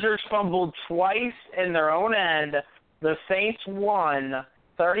Chargers fumbled twice in their own end. The Saints won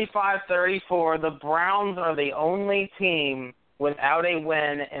 35-34. The Browns are the only team without a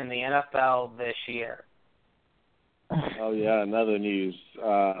win in the NFL this year. Oh, yeah, another news.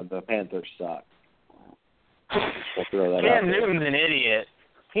 The Panthers suck. We'll throw that Cam Newton's an idiot.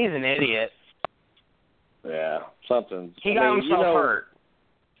 He's an idiot. Yeah, something. He got himself hurt.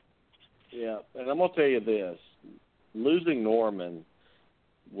 Yeah, and I'm going to tell you this. Losing Norman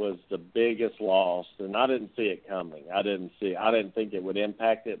was the biggest loss, and I didn't see it coming. I didn't think it would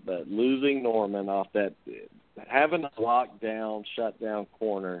impact it, but losing Norman off that, having a lockdown, shutdown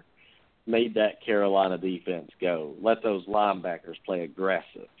corner made that Carolina defense go. Let those linebackers play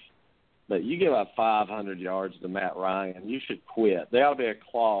aggressive. But you give up 500 yards to Matt Ryan, you should quit. There ought to be a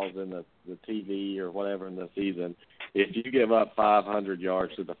clause in the TV or whatever in the season. If you give up 500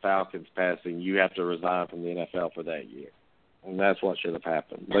 yards to the Falcons passing, you have to resign from the NFL for that year. And that's what should have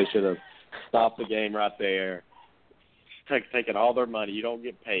happened. They should have stopped the game right there, taken all their money. You don't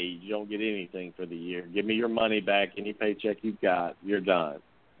get paid. You don't get anything for the year. Give me your money back. Any paycheck you've got, you're done.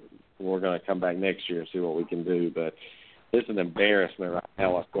 We're going to come back next year and see what we can do. But it's an embarrassment right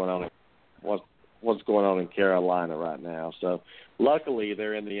now what's going on in Carolina right now. So luckily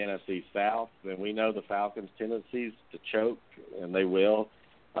they're in the NFC South, and we know the Falcons' tendencies to choke, and they will.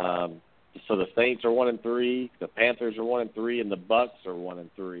 So the Saints are 1-3, the Panthers are 1-3, and the Bucks are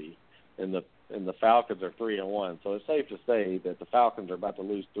 1-3, and the Falcons are 3-1. So it's safe to say that the Falcons are about to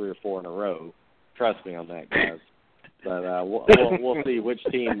lose 3 or 4 in a row. Trust me on that, guys. But we'll see which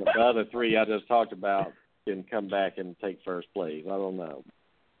team the other 3 I just talked about can come back and take first place. I don't know.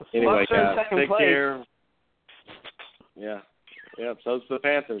 Anyway, guys, take care. Yeah, so's the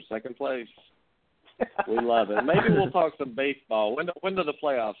Panthers, second place. We love it. Maybe we'll talk some baseball. When do the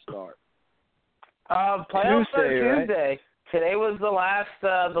playoffs start? Playoffs start Tuesday. Right? Today was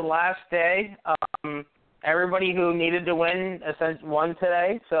the last day. Everybody who needed to win won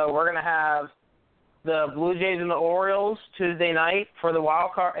today, so we're gonna have the Blue Jays and the Orioles Tuesday night for the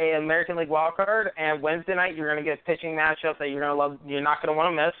wild card, American League wild card, and Wednesday night you're going to get a pitching matchup that you're going to love. You're not going to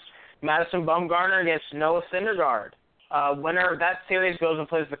want to miss. Madison Bumgarner against Noah Syndergaard. Winner of that series goes and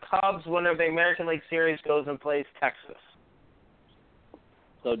plays the Cubs. Winner of the American League Series goes and plays Texas.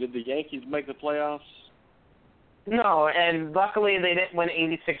 So did the Yankees make the playoffs? No, and luckily they didn't win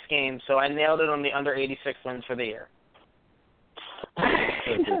 86 games, so I nailed it on the under 86 wins for the year.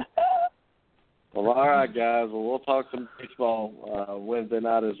 Well, all right, guys. Well, we'll talk some baseball Wednesday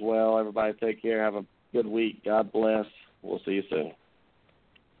night as well. Everybody take care. Have a good week. God bless. We'll see you soon.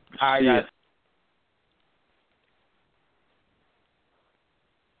 All right, guys.